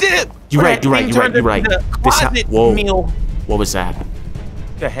go and dip. You're right. Whoa. Meal. What was that?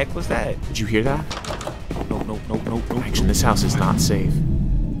 The heck was that? Did you hear that? No. Action, this house is not safe.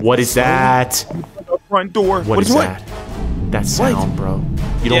 What is that? Front door. What is that? That sound, bro.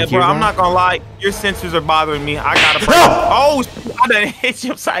 You don't hear that? I'm not gonna lie. Your sensors are bothering me. I gotta break. Oh, I done hit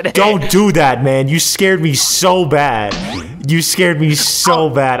you upside the head. Don't do that, man. You scared me so bad.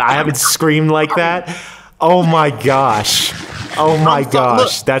 I haven't screamed like that. Oh my gosh.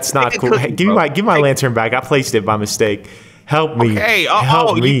 That's not cool. Hey, give my lantern back. I placed it by mistake. Help me. Okay.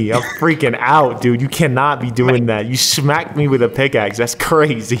 Help me. I'm freaking out, dude. You cannot be doing that. You smacked me with a pickaxe. That's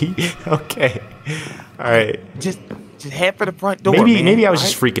crazy. Okay. All right. Just head for the front door. Maybe I was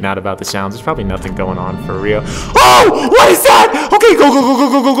just freaking out about the sounds. There's probably nothing going on for real. Oh! What is that? Okay, go.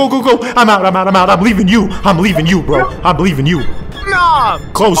 I'm out. I'm leaving you, bro. I'm leaving you. Nah.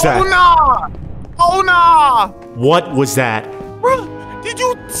 Close that. Oh, nah. What was that? Bro. Did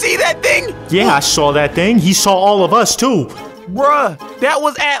you see that thing? Yeah, I saw that thing. He saw all of us, too. Bruh, that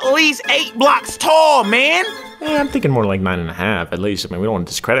was at least 8 blocks tall, man. I'm thinking more like 9.5 at least. I mean, we don't want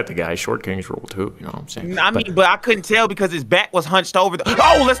to discredit the guy. Short kings rule too. You know what I'm saying? But I couldn't tell because his back was hunched over.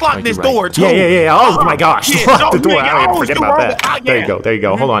 Oh, let's lock this door too. Yeah. Oh my gosh, lock the door. I didn't forget about that. Yeah. There you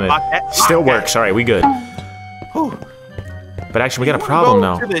go. Hold on. It still works. All right, we good. Whew. But actually, we got a problem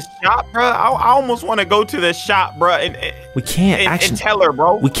now. To the shop, bro. I almost want to go to the shop, bro. We can't and tell her,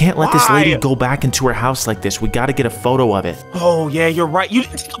 bro. We can't let this lady go back into her house like this. We got to get a photo of it. Oh yeah, you're right. You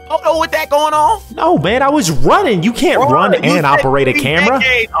didn't take a photo with that going on? No, man. I was running. You can't run and operate a camera.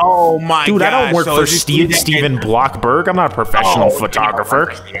 Oh my god, dude! I don't work for Steven Blockberg. I'm not a professional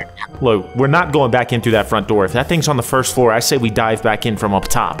photographer. Look, we're not going back in through that front door. If that thing's on the first floor, I say we dive back in from up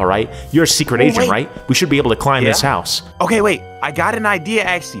top. All right? You're a secret agent, right? We should be able to climb this house. Okay, wait. I got an idea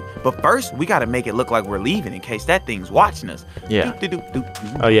actually, but first we gotta make it look like we're leaving in case that thing's watching us. Yeah.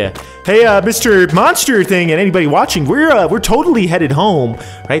 Oh yeah. Hey, Mr. Monster thing, and anybody watching, we're totally headed home,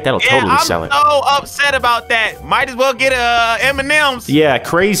 right? That'll totally sell it. I'm so upset about that. Might as well get M&Ms. Yeah,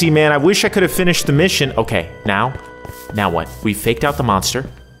 crazy man. I wish I could have finished the mission. Okay, now what? We faked out the monster.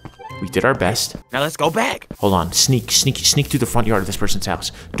 We did our best. Now let's go back. Hold on. Sneak through the front yard of this person's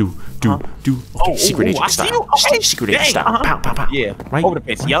house. Okay, secret agent style. Secret agent style. Pow. Yeah. Right? Over the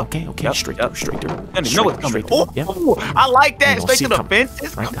fence. Yep. Okay. Straight through. Straight through. Oh, I like that. Straight to the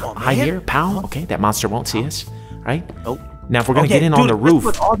fences. Right. Come on, High man. here. Pow. Okay, that monster won't see us. Right? Nope. Now, if we're going to get in on the roof.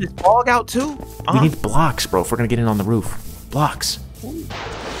 Let's put all this fog out, too. We need blocks, bro, if we're going to get in on the roof. Blocks.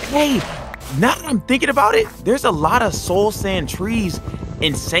 Hey, now that I'm thinking about it, there's a lot of soul sand trees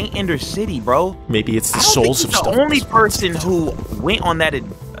in St. Ender City, bro. Maybe it's the souls of stuff. The only person who went on that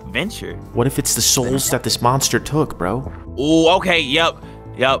adventure. What if it's the souls that this monster took, bro? Oh, okay, yep.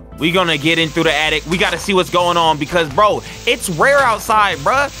 We gonna get in through the attic. We gotta see what's going on because, bro, it's rare outside,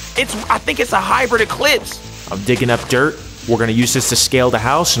 bro. I think it's a hybrid eclipse. I'm digging up dirt. We're gonna use this to scale the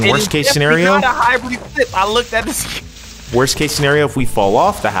house. And worst case scenario, not a hybrid eclipse. I looked at this. Worst case scenario, if we fall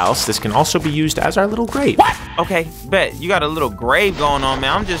off the house, this can also be used as our little grave. What? Okay, bet. You got a little grave going on,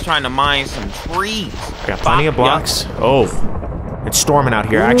 man. I'm just trying to mine some trees. I got plenty of blocks. Yep. Oh, it's storming out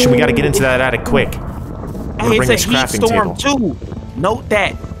here. Actually, we got to get into that attic quick. Hey, it's a heat storm, too. Note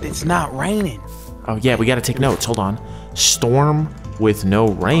that. It's not raining. Oh, yeah, we got to take notes. Hold on. Storm with no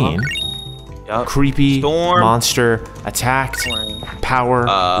rain. Yep. Creepy monster attacked.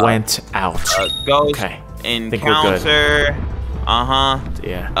 Power went out. Ghost. Okay. Encounter.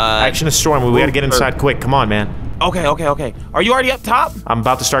 Yeah. Action is storm. We gotta get inside quick. Come on, man. Okay. Are you already up top? I'm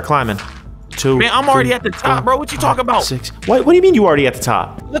about to start climbing. 2. Man, I'm already at the top, bro. What you talking about? 6. What do you mean you already at the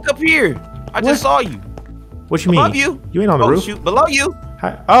top? Look up here. I just saw you. What you mean? Above you. You ain't on the roof? Shoot. Below you.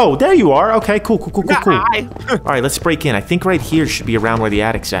 Hi. Oh, there you are. Okay, cool. All Hi. right, let's break in. I think right here should be around where the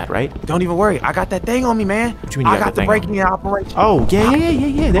attic's at, right? Don't even worry. I got that thing on me, man. What do you mean you got the breaking in operation. Oh, yeah.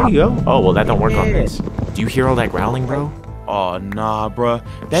 There you go. Oh, well, that don't work on this. Do you hear all that growling, bro? Oh, nah, bro.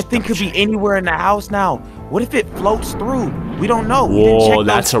 That thing could be anywhere in the house now. What if it floats through? We don't know. Whoa,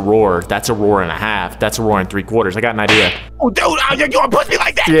 that's a roar. That's a roar and a half. That's a roar and 3/4. I got an idea. Oh, dude, you gonna push me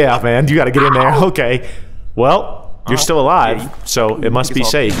like that? Yeah, man. You got to get in there. Okay. Well, you're still alive, so it must be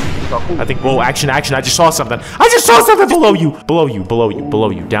safe. I think. Whoa, action! I just saw something. Below you.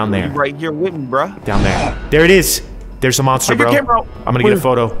 Down there. You right here with me, bro. Down there. There it is. There's a monster, bro. I'm gonna get a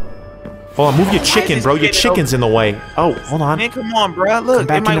photo. Hold on, move your chicken, bro. Your chicken's in the way. Oh, hold on. Man, come on, bro. Look,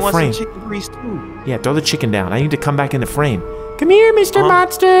 they might want some chicken grease too. Yeah, throw the chicken down. I need to come back in the frame. Come here, Mr.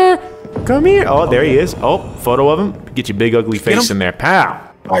 Monster. Come here. Oh, there he is. Oh, photo of him. Get your big ugly face in there. Pow.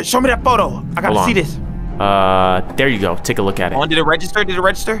 All right, show me that photo. I gotta see this. There you go. Take a look at it. Did it register?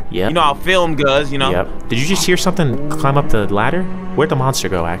 Yeah. You know how film goes, you know. Yep. Did you just hear something climb up the ladder? Where'd the monster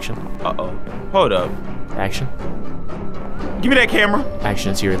go, Action? Uh-oh. Hold up. Action. Give me that camera.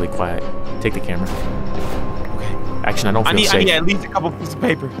 Action, it's eerily quiet. Take the camera. Okay. Action, I don't feel safe. I need at least a couple pieces of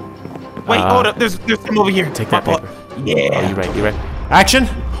paper. Wait, hold up. There's some over here. Take that paper. Yeah. Oh, you right. Action!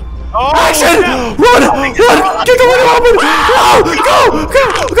 Oh, Action! No. Run! Get the window open! Go!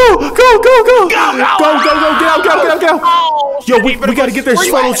 Get out! Yo, we gotta get this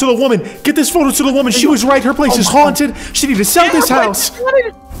photo to the woman. Get this photo to the woman. She was right. Her place is haunted. She need to sell this house.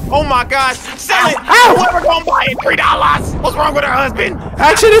 Oh my gosh! Sell it! Whoever gonna buy it? $3. What's wrong with her husband?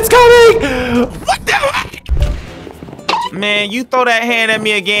 Action! It's coming! What the heck? Man, you throw that hand at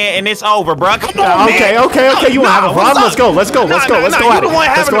me again and it's over, bro. Come on, okay. You wanna have a problem? Let's go at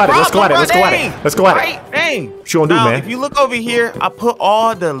it. Dang. What you gonna do, man? If you look over here, I put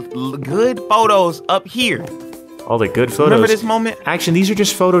all the good photos up here. All the good photos. Remember this moment? Action, these are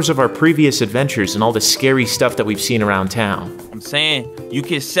just photos of our previous adventures and all the scary stuff that we've seen around town. I'm saying, you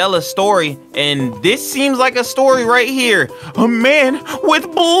can sell a story, and this seems like a story right here. A man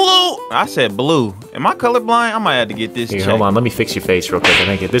with blue. I said blue. Am I colorblind? I might have to get this checked. Hold on, let me fix your face real quick.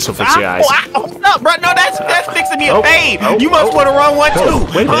 I think this will fix your eyes. What's up, bro? No, that's fixing me a fade. You must want to run one too.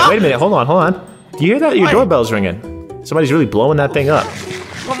 Wait a minute. Hold on. Do you hear that? Your doorbell's ringing. Somebody's really blowing that thing up.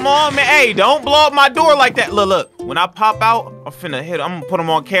 Come on, man. Hey, don't blow up my door like that. Look. When I pop out, I'm finna hit. I'm gonna put them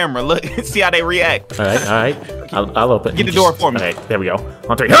on camera. Look, see how they react. All right. I'll open. Get the door for me. All right, there we go.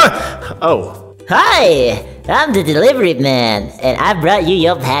 On 3. Oh. Hi, I'm the delivery man, and I brought you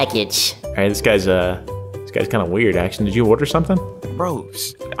your package. All right, this guy's kind of weird. Action. Did you order something? Bro,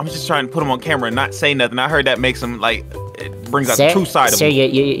 I'm just trying to put him on camera and not say nothing. I heard that makes him like it brings out the true side of him. Sir,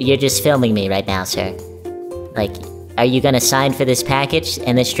 you're just filming me right now, sir. Like, are you gonna sign for this package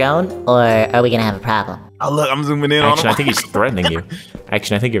and this drone, or are we gonna have a problem? Oh look, I'm zooming in on him. I think he's threatening you.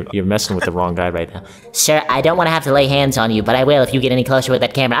 Action, I think you're messing with the wrong guy right now. Sir, I don't want to have to lay hands on you, but I will if you get any closer with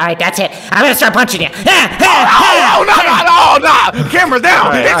that camera. All right, that's it. I'm gonna start punching you. No! Camera's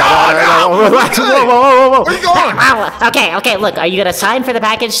down. Whoa. Where you going? Okay. Look, are you gonna sign for the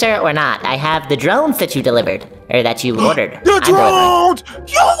package, sir, or not? I have the drones that you delivered, or that you ordered. The drones!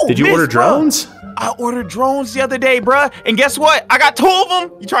 Yo! Did you order drones? I ordered drones the other day, bruh. And guess what? I got 2 of them.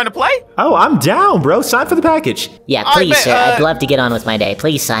 You trying to play? Oh, I'm down, bro. Sign for the package. Yeah, please, sir. I'd love to get on with my day.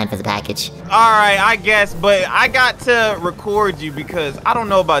 Please sign for the package. All right, I guess. But I got to record you because I don't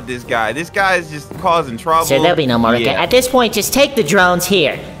know about this guy. This guy is just causing trouble. Sir, there'll be no more. Yeah. At this point, just take the drones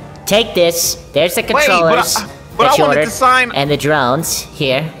here. Take this. There's the controllers but that you I wanted ordered, to sign. And the drones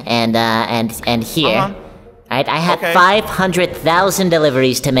here and here. All right, I have 500,000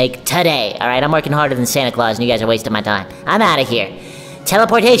 deliveries to make today. All right, I'm working harder than Santa Claus, and you guys are wasting my time. I'm out of here.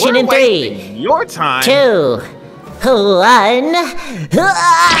 Teleportation in 3, your time. 2, 1.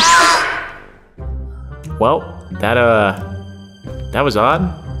 Well, that was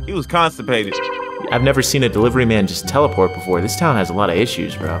odd. He was constipated. I've never seen a delivery man just teleport before. This town has a lot of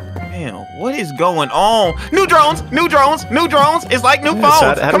issues, bro. Damn, what is going on? New drones. It's like new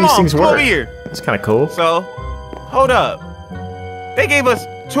phones. How do these things work? Over here. It's kind of cool. So, hold up. They gave us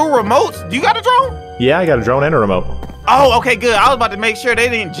 2 remotes. Do you got a drone? Yeah, I got a drone and a remote. Oh, okay, good. I was about to make sure they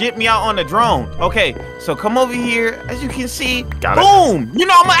didn't jip me out on the drone. Okay, so come over here. As you can see, boom. You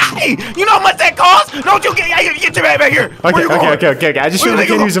know how much that costs? Don't you get your man back here. Okay. I just figured we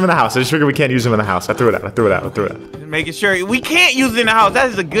can't use them in the house. I threw it out. Making sure we can't use it in the house. That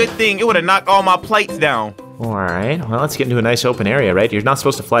is a good thing. It would have knocked all my plates down. All right. Well, let's get into a nice open area, right? You're not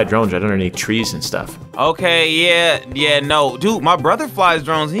supposed to fly drones right underneath trees and stuff. Okay, yeah, no. Dude, my brother flies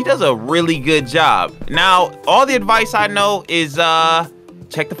drones, and he does a really good job. Now, all the advice I know is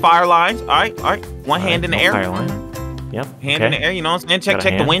check the fire lines. All right. One hand in the air. Fire line. Yep. Hand in the air, you know what I'm saying?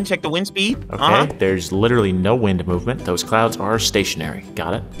 Check the wind, check the wind speed. Okay, there's literally no wind movement. Those clouds are stationary.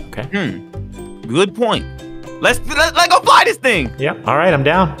 Got it? Okay. Good point. Let's go fly this thing. Yep. All right, I'm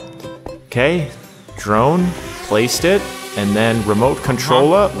down. Okay. Drone, placed it, and then remote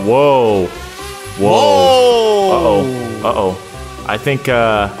controller. Whoa. Uh-oh. I think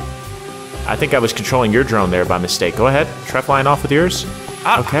I was controlling your drone there by mistake. Go ahead. Try flying off with yours.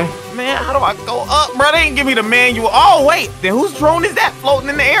 Okay. Man, how do I go up, bro? They didn't give me the manual. Oh, wait. Then whose drone is that floating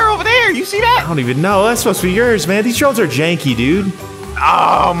in the air over there? You see that? I don't even know. That's supposed to be yours, man. These drones are janky, dude.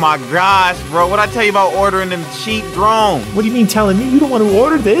 Oh, my gosh, bro. What'd I tell you about ordering them cheap drones? What do you mean telling me? You don't want to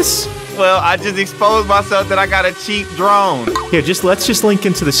order this? Well, I just exposed myself that I got a cheap drone. Here, let's just link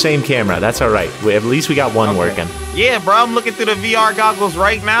into the same camera. That's all right. At least we got one working. Yeah, bro. I'm looking through the VR goggles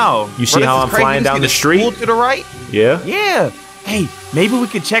right now. You see how I'm flying down the street? To the right? Yeah. Yeah. Hey, maybe we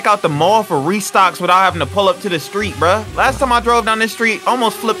could check out the mall for restocks without having to pull up to the street, bruh. Last time I drove down this street,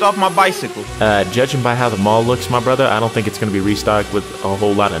 almost flipped off my bicycle. Judging by how the mall looks, my brother, I don't think it's going to be restocked with a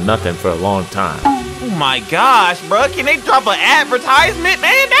whole lot of nothing for a long time. Oh my gosh, bruh. Can they drop an advertisement?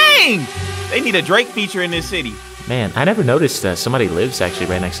 Man, dang. They need a Drake feature in this city. Man, I never noticed somebody lives actually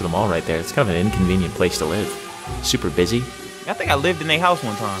right next to the mall right there. It's kind of an inconvenient place to live. Super busy. I think I lived in their house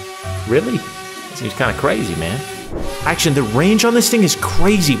one time. Really? That seems kind of crazy, man. Action, the range on this thing is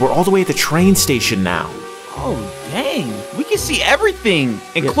crazy. We're all the way at the train station now. Oh, dang. We can see everything,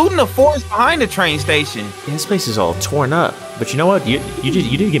 including the forest behind the train station. Yeah, this place is all torn up. But you know what? You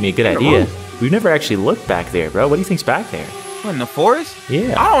did give me a good idea. We've never actually looked back there, bro. What do you think's back there? What, in the forest?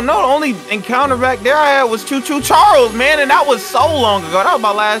 Yeah. I don't know. The only encounter back there I had was Choo Choo Charles, man, and that was so long ago. That was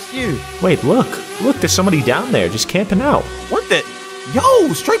about last year. Wait, look. Look, there's somebody down there just camping out. What the?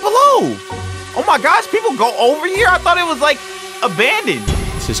 Yo, straight below. Oh my gosh, people go over here? I thought it was like abandoned.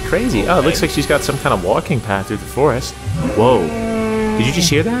 This is crazy. Oh, it looks like she's got some kind of walking path through the forest. Whoa. Did you just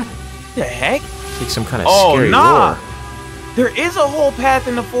hear that? What the heck? It's like some kind of scary roar. There is a whole path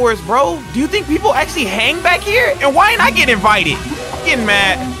in the forest, bro. Do you think people actually hang back here? And why ain't I get invited? I'm getting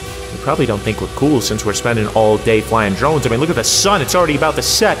mad. probably don't think we're cool since we're spending all day flying drones. I mean, look at the sun. It's already about to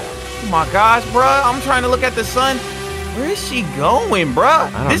set. Oh my gosh, bruh. I'm trying to look at the sun. Where is she going,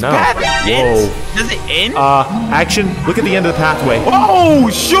 bruh? I don't this know. path ends? Whoa. Does it end? Action. Look at the end of the pathway. Oh,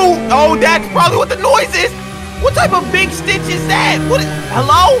 shoot. Oh, that's probably what the noise is. What type of big stitch is that? What?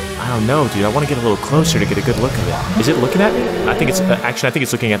 Hello? I don't know, dude. I want to get a little closer to get a good look of it. Is it looking at me? I think it's action. I think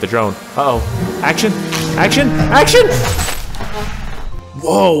it's looking at the drone. Uh-oh. Action. Action. Action.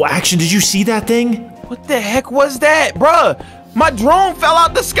 Whoa, Action. Did you see that thing? What the heck was that, bruh? My drone fell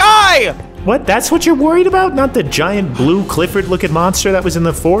out the sky. What? That's what you're worried about? Not the giant blue Clifford-looking monster that was in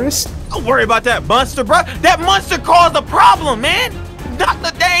the forest? Don't worry about that monster, bruh. That monster caused a problem, man. Not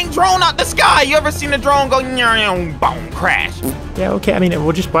the dang drone out the sky. You ever seen a drone go boom, crash? Yeah, okay. I mean,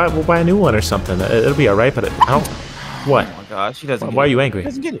 we'll buy a new one or something. It'll be all right, but I don't... What? Oh my gosh, she doesn't. Why are you angry? He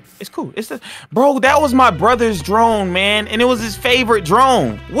doesn't get it. It's cool. Bro, that was my brother's drone, man, and it was his favorite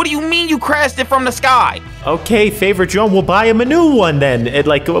drone. What do you mean you crashed it from the sky? Okay, favorite drone. We'll buy him a new one then.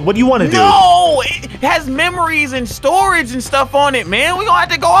 What do you want to do? No, it has memories and storage and stuff on it, man. We gonna have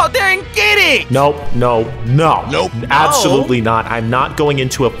to go out there and get it. Nope. Absolutely not. I'm not going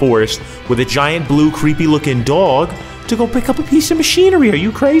into a forest with a giant blue creepy-looking dog to go pick up a piece of machinery. Are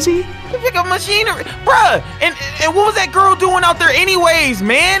you crazy? Pick up machinery, bruh. And what was that girl doing out there anyways,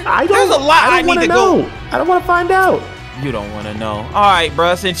 man? There's a lot I need to go. I don't want to find out. You don't want to know. All right,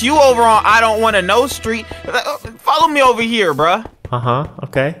 bruh. Since you over on I don't want to know street, follow me over here, bruh.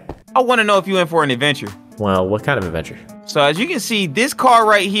 Okay. I want to know if you in for an adventure. Well, what kind of adventure? So as you can see, this car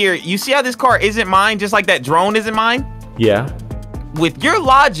right here, you see how this car isn't mine, just like that drone isn't mine? Yeah. With your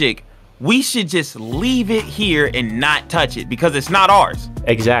logic, we should just leave it here and not touch it because it's not ours.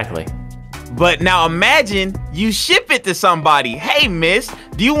 Exactly. But now imagine you ship it to somebody. Hey, miss,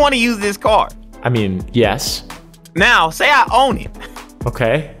 do you want to use this car? I mean, yes. Now, say I own it.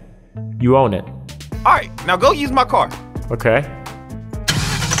 Okay. You own it. All right, now go use my car. Okay.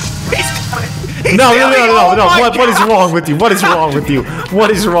 No. What is wrong with you? What is wrong with you?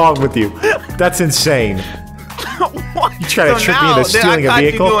 What is wrong with you? That's insane. What? You try to trick me into stealing a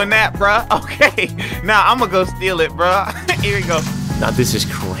vehicle? You doing that, bruh. Okay. Now I'm gonna go steal it, bruh. Here we go. Now this is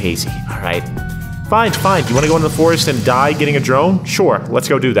crazy. All right. Fine. You want to go into the forest and die getting a drone? Sure. Let's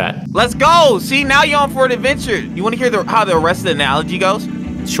go do that. Let's go. See, now you're on for an adventure. You want to hear how the rest of the analogy goes?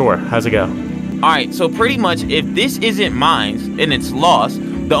 Sure. How's it go? All right. So pretty much, if this isn't mine and it's lost,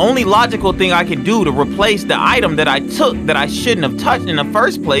 the only logical thing I can do to replace the item that I took that I shouldn't have touched in the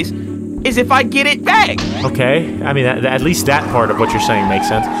first place is if I get it back. Okay. I mean, at least that part of what you're saying makes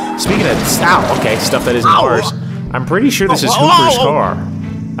sense. Speaking of stuff that isn't ours, I'm pretty sure this is Hooper's car.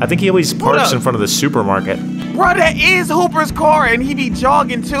 I think he always parks in front of the supermarket. Bro, that is Hooper's car, and he be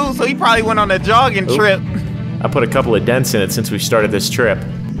jogging too, so he probably went on a jogging trip. I put a couple of dents in it since we started this trip.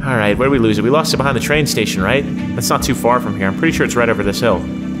 All right, where did we lose it? We lost it behind the train station, right? That's not too far from here. I'm pretty sure it's right over this hill.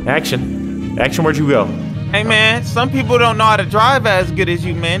 Action, where'd you go? Hey man, some people don't know how to drive as good as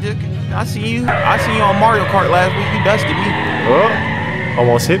you, man. I see you on Mario Kart last week. You dusted me. Oh,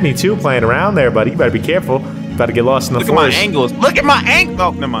 almost hit me too playing around there, buddy. You better be careful. About to get lost in the forest. Look at my angles. Look at my angle.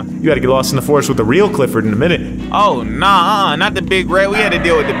 Oh, never mind. You gotta get lost in the forest with the real Clifford in a minute. Oh, nah, not the big red. We had to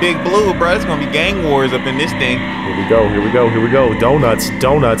deal with the big blue, bro. It's gonna be gang wars up in this thing. Here we go.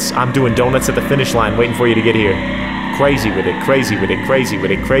 Donuts. I'm doing donuts at the finish line waiting for you to get here. Crazy with it.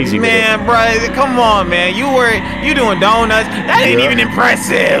 Man, bro, come on, man. You doing donuts. That ain't even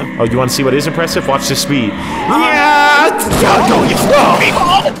impressive. Oh, you want to see what is impressive? Watch the speed. Yeah.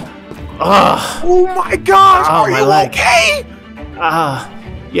 Oh my gosh. Are you okay?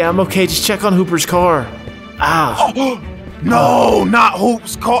 Yeah, I'm okay. Just check on Hooper's car. No, not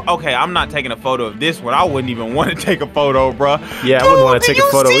Hoop's car. Okay, I'm not taking a photo of this one. I wouldn't even want to take a photo, bro. Yeah, I wouldn't want to take a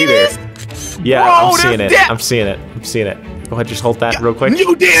photo either. This? Yeah, bro, I'm seeing it. Go ahead, just hold that real quick.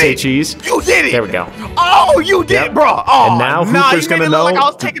 You did Say it. cheese. You did it. There we go. Oh, you did, bro. Oh, and now Hooper's gonna know. Like I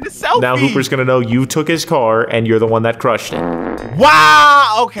was taking a selfie. Now Hooper's gonna know you took his car and you're the one that crushed it.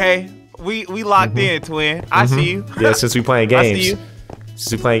 Wow. Okay, we locked in, twin. I see you. Yeah, since we playing games. I see you.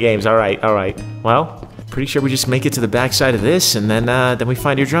 Since we playing games. All right. Well, pretty sure we just make it to the backside of this, and then we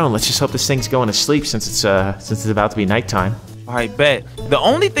find your drone. Let's just hope this thing's going to sleep since it's about to be nighttime. All right, bet. The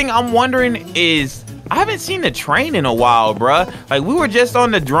only thing I'm wondering is I haven't seen the train in a while, bruh. Like, we were just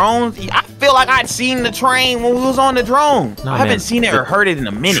on the drones. I feel like I'd seen the train when we was on the drone. No, I haven't seen it or heard it in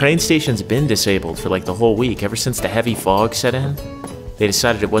a minute. Train station's been disabled for like the whole week. Ever since the heavy fog set in, they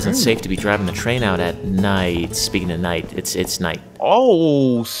decided it wasn't safe to be driving the train out at night. Speaking of night, it's night.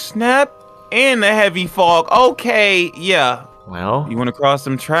 Oh, snap. And the heavy fog. Okay, yeah. Well, you want to cross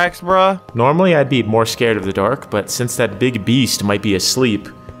some tracks, bruh? Normally, I'd be more scared of the dark, but since that big beast might be asleep,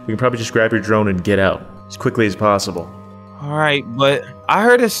 We can probably just grab your drone and get out as quickly as possible. All right, but I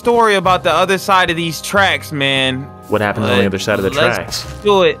heard a story about the other side of these tracks, man. What happens on the other side of the tracks? Let's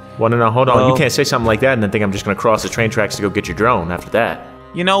do it. Well, no, hold on. You can't say something like that and then think I'm just gonna cross the train tracks to go get your drone after that.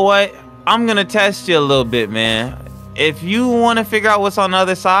 You know what? I'm gonna test you a little bit, man. If you want to figure out what's on the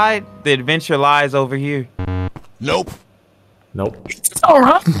other side, the adventure lies over here. Nope. All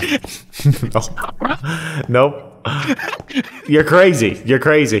right. Nope. You're crazy.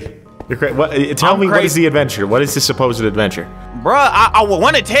 Tell me, what is the adventure? What is the supposed adventure? Bruh, I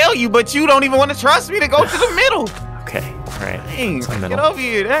want to tell you, but you don't even want to trust me to go to the middle. Okay, all right. Dang, get over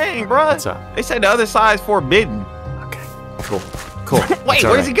here. Dang, bruh. What's up? They said the other side's forbidden. Okay, cool. Wait,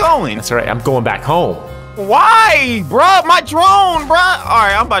 where's he going? That's all right. I'm going back home. Why, bruh? My drone, bruh. All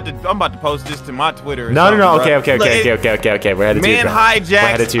right, I'm about to post this to my Twitter. No. Okay. We're headed to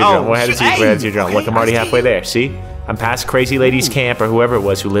your drone. We're headed to your drone. Look, I'm already halfway there. See? I'm past Crazy Lady's camp or whoever it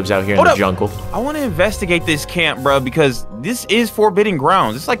was who lives out here in the jungle. I want to investigate this camp, bro, because this is forbidden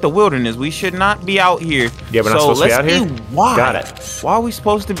grounds. It's like the wilderness. We should not be out here. Yeah, we're not supposed to be out here? Why? Got it. Why are we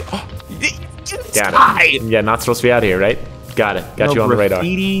supposed to be? Oh, got it. Yeah, not supposed to be out here, right? Got it. Got you on the radar.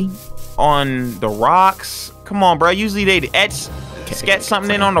 Graffiti on the rocks. Come on, bro. Usually they sketch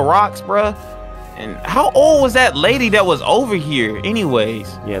something in on the rocks, bro. And how old was that lady that was over here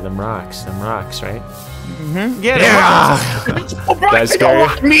anyways? Yeah, them rocks, right? Mm-hmm. Yeah. Did I scare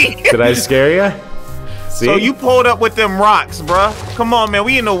you? Did I scare you? See? So you pulled up with them rocks, bruh. Come on, man.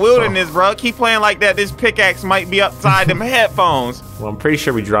 We in the wilderness, bruh. Keep playing like that. This pickaxe might be upside them headphones. Well, I'm pretty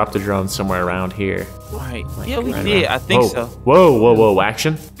sure we dropped the drone somewhere around here. Right. Yeah, we did. I think so. Whoa.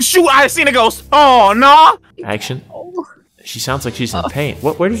 Action. Shoot, I seen a ghost. Oh, no. Action. She sounds like she's in pain.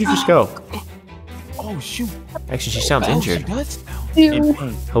 Where did you just go? Oh, shoot. Actually, she sounds injured. She does sound in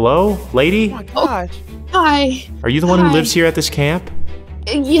pain. Hello, lady? Oh, my gosh. Hi. Are you the one who lives here at this camp?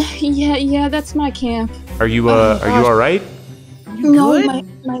 Yeah, that's my camp. Are you all right? No,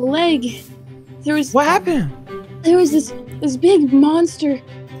 my leg. What happened? There was this big monster.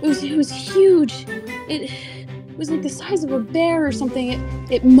 It was huge. It was like the size of a bear or something.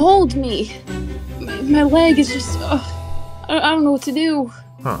 It mauled me. My leg is just I don't know what to do.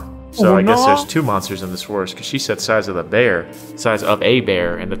 Huh. So I guess there's two monsters in this forest, because she said size of a bear,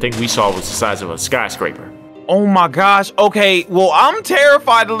 and the thing we saw was the size of a skyscraper. Oh my gosh. Okay, well, I'm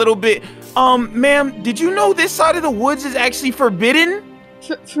terrified a little bit. Ma'am, did you know this side of the woods is actually forbidden?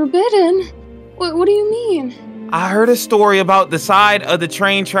 Forbidden? What do you mean? I heard a story about the side of the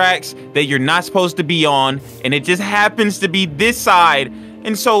train tracks that you're not supposed to be on, and it just happens to be this side.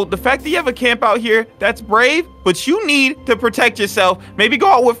 And so the fact that you have a camp out here, that's brave, but you need to protect yourself. Maybe go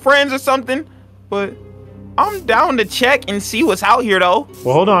out with friends or something. But I'm down to check and see what's out here, though.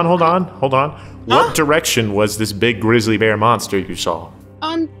 Well, hold on. What direction was this big grizzly bear monster you saw?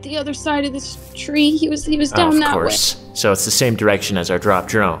 On the other side of this tree. He was down that way. Of course. So it's the same direction as our drop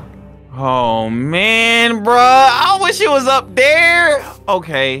drone. Oh, man, bruh. I wish it was up there.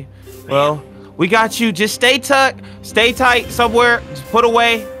 Okay. Well, we got you. Just stay tight somewhere. Just put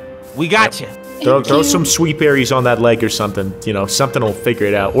away. We got you. Throw some sweet berries on that leg or something. You know, something will figure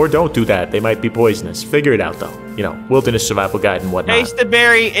it out. Or don't do that. They might be poisonous. Figure it out, though. You know, wilderness survival guide and whatnot. Taste the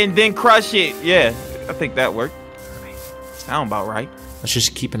berry and then crush it. Yeah, I think that worked. Sound about right. Let's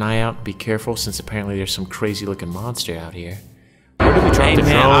just keep an eye out and be careful, since apparently there's some crazy-looking monster out here. Where did we drop the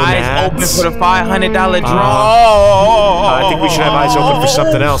drone eyes open for the $500 drone. I think we should have eyes open for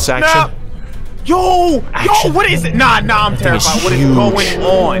something else. Action. Yo, what is it? Nah, I'm terrified. What is going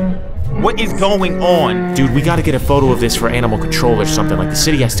on? What is going on? Dude, we gotta get a photo of this for animal control or something. Like, the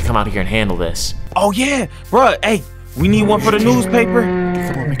city has to come out here and handle this. Oh, yeah. Bruh, hey, we need one for the newspaper. Get a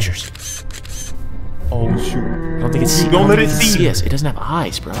couple of pictures. Oh, shoot. I don't think it's Don't let it see us. It doesn't have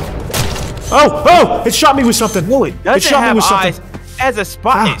eyes, bro. Oh! It shot me with something. No, it doesn't have eyes. As a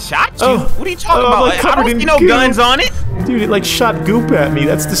spot, it shot you. What are you talking about? I don't see no guns on it. Dude, it like shot goop at me.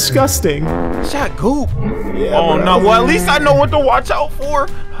 That's disgusting. Shot goop? Yeah, oh, no. Well, at least I know what to watch out for.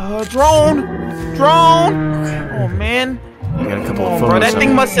 Drone. Oh, man. I got a couple of photos. Bro, that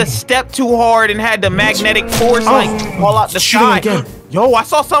thing must have stepped too hard and had the magnetic force fall out the sky. Again. Yo, I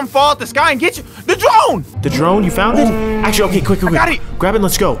saw something fall out the sky and get you. The drone! The drone? You found it? Actually, okay, quick. I got it. Grab it and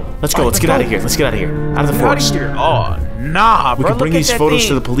let's go. Let's get out of here. Let's get out of here. Out of the forest. Oh, nah, bro. We can bring these photos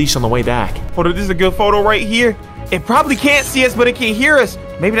to the police on the way back. Hold on, this is a good photo right here. It probably can't see us, but it can hear us.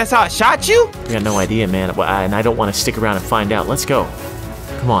 Maybe that's how it shot you? We got no idea, man. And I don't want to stick around and find out. Let's go.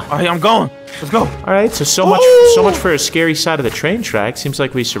 Come on. All right, I'm going. Let's go. All right, so much for a scary side of the train track. Seems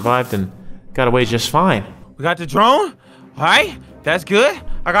like we survived and got away just fine. We got the drone. All right, that's good.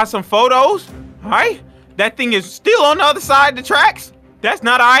 I got some photos. All right, that thing is still on the other side of the tracks. That's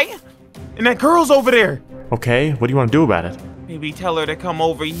not right. And that girl's over there. Okay, what do you want to do about it? Maybe tell her to come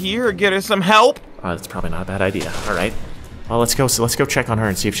over here or get her some help. That's probably not a bad idea. All right. Well, let's go check on her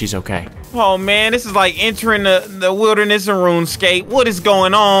and see if she's okay. Oh man, this is like entering the wilderness in RuneScape. What is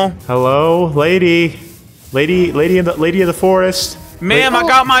going on? Hello, lady of the forest. Ma'am, I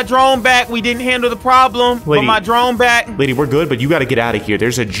got my drone back. We didn't handle the problem. But my drone back. Lady, we're good, but you got to get out of here.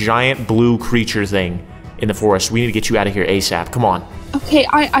 There's a giant blue creature thing in the forest. We need to get you out of here ASAP. Come on. Okay,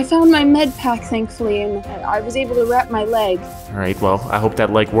 I found my med pack, thankfully, and I was able to wrap my leg. All right, well, I hope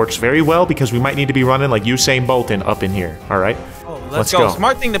that leg works very well because we might need to be running like Usain Bolton up in here. All right? Oh, let's go.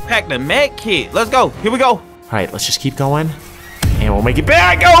 Smart thing to pack the med kit. Let's go. Here we go. All right, let's just keep going. And we'll make it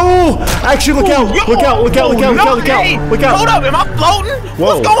back. Oh! Actually, look out. Look out. Look out. Look out. Look out. Look out. Look out. Hold up. Am I floating?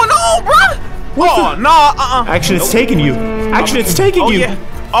 Whoa. What's going on, bro? Oh, no. Action, it's taking you. Action, it's taking you. Yeah.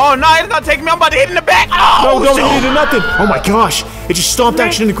 Oh, no, it's not taking me. I'm about to hit in the back. Oh, no, don't hit into nothing. Oh, my gosh. It just stomped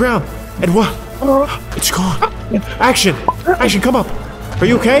Action in the ground. And what? It's gone. Action. Action, come up. Are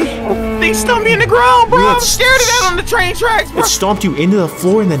you okay? They stomped me in the ground, bro. I'm scared of that on the train tracks, bro. It stomped you into the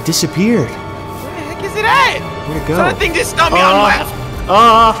floor and then disappeared. Where the heck is it at? Where'd it go? So that thing just stomped me on the left.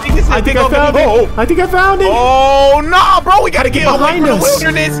 I think I found it. I think I found it. Oh, no, bro. We got to get behind us. The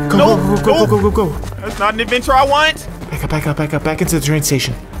wilderness. Go. That's not an adventure I want. Back up. Back into the train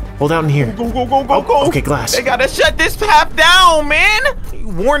station. Hold out in here. Go. Okay, glass. They gotta shut this path down, man.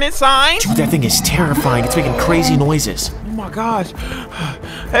 Warning sign. Dude, that thing is terrifying. It's making crazy noises. Oh my gosh.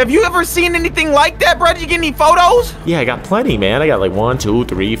 Have you ever seen anything like that, bro? Did you get any photos? Yeah, I got plenty, man. I got like 1, 2,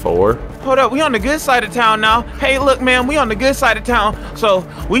 3, 4. Hold up, we on the good side of town now. Hey, look, man, we on the good side of town, so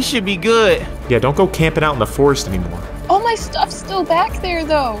we should be good. Yeah, don't go camping out in the forest anymore. All my stuff's still back there,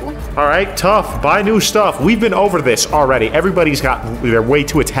 though. All right, tough. Buy new stuff. We've been over this already. Everybody's got they're way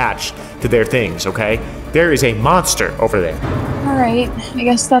too attached to their things, okay? There is a monster over there. All right, I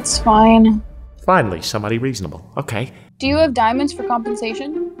guess that's fine. Finally, somebody reasonable. Okay. Do you have diamonds for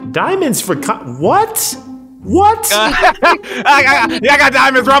compensation? Diamonds for what? What? I got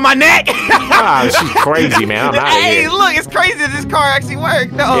diamonds around my neck. She's crazy, man. I'm out of here. Hey, look, it's crazy that this car actually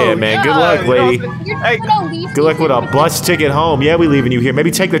worked. No, yeah, man. Good luck, lady. Hey, good luck with a bus ticket home. Yeah, we leaving you here. Maybe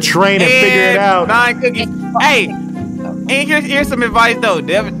take the train and figure it out. 9 cookies. Hey, and here's some advice though.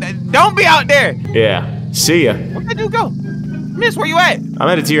 Don't be out there. Yeah. See ya. Where'd that dude go? Miss, where you at? I'm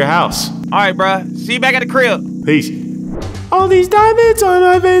headed to your house. All right, bro. See you back at the crib. Peace. All these diamonds on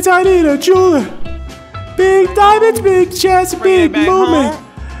my face, I need a jeweler. Big diamonds, big chest, big movement.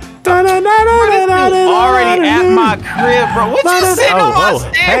 Already at my crib, bro. What you sitting on my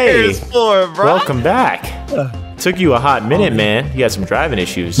stairs for, bro? Welcome back. Took you a hot minute, man. You had some driving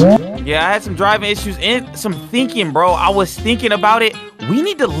issues. Yeah, I had some driving issues and some thinking, bro. I was thinking about it. We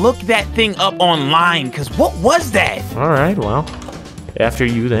need to look that thing up online, because what was that? All right, well, after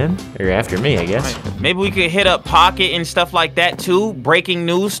you then, or after me, I guess. Right. Maybe we could hit up Pocket and stuff like that, too. Breaking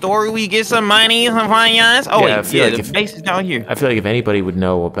news story. We get some money, some finance. Oh, yeah, the base is down here. I feel like if anybody would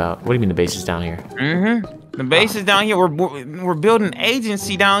know about... What do you mean the base is down here? The base is down here. We're building an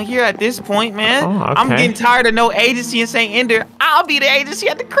agency down here at this point, man. Oh, okay. I'm getting tired of no agency in St. Ender. I'll be the agency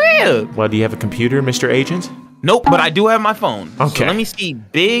at the crib. Well, do you have a computer, Mr. Agent? Nope, but I do have my phone. Okay. So let me see.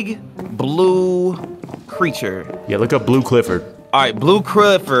 Big blue creature. Yeah, look up Blue Clifford. All right, Blue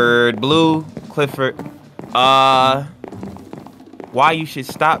Clifford. Why you should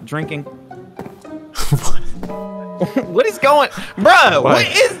stop drinking. What is going, bruh? What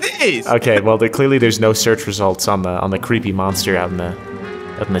is this? Okay, well, clearly there's no search results on the creepy monster out in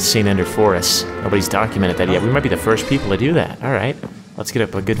the St. Ender forest. Nobody's documented that yet. We might be the first people to do that. All right, let's get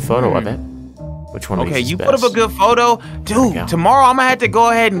up a good photo of it. Which one? Okay, you put up a good photo, dude. Tomorrow I'm gonna have to go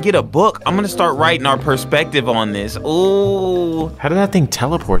ahead and get a book. I'm gonna start writing our perspective on this. Ooh. How did that thing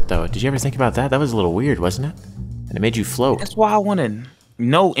teleport though? Did you ever think about that? That was a little weird, wasn't it? And it made you float. That's why I want to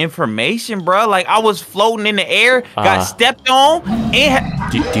know information, bro. Like I was floating in the air, got stepped on,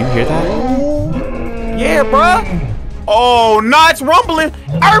 and do you hear that? Yeah, bro. Oh, no, it's rumbling.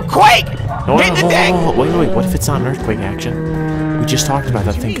 Earthquake! Hit the deck. Wait. What if it's not an earthquake action? We just talked about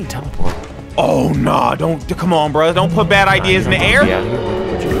that thing can teleport. Oh, nah, come on, bro. Don't put bad ideas in the air.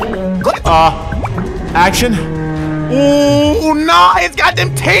 Action. Ooh, nah, it's got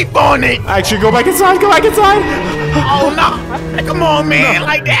them tape on it. Action, go back inside, Oh, no. Come on, man,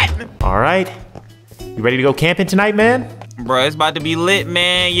 like that. All right. You ready to go camping tonight, man? Bro, it's about to be lit,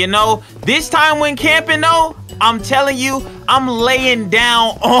 man. You know, this time when camping, though, I'm telling you, I'm laying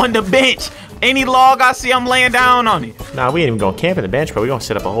down on the bench. Any log I see, I'm laying down on it. Nah, we ain't even gonna camp in the bench, bro. We're gonna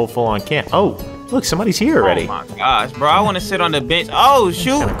set up a whole full-on camp. Oh, look, somebody's here already. Oh, my gosh, bro. I want to sit on the bench. Oh,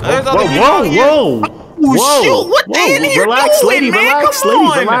 shoot. There's other people here. Whoa. Whoa, shoot, what the hell are you relax, doing, lady, man? relax, Come lady,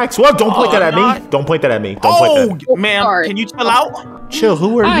 on. relax. Whoa, don't point that at me. Don't point that at me. Don't point that. Ma'am, can you chill out? Chill,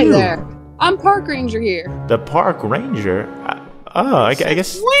 who are Hi you? there. I'm Park Ranger here. The park ranger? I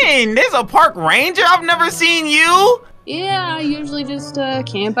guess. When? There's a park ranger? I've never seen you. Yeah, I usually just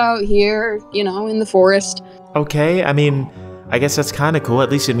camp out here, you know, in the forest. Okay, I mean, I guess that's kind of cool. At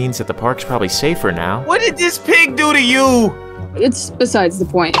least it means that the park's probably safer now. What did this pig do to you? It's besides the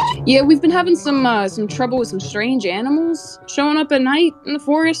point. Yeah, we've been having some trouble with some strange animals showing up at night in the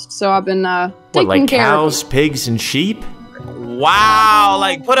forest, so I've been taking like care cows, of pigs, and sheep? Wow,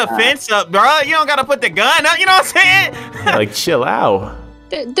 like put a fence up, bro. You don't gotta put the gun up, you know what I'm saying? Yeah, like chill out.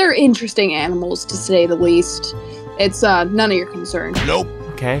 They're interesting animals, to say the least. It's none of your concern. Nope.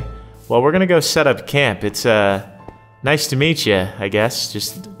 Okay, well, we're gonna go set up camp. It's nice to meet you, I guess.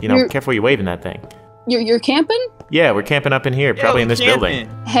 Just, you know, careful you waving that thing. You're camping? Yeah, we're camping up in here, probably in this building.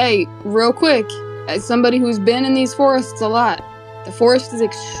 Hey, real quick, as somebody who's been in these forests a lot, the forest is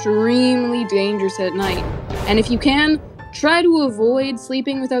extremely dangerous at night. And if you can, try to avoid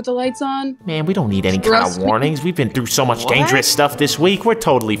sleeping without the lights on. Man, we don't need any kind of warnings. We've been through so much dangerous stuff this week. We're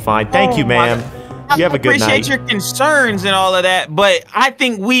totally fine. Thank you, ma'am. You have a good night. I appreciate your concerns and all of that, but I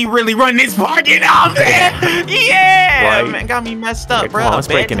think we really run this party out there. Yeah, right. Man, got me messed up, bro. Come on, let's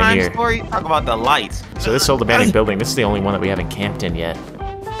break into here. Story, talk about the lights. So this old abandoned building, this is the only one that we haven't camped in yet.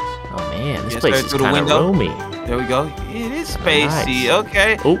 Oh man, this place is kind of roomy. There we go. It is spacey. Nice.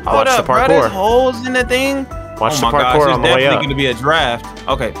 Okay. Oh, hold up, bro. There's holes in the thing. Watch the parkour on the way up. There's definitely gonna be a draft.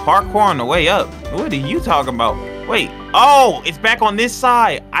 Okay, parkour on the way up. What are you talking about? Wait. Oh, it's back on this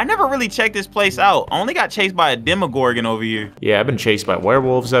side. I never really checked this place out. I only got chased by a Demogorgon over here. Yeah, I've been chased by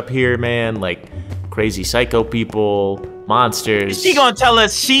werewolves up here, man. Like crazy psycho people, monsters. She gonna tell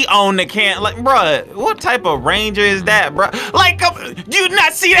us she owned the camp? Like, bruh, what type of ranger is that, bruh? Like, do you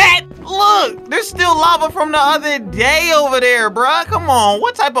not see that? Look, there's still lava from the other day over there, bruh. Come on,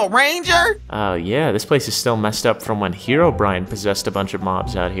 what type of ranger? Oh yeah, this place is still messed up from when Herobrine possessed a bunch of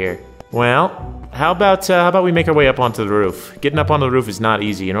mobs out here. Well, how about we make our way up onto the roof? Getting up onto the roof is not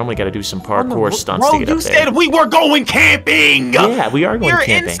easy. You normally got to do some parkour stunts to get up there. You said we were going camping. Yeah, we are going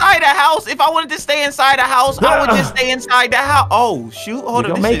camping. You're inside a house. If I wanted to stay inside a house, I would just stay inside the house. Oh shoot! Hold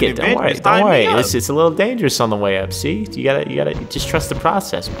on. Don't make it. Don't worry. Don't worry. It's a little dangerous on the way up. See, you gotta just trust the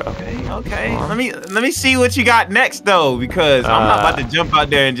process, bro. Okay. Let me see what you got next though, because I'm not about to jump out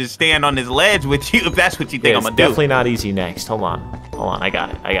there and just stand on this ledge with you if that's what you think I'm gonna do. It's definitely not easy next. Hold on. I got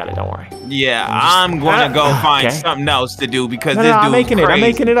it. Don't worry. Yeah, I'm gonna go find something else to do because this dude's I'm making crazy. I'm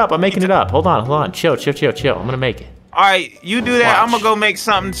making it up. Hold on. Chill. I'm gonna make it. All right, you do that. I'm gonna go make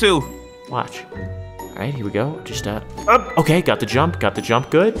something too. Watch. All right, here we go. Just up. Okay, got the jump.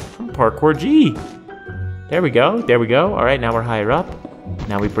 Good. Parkour G. There we go. All right, now we're higher up.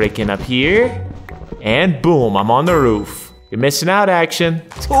 Now we break in up here, and boom, I'm on the roof. You're missing out, Action.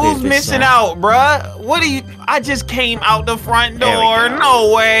 Who's missing out, bruh? What are you? I just came out the front door.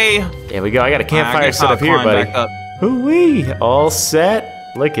 No way. There we go. I got a campfire set up here, buddy. Hoo-wee. All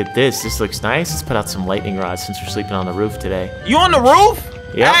set. Look at this. This looks nice. Let's put out some lightning rods since we're sleeping on the roof today. You on the roof?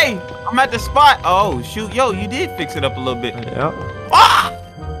 Yeah. Hey, I'm at the spot. Oh, shoot. Yo, you did fix it up a little bit. Yep. Ah!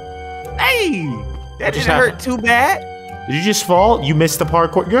 Hey, that didn't hurt too bad. Did you just fall? You missed the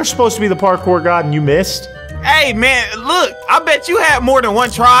parkour. You're supposed to be the parkour god and you missed. Hey, man, look, I bet you had more than one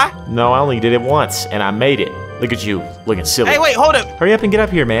try. No, I only did it once, and I made it. Look at you, looking silly. Hey, wait, hold up. Hurry up and get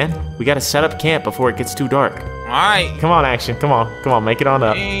up here, man. We gotta set up camp before it gets too dark. All right. Come on, Action. Come on, make it on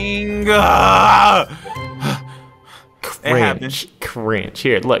up. Cringe.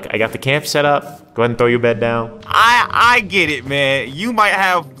 Here, look, I got the camp set up. Go ahead and throw your bed down. I get it, man. You might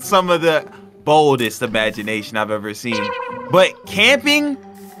have some of the boldest imagination I've ever seen. But camping?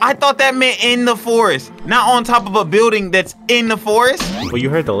 I thought that meant in the forest, not on top of a building that's in the forest. Well,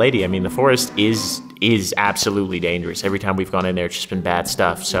 you heard the lady. I mean, the forest is absolutely dangerous. Every time we've gone in there, it's just been bad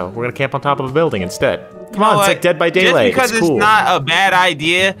stuff. So we're gonna camp on top of a building instead. Come on, it's like Dead by Daylight. Just because it's not a bad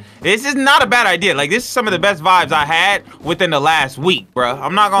idea. This is not a bad idea. Like, this is some of the best vibes I had within the last week, bro.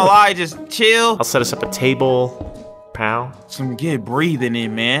 I'm not gonna lie, just chill. I'll set us up a table. Pow. Some good breathing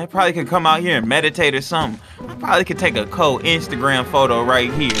in, man. Probably could come out here and meditate or something. I probably could take a cold Instagram photo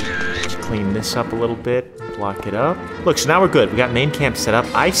right here. Just clean this up a little bit. Block it up. Look, so now we're good. We got main camp set up.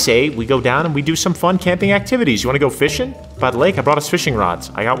 I say we go down and we do some fun camping activities. You want to go fishing? By the lake, I brought us fishing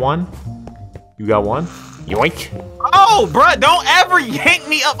rods. I got one. You got one. Yoink. Oh, bruh, don't ever yank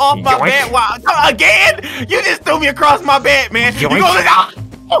me up off my bed. Wow. Again? You just threw me across my bed, man. Yoink.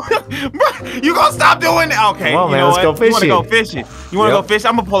 You gonna stop doing that? Okay, come on, man, let's go fishing. You wanna go fishing? You wanna go fish?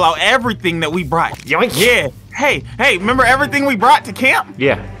 I'm gonna pull out everything that we brought. Yoink. Yeah. Hey, remember everything we brought to camp?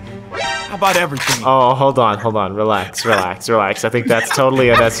 Yeah. How about everything? Oh, hold on. Relax. I think that's totally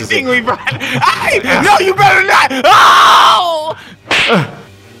unnecessary. No, you better not. Oh!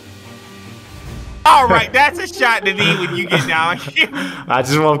 All right, that's a shot to me when you get down here. I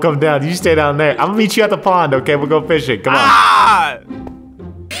just won't come down. You stay down there. I'm gonna meet you at the pond, okay? We'll go fishing. Come on.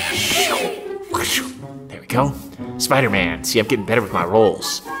 There we go. Spider-Man. See, I'm getting better with my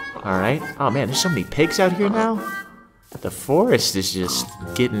rolls. All right. Oh man, there's so many pigs out here now. The forest is just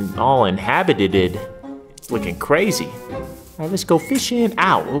getting all inhabited. It's looking crazy. All right, let's go fishing.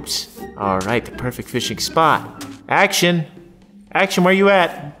 Ow, oops. All right, the perfect fishing spot. Action, where you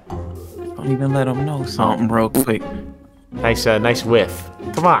at? Don't even let them know something real quick. Nice whiff.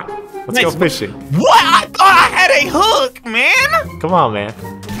 Come on, let's go fishing. What? I thought I had a hook, man. Come on, man.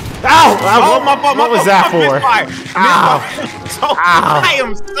 Ow! What was that for? Ow! Ow! I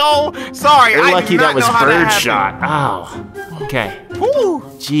am so sorry. You're lucky that was bird shot. Ow. Okay. Woo.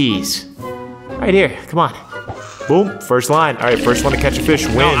 Jeez. Right here. Come on. Boom. First line. All right. First one to catch a fish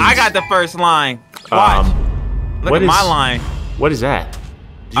wins. No, I got the first line. Watch. Look at my line. What is that?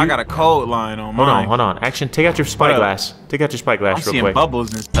 I got a code line on mine. Hold on. Action. Take out your spyglass. Take out your spyglass real quick. I'm seeing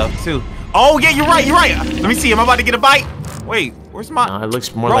bubbles and stuff too. Oh yeah, you're right. Let me see. I'm about to get a bite. Wait, where's my? No, it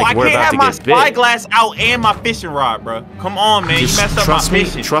looks more like we're about to get bit. Bro, I can't have my spyglass out and my fishing rod, bro. Come on, man. You messed up my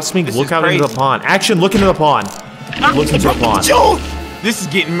fishing. Trust me. Look out into the pond. Action. Look into the pond. Look into the pond. This is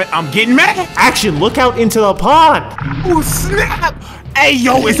getting. I'm getting mad. Action. Look out into the pond. Oh snap! Hey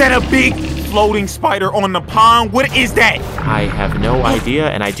yo, is that a big floating spider on the pond? What is that? I have no idea,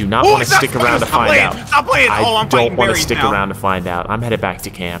 and I do not want to stick around to find out. Stop playing. I don't want to stick around to find out. I'm headed back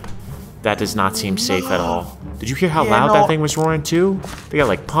to camp. That does not seem safe at all. Did you hear how loud that thing was roaring too? They got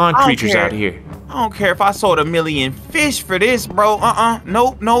like pond creatures out here. I don't care if I sold 1 million fish for this, bro.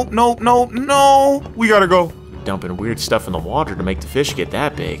 No. We gotta go. Dumping weird stuff in the water to make the fish get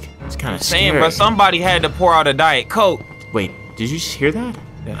that big. It's kind of scary. Bro, somebody had to pour out a Diet Coke. Wait, did you just hear that?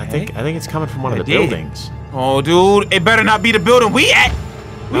 I think it's coming from one of the buildings. Oh, dude, it better not be the building we at.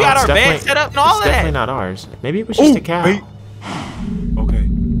 We got our bed set up and all of that. It's definitely not ours. Maybe it was just a cow. Wait. Okay.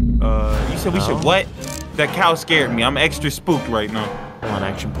 You said we should what? That cow scared me. I'm extra spooked right now. Come on,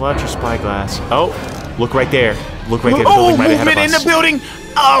 Action. Pull out your spyglass. Oh, look right there. Look right there. The building right ahead of us. Movement in the building.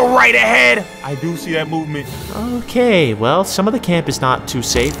 Oh, right ahead. I do see that movement. Okay. Well, some of the camp is not too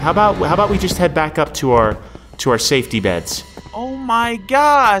safe. How about we just head back up to our safety beds? Oh my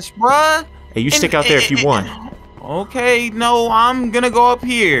gosh, bruh. Hey, you stick out there if you want. Okay. No, I'm gonna go up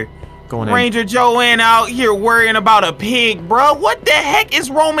here. Going in. Ranger Joanne out here worrying about a pig, bro. What the heck is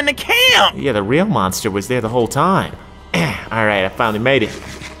roaming the camp? Yeah, the real monster was there the whole time. All right, I finally made it.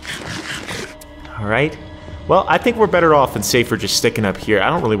 All right. Well, I think we're better off and safer just sticking up here. I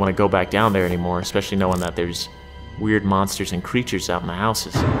don't really want to go back down there anymore, especially knowing that there's weird monsters and creatures out in the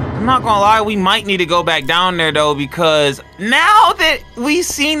houses. I'm not gonna lie, we might need to go back down there though, because now that we've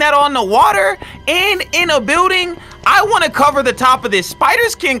seen that on the water and in a building, I want to cover the top of this.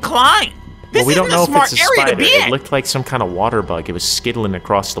 Spiders can climb. This we don't know if it's a spider. It looked like some kind of water bug. It was skittling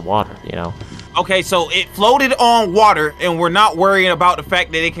across the water, you know? Okay, so it floated on water, and we're not worrying about the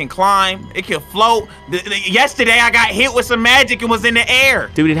fact that it can climb. It can float. Yesterday, I got hit with some magic and was in the air.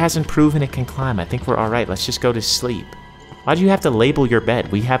 Dude, it hasn't proven it can climb. I think we're all right. Let's just go to sleep. Why do you have to label your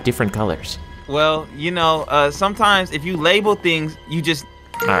bed? We have different colors. Well, you know, sometimes if you label things, you just...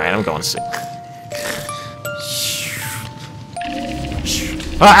 All right, I'm going to sleep.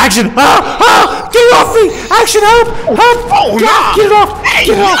 Action! Get it off me! Action, help! Oh, no! Get it off! Hey,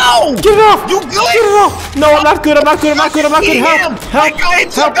 get it off! Get it off! You good? Get it off! No, I'm not good. Help! Help!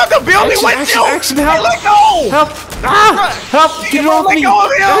 Let go of the building with you! Action, help! Let go! Help! Help! Get it off me!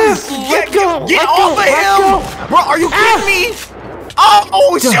 Let go of him! Get off of him! Bro, are you kidding me?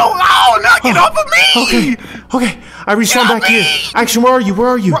 Oh, shoot! Oh, no, get off of me! Okay. I respawned back here. Action, where are you? Where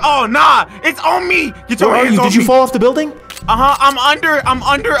are you? Oh, nah. It's on me. Get your hands on me. Did you fall off the building? I'm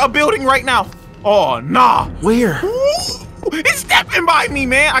under a building right now. Oh, nah. Where? It's stepping by me,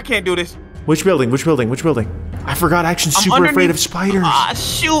 man. I can't do this. Which building? I forgot Action's super afraid of spiders.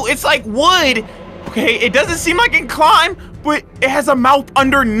 Shoot. It's like wood. Okay, it doesn't seem like it can climb, but it has a mouth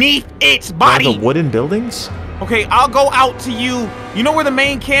underneath its body. One of the wooden buildings? Okay, I'll go out to you. You know where the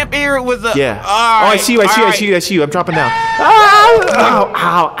main camp area was? Yeah. Right, I see you. I'm dropping down.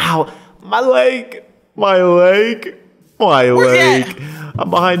 Ow. My leg. I'm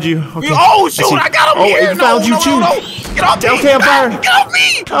behind you. Okay. Oh, shoot, I got him here. It found you too. Get off me. Okay, I'm firing. Get off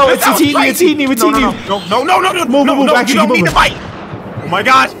me. Oh, it's eating you. Move. You don't need to fight. Oh my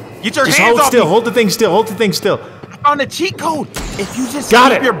gosh. Get your hands off me. Hold the thing still. I found a cheat code. If you just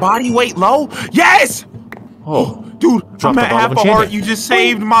keep your body weight low. Yes. Oh, dude, I'm at half a heart. enchanting. You just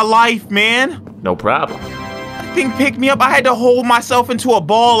saved my life, man. No problem. Thing picked me up. I had to hold myself into a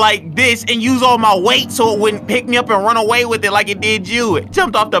ball like this and use all my weight so it wouldn't pick me up and run away with it like it did you. It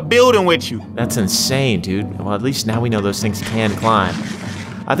jumped off the building with you. That's insane, dude. Well, at least now we know those things can climb.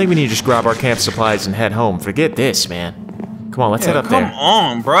 I think we need to just grab our camp supplies and head home. Forget this, man. Come on, let's head up there. Come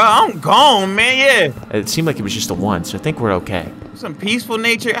on, bro. I'm gone, man. Yeah. It seemed like it was just a one, so I think we're okay. Some peaceful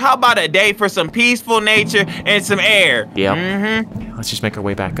nature. How about a day for some peaceful nature and some air? Yep. Mm-hmm. Let's just make our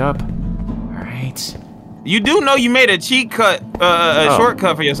way back up. All right. You do know you made a cheat cut, a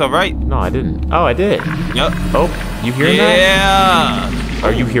shortcut for yourself, right? No, I didn't. Oh, I did. Yep. Oh, you hearing that? Yeah.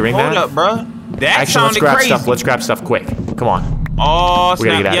 Are you hearing that? Hold up, bro. That Actually, sounded let's grab crazy. stuff. Let's grab stuff quick. Come on. Oh, We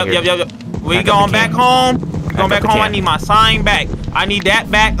gotta snap. get out of here. Yep. We Back up going the back can. home. Going back up the home. I can. need my sign back. I need that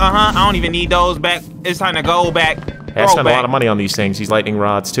back. I don't even need those back. It's time to go back. Hey, I spent a lot of money on these things. These lightning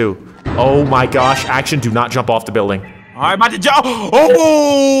rods, too. Oh, my gosh. Action, do not jump off the building. All right, about to jump.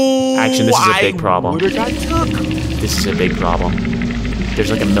 Oh! Action, this is a big problem. What I took? This is a big problem. There's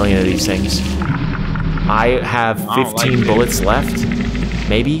like a million of these things. I have 15 bullets left.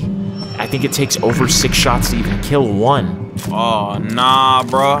 Maybe. I think it takes over 6 shots to even kill one. Oh, nah,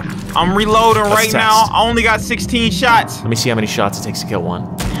 bro. I'm reloading right now. I only got 16 shots. Let me see how many shots it takes to kill one.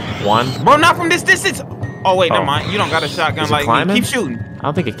 One. Bro, not from this distance. Oh, wait, never mind. You don't got a shotgun like me. Keep shooting. I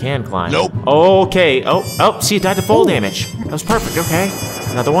don't think it can climb. Nope. Okay. Oh, see, it died to fall damage. That was perfect. Okay.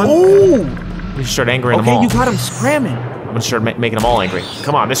 Another one. Ooh. We should start angering them all. Okay, you got him scramming. I'm gonna start making them all angry.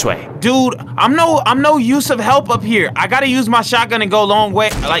 Come on, this way. Dude, I'm no use of help up here. I gotta use my shotgun and go a long way,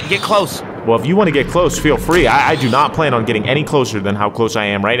 like get close. Well, if you want to get close, feel free. I do not plan on getting any closer than how close I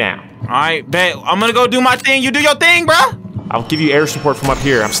am right now. All right, bet. I'm gonna go do my thing. You do your thing, bruh. I'll give you air support from up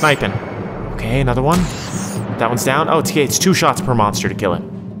here. I'm sniping. Okay, another one. That one's down. Oh, it's 2 shots per monster to kill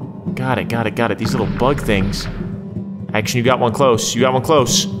it. Got it. These little bug things. Action, you got one close.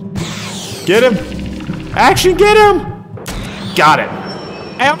 Get him. Action, get him. Got it.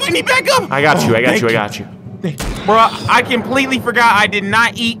 Hey, I need backup. I got you. Bro, I completely forgot I did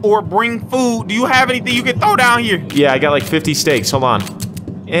not eat or bring food. Do you have anything you can throw down here? Yeah, I got like 50 steaks. Hold on.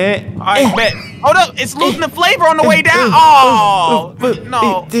 I bet. Hold up, it's losing the flavor on the way down. Oh,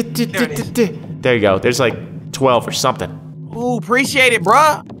 no. There you go. There's like 12 or something. Ooh, appreciate it,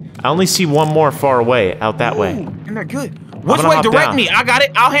 bruh. I only see one more far away, out that way. And they're good. Which way? Direct me. I got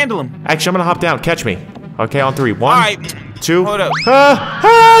it. I'll handle them. Actually, I'm gonna hop down. Catch me. Okay, on 3. 1, All right. 2. Hold up.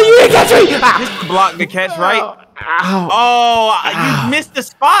 You didn't catch me! Just block the catch, right? Ow. Oh, you missed the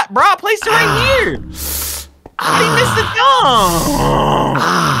spot, bro. I placed it right here. You missed the jump.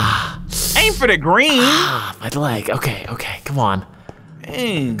 Aim for the green. My leg. Okay. Come on.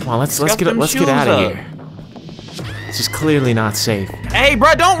 Dang. Come on, let's get out of here. This is clearly not safe. Hey,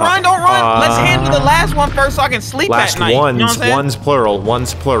 bro, don't run. Let's handle the last one first so I can sleep at night. Last ones, you know what I'm saying?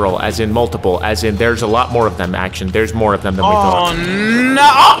 one's plural, as in multiple, as in there's a lot more of them, Action. There's more of them than we thought. Oh, no.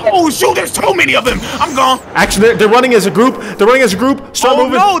 Oh, shoot, there's too many of them. I'm gone. Action, they're running as a group. Start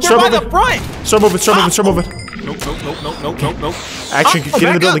moving. No, they're by the front. Start moving. Nope. Action, get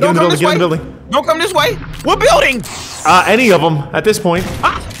in the building. Don't come this way. What building? Any of them at this point.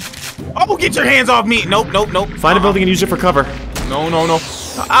 Oh, get your hands off me. Nope. Find a building and use it for cover. No.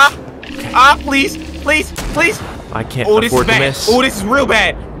 Please. I can't Oh, this is afford to bad. miss. Oh, this is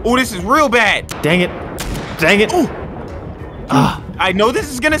real bad. Dang it. Ooh. I know this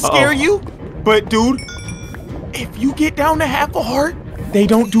is gonna scare you, but dude, if you get down to half a heart, they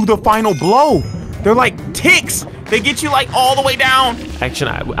don't do the final blow. They're like ticks. They get you like all the way down. Action,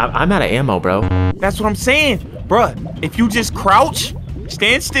 I'm out of ammo, bro. That's what I'm saying. Bruh, if you just crouch,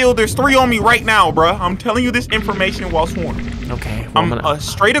 stand still, there's 3 on me right now, bruh. I'm telling you this information while sworn. Okay. Well, I'm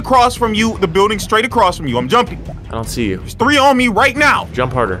straight across from you, the building straight across from you. I'm jumping. I don't see you. There's 3 on me right now.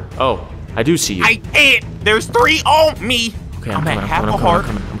 Jump harder. Oh, I do see you. I can't. There's 3 on me. Okay, I'm at half a heart.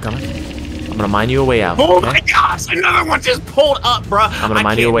 I'm coming. I'm gonna mine you a way out. Oh okay? my gosh, another one just pulled up, bruh. I'm gonna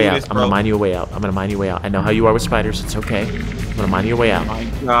mine you a way out. I'm gonna mine you a way out. I know how you are with spiders. It's okay. I'm gonna mine you a way out. Oh my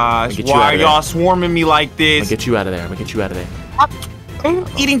gosh, why are y'all swarming me like this? I'm gonna get you out of there.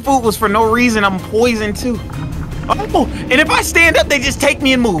 Eating food was for no reason. I'm poisoned too. Oh, and if I stand up, they just take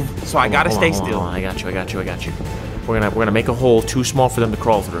me and move. So I gotta stay still. Hold on. I got you. We're gonna make a hole too small for them to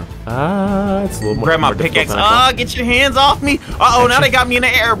crawl through. It's a little more. Grab my pickaxe. Get your hands off me. Now they got me in the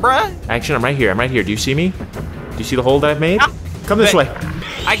air, bruh. Action, I'm right here. Do you see me? Do you see the hole that I've made? Come this way.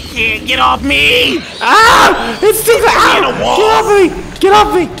 I can't get off me. It's too fast. Get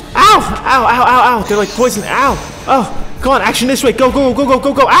off me. Ow. They're like poison. Ow. Oh, come on. Action this way. Go. Ow.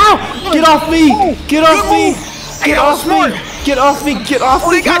 Get off me. Get off me. Get off me! Get off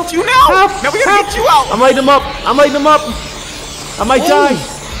me! They got you now! Help! Now we gotta get you out! I'm lighting them up! I'm lighting them up! I might die!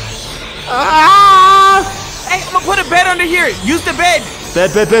 Hey, I'm gonna put a bed under here! Use the bed!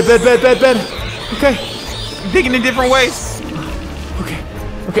 Bed. Okay. I'm digging in different ways.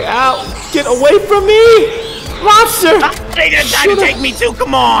 Okay, ow! Get away from me! Lobster! They just tried to take me too,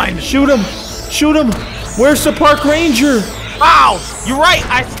 come on! Shoot him! Where's the park ranger? Ow! You're right,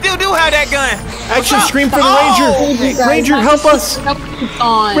 I still do have that gun! Action, scream for the ranger! Ranger, help us!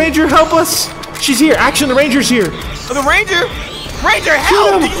 Ranger, help us! She's here! Action, the ranger's here! Oh, the ranger? Ranger,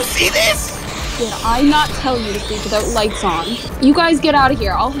 help! Do you see this? Did I not tell you to sleep without lights on? You guys get out of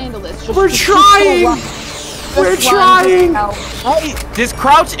here. I'll handle this. We're trying! We're trying! Hey, just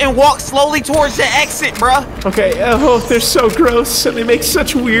crouch and walk slowly towards the exit, bruh. Okay, oh, they're so gross and they make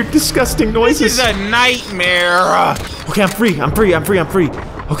such weird, disgusting noises. This is a nightmare. Okay, I'm free.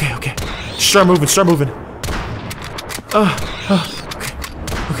 Okay. Start moving.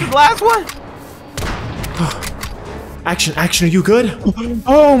 Okay. Last one. Action, are you good?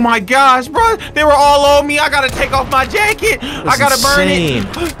 Oh my gosh, bro. They were all on me. I gotta take off my jacket. I gotta burn it.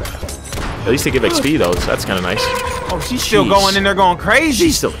 At least they give XP though, so that's kind of nice. Oh, she's still going in there going crazy.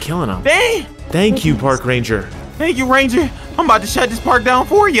 She's still killing them. Dang. Thank you, Park Ranger. Thank you, Ranger. I'm about to shut this park down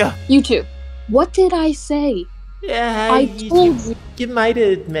for you. You two. What did I say? Yeah, I told you. You might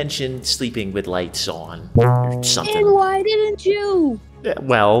have mentioned sleeping with lights on or something. And why didn't you? Yeah,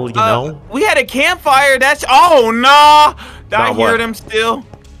 well, you know. We had a campfire. That's I Not hear what? them still.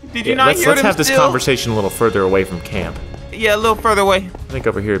 Did you not hear them still? Let's have this conversation a little further away from camp. Yeah, a little further away. I think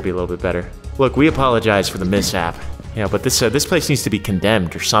over here would be a little bit better. Look, we apologize for the mishap. Yeah, but this place needs to be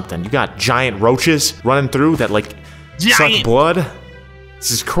condemned or something. You got giant roaches running through that like suck blood.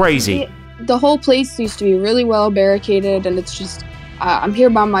 This is crazy. The whole place used to be really well barricaded, and it's just I'm here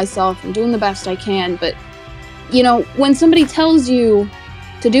by myself. I'm doing the best I can, but you know, when somebody tells you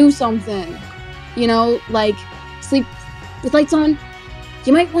to do something, you know, like sleep with lights on,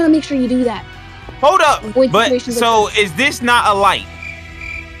 you might want to make sure you do that. Hold up, but so is this not a light?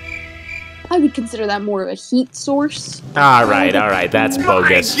 I would consider that more of a heat source. All right, that's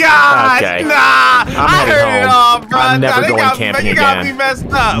bogus. God, okay. Nah, I heard it all, bro. I'm never going got camping me again. messed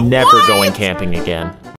up. Never going camping again.